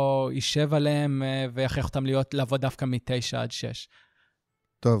 ולא יישב עליהם, ויכריח אותם לעבוד דווקא מ-9 עד 6.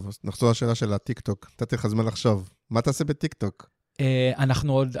 טוב, אז נחזור לשאלה של הטיק-טוק. נתתי לך זמן לחשוב. מה תעשה בטיק-טוק?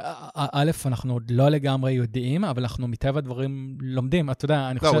 אנחנו עוד, אנחנו עוד לא לגמרי יודעים, אבל אנחנו מטבע דברים לומדים, אתה יודע,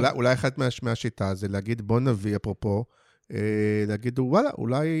 אני חושב... אולי אחת מהשיטה זה להגיד, בוא נביא, אפרופו, להגידו, וואלה,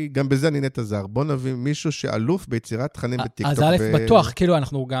 אולי גם בזה אני נטע זר. בוא נביא מישהו שאלוף ביצירת תכנים בטיקטוק. אז א', בטוח, כאילו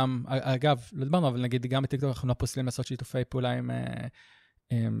אנחנו גם, אגב, לא דברנו, אבל נגיד גם בטיקטוק אנחנו לא פוסלים לעשות שיתופי פעולה עם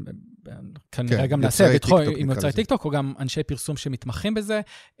כנראה גם נעשה עם יוצרי טיקטוק, או גם אנשי פרסום שמתמחים בזה.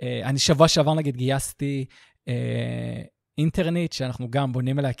 אני שבוע שעבר, נגיד, גייסתי אינטרנט, שאנחנו גם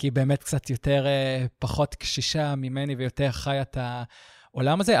בונים עליה, כי היא באמת קצת יותר, פחות קשישה ממני, ויותר חיה את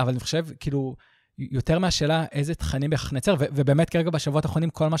העולם הזה, אבל אני חושב, כאילו, יותר מהשאלה איזה תכנים בכך נייצר, ובאמת כרגע בשבועות האחרונים,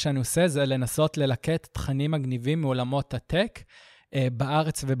 כל מה שאני עושה זה לנסות ללקט תכנים מגניבים מעולמות הטק,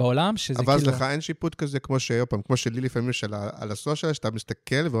 בארץ ובעולם, שזה כאילו... אבל אז לך אין שיפוט כזה, כמו שלי לפעמים יש על הסושיאל, שאתה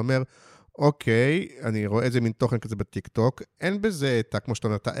מסתכל ואומר, אוקיי, אני רואה איזה מין תוכן כזה בטיקטוק, אין בזה, כמו שאתה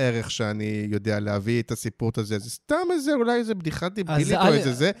אומר, את הערך שאני יודע להביא את הסיפור הזה, זה סתם איזה, אולי איזה בדיחה דיבילית או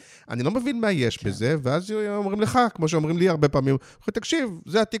איזה זה, אני לא מבין מה יש בזה, ואז אומרים לך, כמו שאומרים לי הרבה פעמים, תקשיב,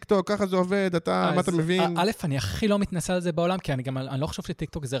 זה הטיקטוק, ככה זה עובד, מה אתה מבין? א', אני הכי לא מתנסה על זה בעולם, כי אני לא חושב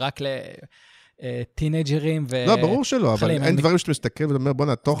שטיקטוק זה רק טינג'רים ו... לא, ברור שלא, אבל אין דברים שאתה מסתכל ואומר, בוא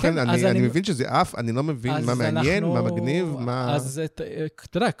נתוכן, אני מבין שזה אף, אני לא מבין מה מעניין, מה מגניב, מה... אז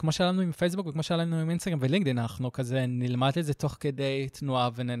אתה יודע, כמו שלנו עם פייסבוק וכמו שלנו עם אינסטגרם ולינקדאין, אנחנו כזה נלמד את זה תוך כדי תנועה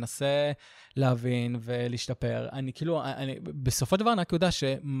וננסה להבין ולהשתפר. אני כאילו, בסופו של דבר אני רק יודע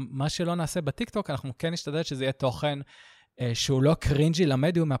שמה שלא נעשה בטיקטוק, אנחנו כן נשתדל שזה יהיה תוכן שהוא לא קרינג'י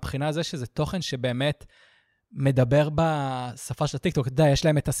למדיום, מהבחינה הזה שזה תוכן שבאמת מדבר בשפה של הטיקטוק. אתה יודע, יש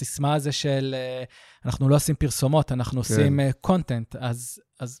להם את הסיסמה הזה של אנחנו לא עושים פרסומות, אנחנו עושים קונטנט, אז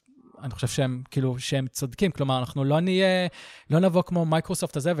אני חושב שהם, כאילו, שהם צודקים, כלומר, אנחנו לא נבוא כמו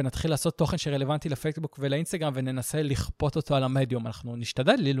מייקרוסופט הזה, ונתחיל לעשות תוכן שרלוונטי לפייסבוק ולאינסטגרם, וננסה לכפות אותו על המדיום. אנחנו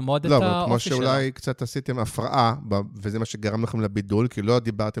נשתדל ללמוד את האופי שלנו. לא, כמו שאולי קצת עשיתם הפרעה, וזה מה שגרם לכם לבידול, כי לא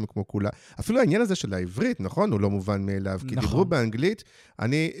דיברתם כמו כולה. אפילו העניין הזה של העברית, נכון? הוא לא מובן מאליו, כי דיברו באנגלית.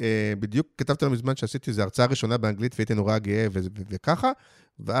 אני בדיוק כתבתי לו מזמן שעשיתי איזו הרצאה ראשונה באנגלית, והייתי נורא גאה וככה,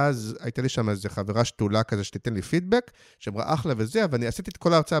 ואז הייתה לי שם איזו חברה שתולה כזה שתיתן לי פידבק, שאמרה אחלה וזה, אבל אני עשיתי את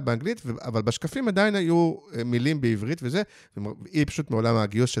כל ההרצאה באנגלית, אבל בשקפים עדיין היו מילים בעברית וזה, והיא פשוט מעולם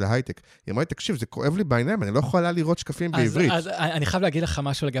הגיוס של ההייטק. היא אמרה לי, תקשיב, זה כואב לי בעיניים, אני לא יכולה לראות שקפים בעברית. אז אני חייב להגיד לך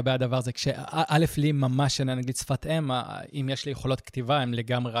משהו לגבי הדבר הזה, כשא' לי ממש אני אנגלית שפת אם, אם יש לי יכולות כתיבה, הם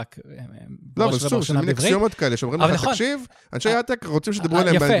לגמרי רק לא, אבל סוג, של מיני אקסיומות כאלה, שאומרים לך, תקשיב, אנשי הייטק רוצים שתדברו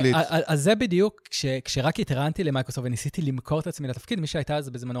עליהם באנגלית. אז זה בדיוק, כשרק התראיינתי למייקרוסופט וניסיתי למכור את עצמי לתפקיד, מי שהייתה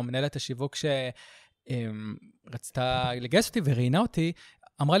אז בזמנו מנהלת השיווק שרצתה לגייס אותי וראיינה אותי,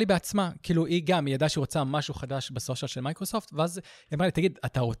 אמרה לי בעצמה, כאילו היא גם, היא ידעה שהיא רוצה משהו חדש בסושיאל של מייקרוסופט, ואז היא אמרה לי, תגיד,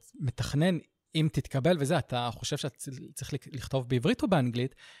 אתה מתכנן, אם תתקבל וזה, אתה חושב שאתה צריך לכתוב בעברית או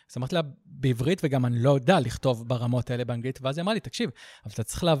באנגלית? אז אמרתי לה, בעברית, וגם אני לא יודע לכתוב ברמות האלה באנגלית, ואז היא אמרה לי, תקשיב, אבל אתה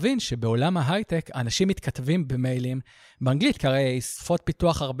צריך להבין שבעולם ההייטק, אנשים מתכתבים במיילים באנגלית, כי הרי שפות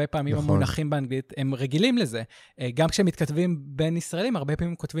פיתוח הרבה פעמים המונחים באנגלית, הם רגילים לזה. גם כשהם מתכתבים בין ישראלים, הרבה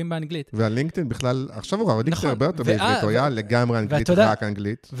פעמים כותבים באנגלית. והלינקדאין בכלל, עכשיו הוא הלינקדאין הרבה יותר בעברית, הוא היה לגמרי אנגלית, רק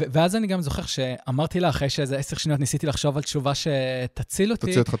אנגלית. ואז אני גם זוכר שאמרתי לה, אחרי שאיזה 10 שניות ניסיתי לחשוב על תשובה שתציל אותי,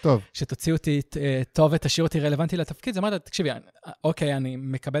 תוציא אותך טוב. שתוציא אותי טוב ותשאיר אותי רלוונטי לתפקיד, זה אמרת, תקשיבי, אוקיי, אני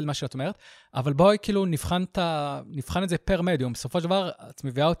מקבל מה שאת אומרת, אבל בואי כאילו נבחן את זה פר מדיום. בסופו של דבר, את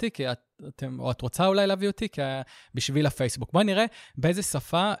מביאה אותי, או את רוצה אולי להביא אותי בשביל הפייסבוק. בואי נראה באיזה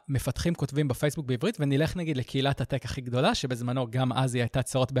שפה מפתחים כותבים בפייסבוק בעברית, ונלך נגיד לקהילת הטק הכי גדולה, שבזמנו גם אז היא הייתה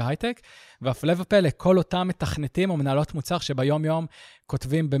צורות בהייטק, והפלא ופלא, כל אותם מתכנתים או מנהלות מוצר שביום יום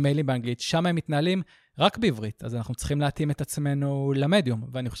כותבים במיילים באנגלית, שם הם מתנהלים רק בעברית, אז אנחנו צריכים להתאים את עצמנו למדיום,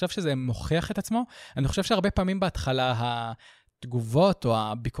 ואני חושב שזה מוכיח את עצמו. אני חושב שהרבה פעמים בהתחלה התגובות או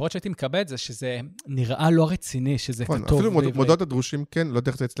הביקורות שהייתי מקבל זה שזה נראה לא רציני, שזה כתוב בעברית. אפילו מודעות הדרושים, כן, לא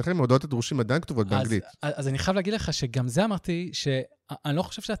יודע איך זה אצלכם, מודעות הדרושים עדיין כתובות באנגלית. אז אני חייב להגיד לך שגם זה אמרתי, שאני לא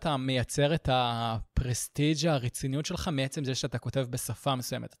חושב שאתה מייצר את הפרסטיג' הרציניות שלך מעצם זה שאתה כותב בשפה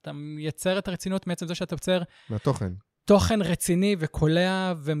מסוימת. אתה מייצר את הרציניות מעצם זה שאתה יוצר מהתוכן. תוכן רציני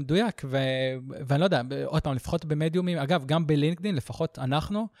וקולע ומדויק, ואני לא יודע, עוד פעם, לפחות במדיומים, אגב, גם בלינקדין, לפחות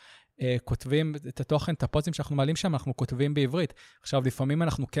אנחנו כותבים את התוכן, את הפוסטים שאנחנו מעלים שם, אנחנו כותבים בעברית. עכשיו, לפעמים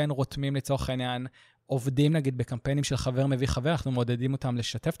אנחנו כן רותמים לצורך העניין, עובדים נגיד בקמפיינים של חבר מביא חבר, אנחנו מעודדים אותם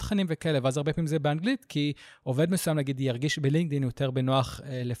לשתף תכנים וכאלה, ואז הרבה פעמים זה באנגלית, כי עובד מסוים נגיד ירגיש בלינקדין יותר בנוח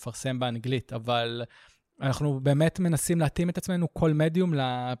לפרסם באנגלית, אבל אנחנו באמת מנסים להתאים את עצמנו כל מדיום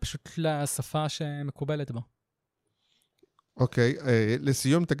פשוט לשפה שמקובלת בו. אוקיי,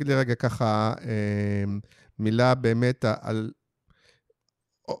 לסיום תגיד לי רגע ככה, מילה באמת על...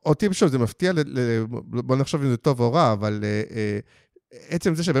 אותי פשוט זה מפתיע, בוא נחשוב אם זה טוב או רע, אבל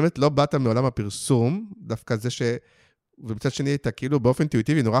עצם זה שבאמת לא באת מעולם הפרסום, דווקא זה ש... ובצד שני הייתה כאילו באופן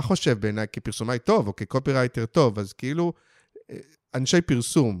אינטואיטיבי, נורא חושב בעיניי כפרסומאי טוב, או כקופירייטר טוב, אז כאילו אנשי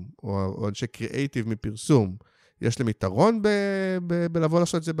פרסום, או אנשי קריאייטיב מפרסום, יש להם יתרון בלבוא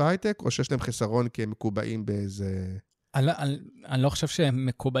לעשות את זה בהייטק, או שיש להם חיסרון כי הם מקובעים באיזה... אני לא חושב שהם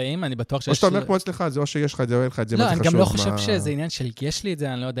מקובעים, אני בטוח שיש... או שאתה אומר כמו אצלך, זה או שיש לך את זה או אין לך את זה, לא, אני גם לא חושב שזה עניין של יש לי את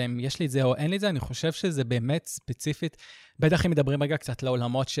זה, אני לא יודע אם יש לי את זה או אין לי את זה, אני חושב שזה באמת ספציפית, בטח אם מדברים רגע קצת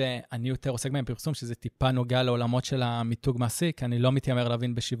לעולמות שאני יותר עוסק בהם פרסום, שזה טיפה נוגע לעולמות של המיתוג מעסיק, אני לא מתיימר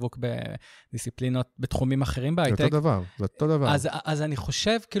להבין בשיווק בדיסציפלינות, בתחומים אחרים בהייטק. זה אותו דבר. אז אני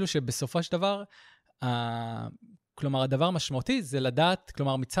חושב כאילו שבסופו של דבר, כלומר, הדבר המשמעותי זה לדעת,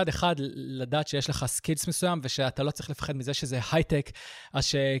 כלומר, מצד אחד, לדעת שיש לך סקילס מסוים, ושאתה לא צריך לפחד מזה שזה הייטק, אז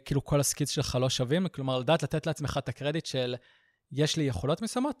שכאילו כל הסקילס שלך לא שווים, כלומר, לדעת לתת לעצמך את הקרדיט של יש לי יכולות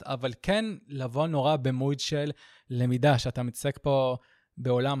מסוימות, אבל כן לבוא נורא במוד של למידה, שאתה מתעסק פה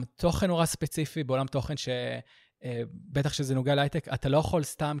בעולם תוכן נורא ספציפי, בעולם תוכן בטח שזה נוגע להייטק, אתה לא יכול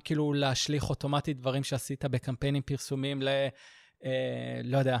סתם כאילו להשליך אוטומטית דברים שעשית בקמפיינים פרסומיים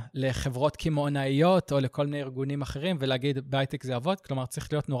לא יודע, לחברות כימונאיות או לכל מיני ארגונים אחרים, ולהגיד בהייטק זה עבוד, כלומר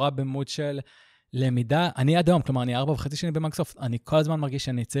צריך להיות נורא במוד של למידה. אני עד היום, כלומר אני 4.5 שנים במייקרוסופט, אני כל הזמן מרגיש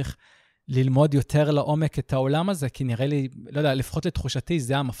שאני צריך ללמוד יותר לעומק את העולם הזה, כי נראה לי, לא יודע, לפחות לתחושתי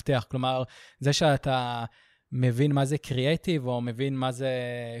זה המפתח, כלומר זה שאתה מבין מה זה קריאייטיב, או מבין מה זה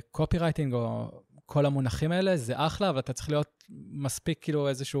קופירייטינג, או כל המונחים האלה, זה אחלה, אבל אתה צריך להיות מספיק כאילו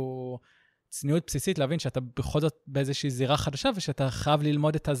איזשהו צניעות בסיסית, להבין שאתה בכל זאת באיזושהי זירה חדשה, ושאתה חייב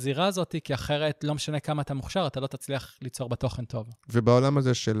ללמוד את הזירה הזאת, כי אחרת לא משנה כמה אתה מוכשר, אתה לא תצליח ליצור בתוכן טוב. ובעולם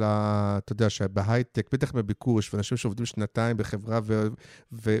הזה של אתה יודע, שבהייטק, בטח בביקוש, ואנשים שעובדים שנתיים בחברה,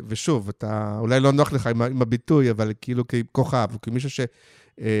 ושוב, אתה אולי לא נוח לך עם הביטוי, אבל כאילו ככוכב, כמישהו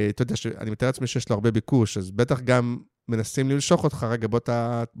אתה יודע, אני מתאר לעצמי שיש לו הרבה ביקוש, אז בטח גם מנסים למשוך אותך, רגע,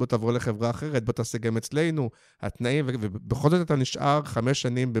 בוא תעבור לחברה אחרת, בוא תעשה גם אצלנו, התנאים, ובכל זאת אתה נשאר 5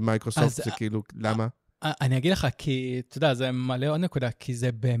 שנים במייקרוסופט, זה כאילו, למה? אני אגיד לך, כי, אתה יודע, זה מלא עוד נקודה, כי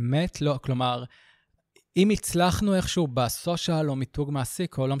זה באמת לא, כלומר, אם הצלחנו איכשהו בסושיאל, או מיתוג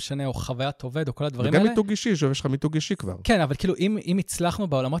מעסיק, או לא משנה, או חוויית עובד, או כל הדברים האלה. וגם מיתוג אישי, שיש לך מיתוג אישי כבר. כן, אבל כאילו, אם הצלחנו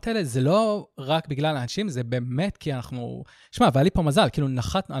בעולמות האלה, זה לא רק בגלל האנשים, זה באמת כי אנחנו... שמע, והיה לי פה מזל, כאילו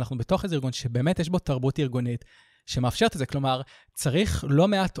אנחנו בתוך איזה ארגון שבאמת יש בו תרבות ארגונית, שמאפשרת את זה, כלומר, צריך לא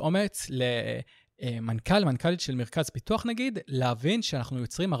מעט אומץ מנכ"לית של מרכז פיתוח נגיד, להבין שאנחנו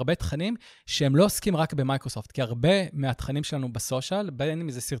יוצרים הרבה תכנים שהם לא עוסקים רק במייקרוסופט, כי הרבה מהתכנים שלנו בסושיאל, בין אם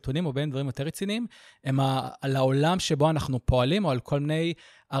זה סרטונים או בין דברים יותר רציניים, הם על העולם שבו אנחנו פועלים, או על כל מיני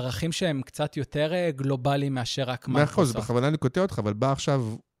ערכים שהם קצת יותר גלובליים מאשר רק מייקרוסופט. בכוונה אני קוטע אותך, אבל בא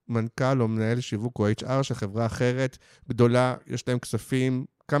עכשיו מנכ"ל או מנהל שיווק או HR של חברה אחרת, גדולה, יש להם כספים,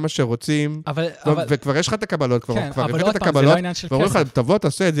 כמה שרוצים, וכבר יש לך את הקבלות, כבר הבאת את הקבלות, ואומרים לך, תבוא,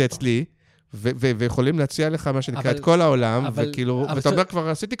 תעשה את זה אצלי, ויכולים להציע לך מה שנקרא את כל העולם, וכאילו, ואתה אומר, כבר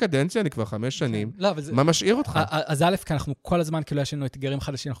עשיתי קדנציה, אני כבר 5 שנים, מה משאיר אותך? אז א', כי אנחנו כל הזמן, כאילו יש לנו אתגרים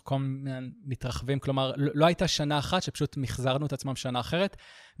חדשים, אנחנו כל הזמן מתרחבים, כלומר, לא הייתה שנה אחת שפשוט מחזרנו את עצמם שנה אחרת,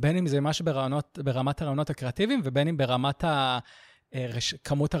 בין אם זה משהו ברמת הרעיונות הקריאטיביים, ובין אם ברמת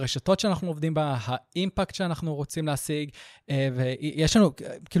כמות הרשתות שאנחנו עובדים בה, האימפקט שאנחנו רוצים להשיג, ויש לנו,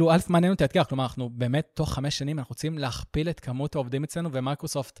 כאילו, אלף מעניין את האתגר, כלומר, אנחנו באמת תוך 5 שנים, אנחנו רוצים להכפיל את כמות העובדים אצלנו,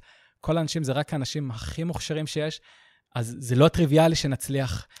 ומייקרוסופט, כל האנשים זה רק האנשים הכי מוכשרים שיש, אז זה לא טריוויאלי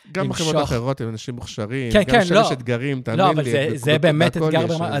שנצליח למשוך. גם בחברות אחרות הם אנשים מוכשרים, כן, גם שיש אתגרים, תאמין לי. לא, אבל זה באמת אתגר,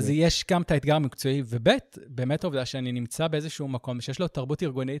 אז יש גם את האתגר המקצועי, ובית, באמת עובדה שאני נמצא באיזשהו מקום, שיש לו תרבות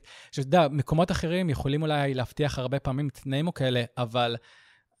ארגונית, שאתה יודע, מקומות אחרים יכולים אולי להבטיח הרבה פעמים תנאים או כאלה, אבל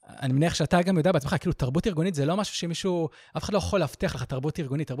אני מניח שאתה גם יודע בעצמך, כאילו תרבות ארגונית זה לא משהו שמישהו, אף אחד לא יכול להבטיח לך תרבות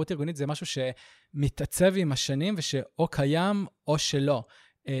ארגונית. תרבות ארגונית זה משהו שמתעצב עם השנים, ושאו קיים או שלא.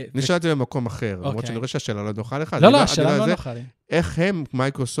 נשאלתי במקום אחר, למרות שאני רואה שהשאלה לא נוחה לך. לא, השאלה לא נוחה לי. איך הם,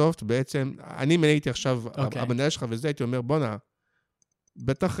 מייקרוסופט, בעצם, אני מניתי עכשיו, המנהל שלך וזה, הייתי אומר, בונה,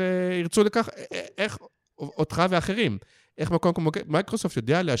 בטח ירצו לכך, איך, אותך ואחרים, איך מקום כמו מייקרוסופט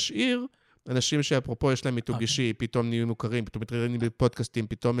יודע להשאיר אנשים שאפרופו יש להם מיתוג אישי, פתאום נהיו מוכרים, פתאום מתראיינים בפודקאסטים,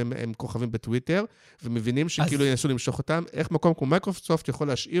 פתאום הם כוכבים בטוויטר, ומבינים שכאילו ינסו למשוך אותם, איך מקום כמו מייקרוסופט יכול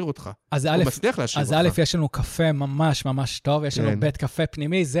להשאיר אותך? הוא מצליח להשאיר אותך. אז א', יש לנו קפה ממש ממש טוב, יש לנו בית קפה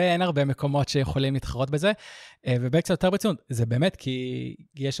פנימי, זה אין הרבה מקומות שיכולים להתחרות בזה, ובקצת יותר ברצינות, זה באמת כי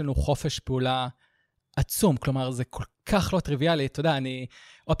יש לנו חופש פעולה עצום, כלומר זה כל כך לא טריוויאלי, אתה יודע,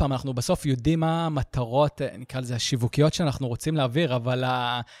 עוד פעם, אנחנו בסוף יודעים מה המטרות, נקרא לזה השיווקיות שאנחנו רוצים להעביר, אבל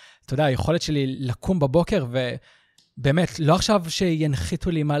אתה יודע, היכולת שלי לקום בבוקר, ובאמת, לא עכשיו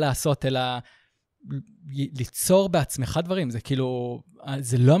שינחיתו לי מה לעשות, אלא ליצור בעצמך דברים, זה כאילו,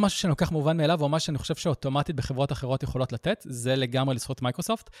 זה לא משהו שאני לוקח מובן מאליו, או משהו שאני חושב שאוטומטית בחברות אחרות יכולות לתת, זה לגמרי לזכות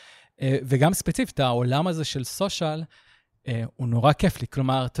מייקרוסופט, וגם ספציפית, העולם הזה של סושיאל, הוא נורא כיף לי.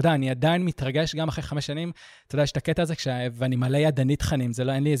 כלומר, אתה יודע, אני עדיין מתרגש גם אחרי 5 שנים, אתה יודע, יש את הקטע הזה, ואני מלא ידנית תכנים, זה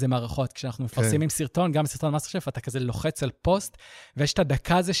לא, אין לי איזה מערכות. כשאנחנו מפרסמים סרטון, גם סרטון מאסטר שף, אתה כזה לוחץ על פוסט, ויש את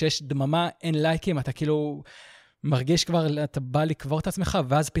הדקה הזה שיש דממה, אין לייקים, אתה כאילו מרגיש כבר, אתה בא לקבור את עצמך,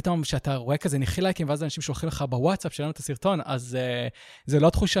 ואז פתאום שאתה רואה כזה נכי לייקים, ואז אנשים שולחים לך בוואטסאפ שלנו את הסרטון, אז זה לא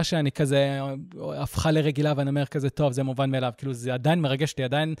תחושה שאני כזה הפכה לרגילה, ואני אומר כזה, טוב, זה מובן מאליו. כאילו, זה עדיין מרגש לי,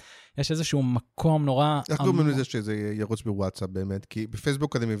 עדיין יש איזשהו מקום נורא... איך קוראים לזה שזה ירוץ בוואטסאפ באמת? כי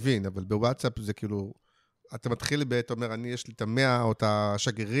בפייסבוק אני מבין, אבל בוואטסאפ זה כאילו... אתה מתחיל אתה אומר, יש לי את 100 או את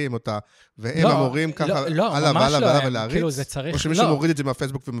השגרירים, והם אמורים ככה, הלאה והלאה ולהריץ, או שמישהו מוריד את זה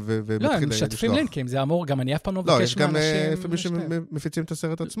מהפייסבוק ומתחיל לשלוח. לא, הם משתפים לינקים, זה אמור, גם אני אף פעם לא מבקש מאנשים... לא, יש גם מישהו שמפיצים את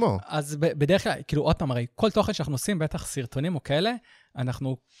הסרט עצמו. אז בדרך כלל, כאילו עוד פעם, הרי כל תוכן שאנחנו עושים, בטח סרטונים או כאלה,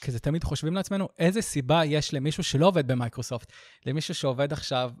 אנחנו כזה תמיד חושבים לעצמנו, איזה סיבה יש למישהו שלא עובד במייקרוסופט, למישהו שעובד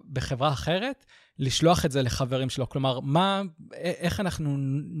עכשיו בחברה אחרת, לשלוח את זה לחברים שלו. כלומר, איך אנחנו...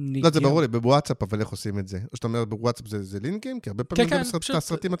 לא, זה ברור לי, בוואטסאפ, אבל איך עושים את זה? או שאתה אומר, בוואטסאפ זה לינקים? כי הרבה פעמים גם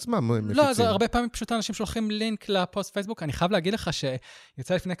הסרטים עצמם מפיצים. לא, זה הרבה פעמים פשוט אנשים שולחים לינק לפוסט פייסבוק. אני חייב להגיד לך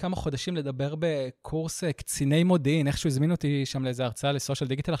שיצא לפני כמה חודשים לדבר בקורס קציני מודיעין, איכשהו הזמינו אותי שם לאיזו הרצאה לסושיאל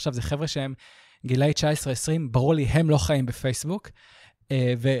דיגיטל. עכשיו זה חבר'ה שהם גילאי 19-20, ברור לי, הם לא חיים בפייסבוק.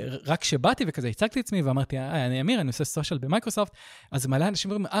 ורק שבאתי וכזה, הצגתי את עצמי ואמרתי, אני אמיר, אני עושה סושיאל במייקרוסופט, אז מלא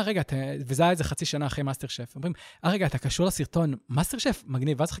אנשים אומרים, רגע, וזה היה איזה חצי שנה אחרי מאסטר שף, אומרים, רגע, אתה קשור לסרטון מאסטר שף?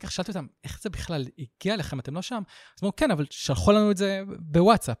 מגניב, ואז אחר כך שאלתי אותם, איך זה בכלל הגיע לכם, אתם לא שם? אז אמרו, כן, אבל שלחו לנו את זה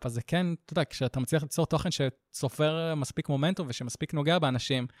בוואטסאפ, אז זה כן, אתה יודע, כשאתה מצליח ליצור תוכן שסופר מספיק מומנטום ושמספיק נוגע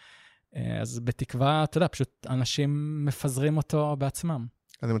באנשים, אז בתקווה, אתה יודע, פשוט אנשים מפזרים אותו בעצמם.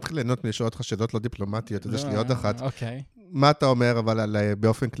 אני מתחיל ליהנות מלשאול אותך שאלות לא דיפלומטיות, אז יש לי עוד אחת. מה אתה אומר, אבל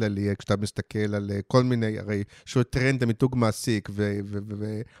באופן כללי, כשאתה מסתכל על כל מיני, הרי שהוא טרנד המיתוג מעסיק,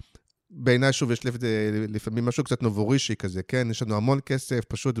 ובעיניי שוב יש לפעמים משהו קצת נובורישי כזה, כן? יש לנו המון כסף,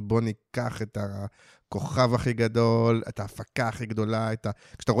 פשוט בוא ניקח את הכוכב הכי גדול, את ההפקה הכי גדולה,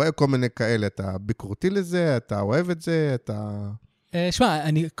 כשאתה רואה כל מיני כאלה, אתה ביקורתי לזה, אתה אוהב את זה, אתה... שמע,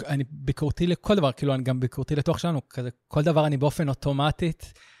 אני ביקורתי לכל דבר, כאילו אני גם ביקורתי לתוך שלנו, כזה, כל דבר אני באופן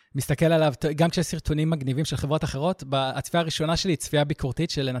אוטומטית מסתכל עליו, גם כשיש סרטונים מגניבים של חברות אחרות, הצפייה הראשונה שלי היא צפייה ביקורתית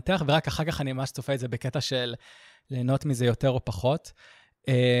של לנתח, ורק אחר כך אני ממש צופה את זה בקטע של ליהנות מזה יותר או פחות.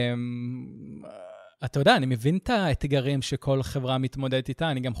 אתה יודע, אני מבין את האתגרים שכל חברה מתמודדת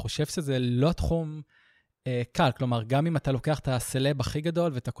איתה, אני גם חושב שזה לא תחום קל, כלומר, גם אם אתה לוקח את הסלב הכי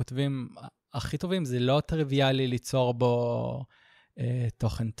גדול ואת הכותבים הכי טובים, זה לא טריוויאלי ליצור בו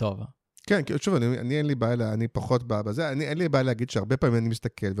תוכן טוב. כן, שוב, אני אין לי בעיה, אני פחות בזה, אין לי בעיה להגיד שהרבה פעמים אני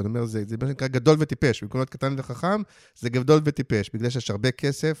מסתכל, ואני אומר, זה מה שנקרא גדול וטיפש, במקום להיות קטן וחכם, זה גדול וטיפש, בגלל שיש הרבה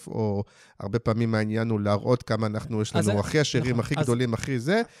כסף, או הרבה פעמים העניין הוא להראות כמה אנחנו, יש לנו הכי עשירים, הכי גדולים, הכי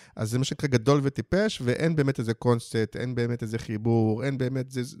זה, אז זה מה שנקרא גדול וטיפש, ואין באמת איזה קונספט, אין באמת איזה חיבור, אין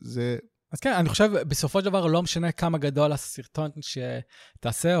באמת זה... אז כן, אני חושב, בסופו של דבר לא משנה כמה גדול הסרטון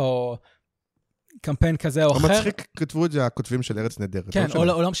שתעשה, או קמפיין כזה או אחר. או מצחיק, כתבו את זה הכותבים של ארץ נהדרת. כן, או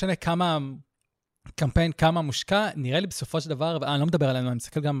לא משנה כמה קמפיין, כמה מושקע, נראה לי בסופו של דבר, ואני לא מדבר עלינו, אני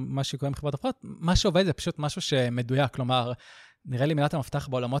מסתכל גם מה שקורה עם חברות אחרות, מה שעובד זה פשוט משהו שמדויק, כלומר, נראה לי מילת המפתח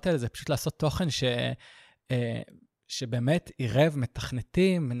בעולמות האלה, זה פשוט לעשות תוכן שבאמת עירב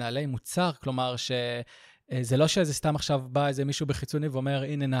מתכנתים, מנהלי מוצר, כלומר זה לא שזה סתם עכשיו בא איזה מישהו בחיצוני ואומר,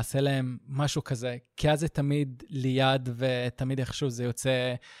 הנה נעשה להם משהו כזה, כי אז זה תמיד ליד ותמיד איכשהו זה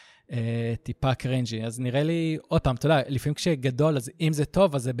יוצא טיפה קרינג'י. אז נראה לי, עוד פעם, אתה יודע, לפעמים כשגדול, אז אם זה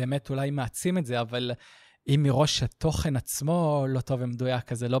טוב, אז זה באמת אולי מעצים את זה, אבל אם מראש התוכן עצמו לא טוב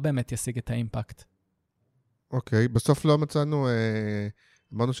ומדויק, אז זה לא באמת ישיג את האימפקט. אוקיי, בסוף לא מצאנו,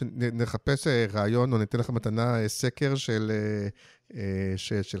 אמרנו שנחפש רעיון, או ניתן לך מתנה סקר של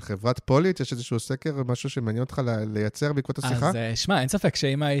חברת פוליט, יש איזשהו סקר, משהו שמעניין אותך לייצר בעקבות השיחה? אז שמע, אין ספק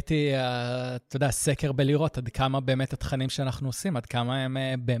שאם הייתי, אתה יודע, סקר בלראות עד כמה באמת התכנים שאנחנו עושים, עד כמה הם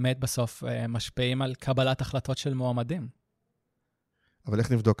באמת בסוף משפיעים על קבלת החלטות של מועמדים. אבל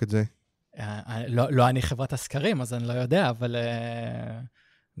איך נבדוק את זה? לא אני חברת הסקרים, אז אני לא יודע, אבל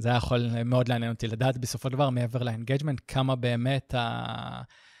זה יכול מאוד לעניין אותי לדעת בסופו של דבר, מעבר לאנגייג'מנט, כמה באמת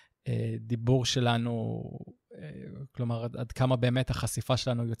הדיבור שלנו, כלומר, עד כמה באמת החשיפה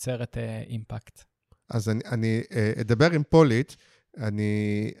שלנו יוצרת אימפקט. אז אני אדבר עם פוליט,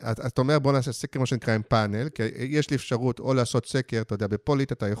 אתה אומר, בוא נעשה סקר, מה שנקרא עם פאנל, כי יש לי אפשרות או לעשות סקר, אתה יודע,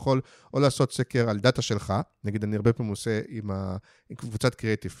 בפוליט אתה יכול או לעשות סקר על דאטה שלך, נגיד אני הרבה פעמים עושה עם קבוצת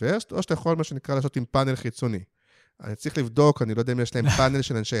Creative First, או שאתה יכול מה שנקרא לעשות עם פאנל חיצוני. אני צריך לבדוק, אני לא יודע אם יש להם פאנל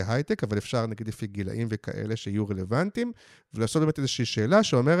של אנשי הייטק, אבל אפשר נגיד לפי גילאים וכאלה שיהיו רלוונטיים, ולעשות באמת איזושהי שאלה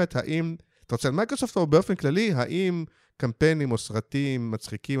שאומרת, האם, אתה רוצה על מייקרוסופט או באופן כללי, האם קמפיינים או סרטים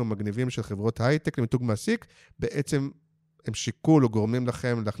מצחיקים או מגניבים של חברות הייטק למיתוג מעסיק, בעצם הם שיקול או גורמים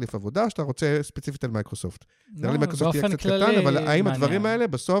לכם להחליף עבודה, או שאתה רוצה ספציפית על מייקרוסופט. נראה לי מייקרוסופט יהיה קצת קטן, אבל האם הדברים האלה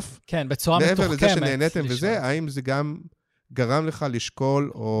בסוף, כן, בצורה מעבר מתוחכמת, לזה שנהניתם וזה, האם זה גם גרם לך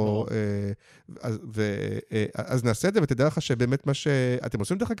לשקול, אז נעשה את זה, ותדע לך שבאמת מה אתם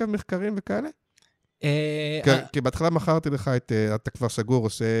עושים דרך אגב מחקרים וכאלה? כי בהתחלה מכרתי לך אתה כבר סגור,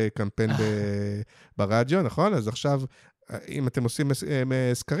 עושה קמפיין ברדיו, נכון? אז עכשיו, אם אתם עושים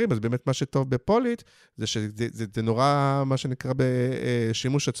סקרים, אז באמת מה שטוב בפוליט, זה שזה נורא מה שנקרא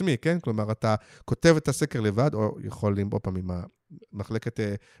בשימוש עצמי, כן? כלומר, אתה כותב את הסקר לבד, או יכול עוד פעם עם המחלקת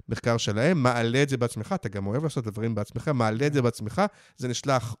מחקר שלהם, מעלה את זה בעצמך, אתה גם אוהב לעשות דברים בעצמך, מעלה את זה בעצמך, זה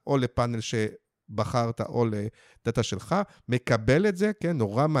נשלח או לפאנל בחרת או לדאטה שלך, מקבל את זה, כן,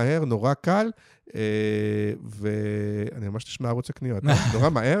 נורא מהר, נורא קל, ואני ממש תשמע ערוץ הקניות, נורא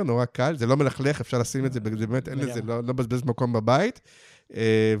מהר, נורא קל, זה לא מלכלך, אפשר לשים את זה, באמת אין לזה, לא בזבז מקום בבית,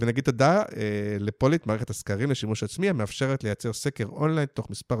 ונגיד תודה לפוליט, מערכת הסקרים לשימוש עצמי, המאפשרת לייצר סקר אונליין תוך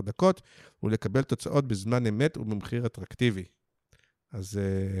מספר דקות, ולקבל תוצאות בזמן אמת ובמחיר אטרקטיבי. אז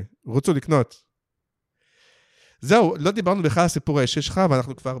רוצו לקנות. זהו, לא דיברנו בכלל על הסיפור האישי שלך,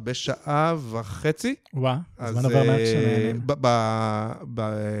 ואנחנו כבר בשעה וחצי. וואה, זמן עבר מעט שנהנים.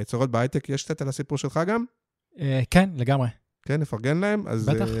 בצורות בהייטק יש קצת על הסיפור שלך גם? כן, לגמרי. כן, נפרגן להם.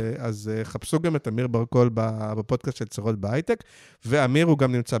 בטח. אז חפשו גם את אמיר ברקול בפודקאסט של צורות בהייטק, ואמיר הוא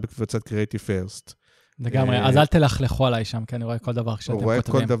גם נמצא בקבוצת Creative First. לגמרי, אז אל תלכלכו עליי שם, כי אני רואה כל דבר כשאתם כותבים. הוא רואה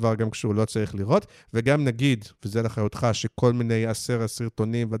כל דבר גם כשהוא לא צריך לראות, וגם נגיד, וזה לאחריותך, שכל מיני 10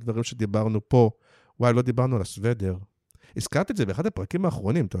 סרטונים והדברים שדיברנו פה, וואי, לא דיברנו על הסוודר. הזכרתי את זה באחד הפרקים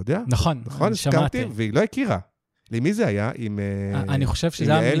האחרונים, אתה יודע? נכון, הזכרתי, והיא לא הכירה. למי זה היה? אני חושב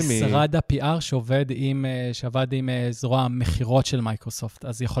שזה היה משרד ה-PR שעבד עם זרוע המחירות של מייקרוסופט,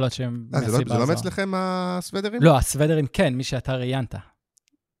 אז יכול להיות שהם... זה לא מאצלכם הסוודרים? לא, הסוודרים כן, מי שאתה ראיינת.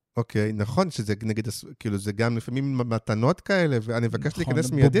 אוקיי, נכון, שזה נגיד, כאילו זה גם לפעמים מתנות כאלה, ואני מבקש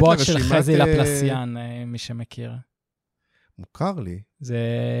להיכנס מיידית בובות של חזי לפלסיאן, מי שמכיר. מוכר לי. זה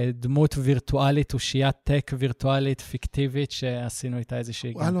דמות וירטואלית, אושיית טק וירטואלית פיקטיבית, שעשינו איתה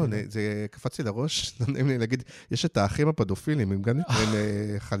איזושהי... לא, זה קפץ לי לראש, לא נעים לי להגיד, יש את האחים הפדופילים, הם גם נקראים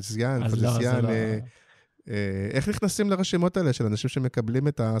חלזיין, פלסיאן. איך נכנסים לרשימות האלה של אנשים שמקבלים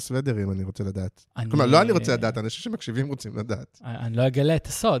את הסוודרים, אני רוצה לדעת. כלומר, לא אני רוצה לדעת, אנשים שמקשיבים רוצים לדעת. אני לא אגלה את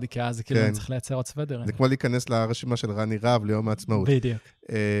הסוד, כי אז כאילו אני צריך לייצר עוד סוודרים. זה כמו להיכנס לרשימה של רני רב ליום העצמאות. בדיוק.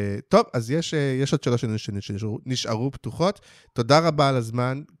 טוב, אז יש עוד 3 שנשארו פתוחות. תודה רבה על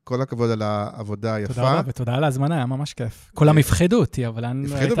הזמן, כל הכבוד על העבודה היפה. תודה רבה, ותודה על ההזמנה, היה ממש כיף. כולם הפחידו אותי, אבל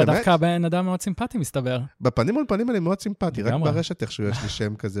הייתה דווקא בן אדם מאוד סימפטי, מסתבר. בפנים מול פנים אני מאוד סימפטי, רק ברשת איכשהו יש לי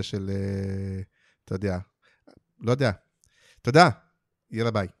שם כזה של, אתה יודע, לא יודע. תודה.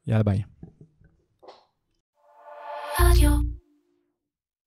 יאללה ביי. יאללה ביי. רדיו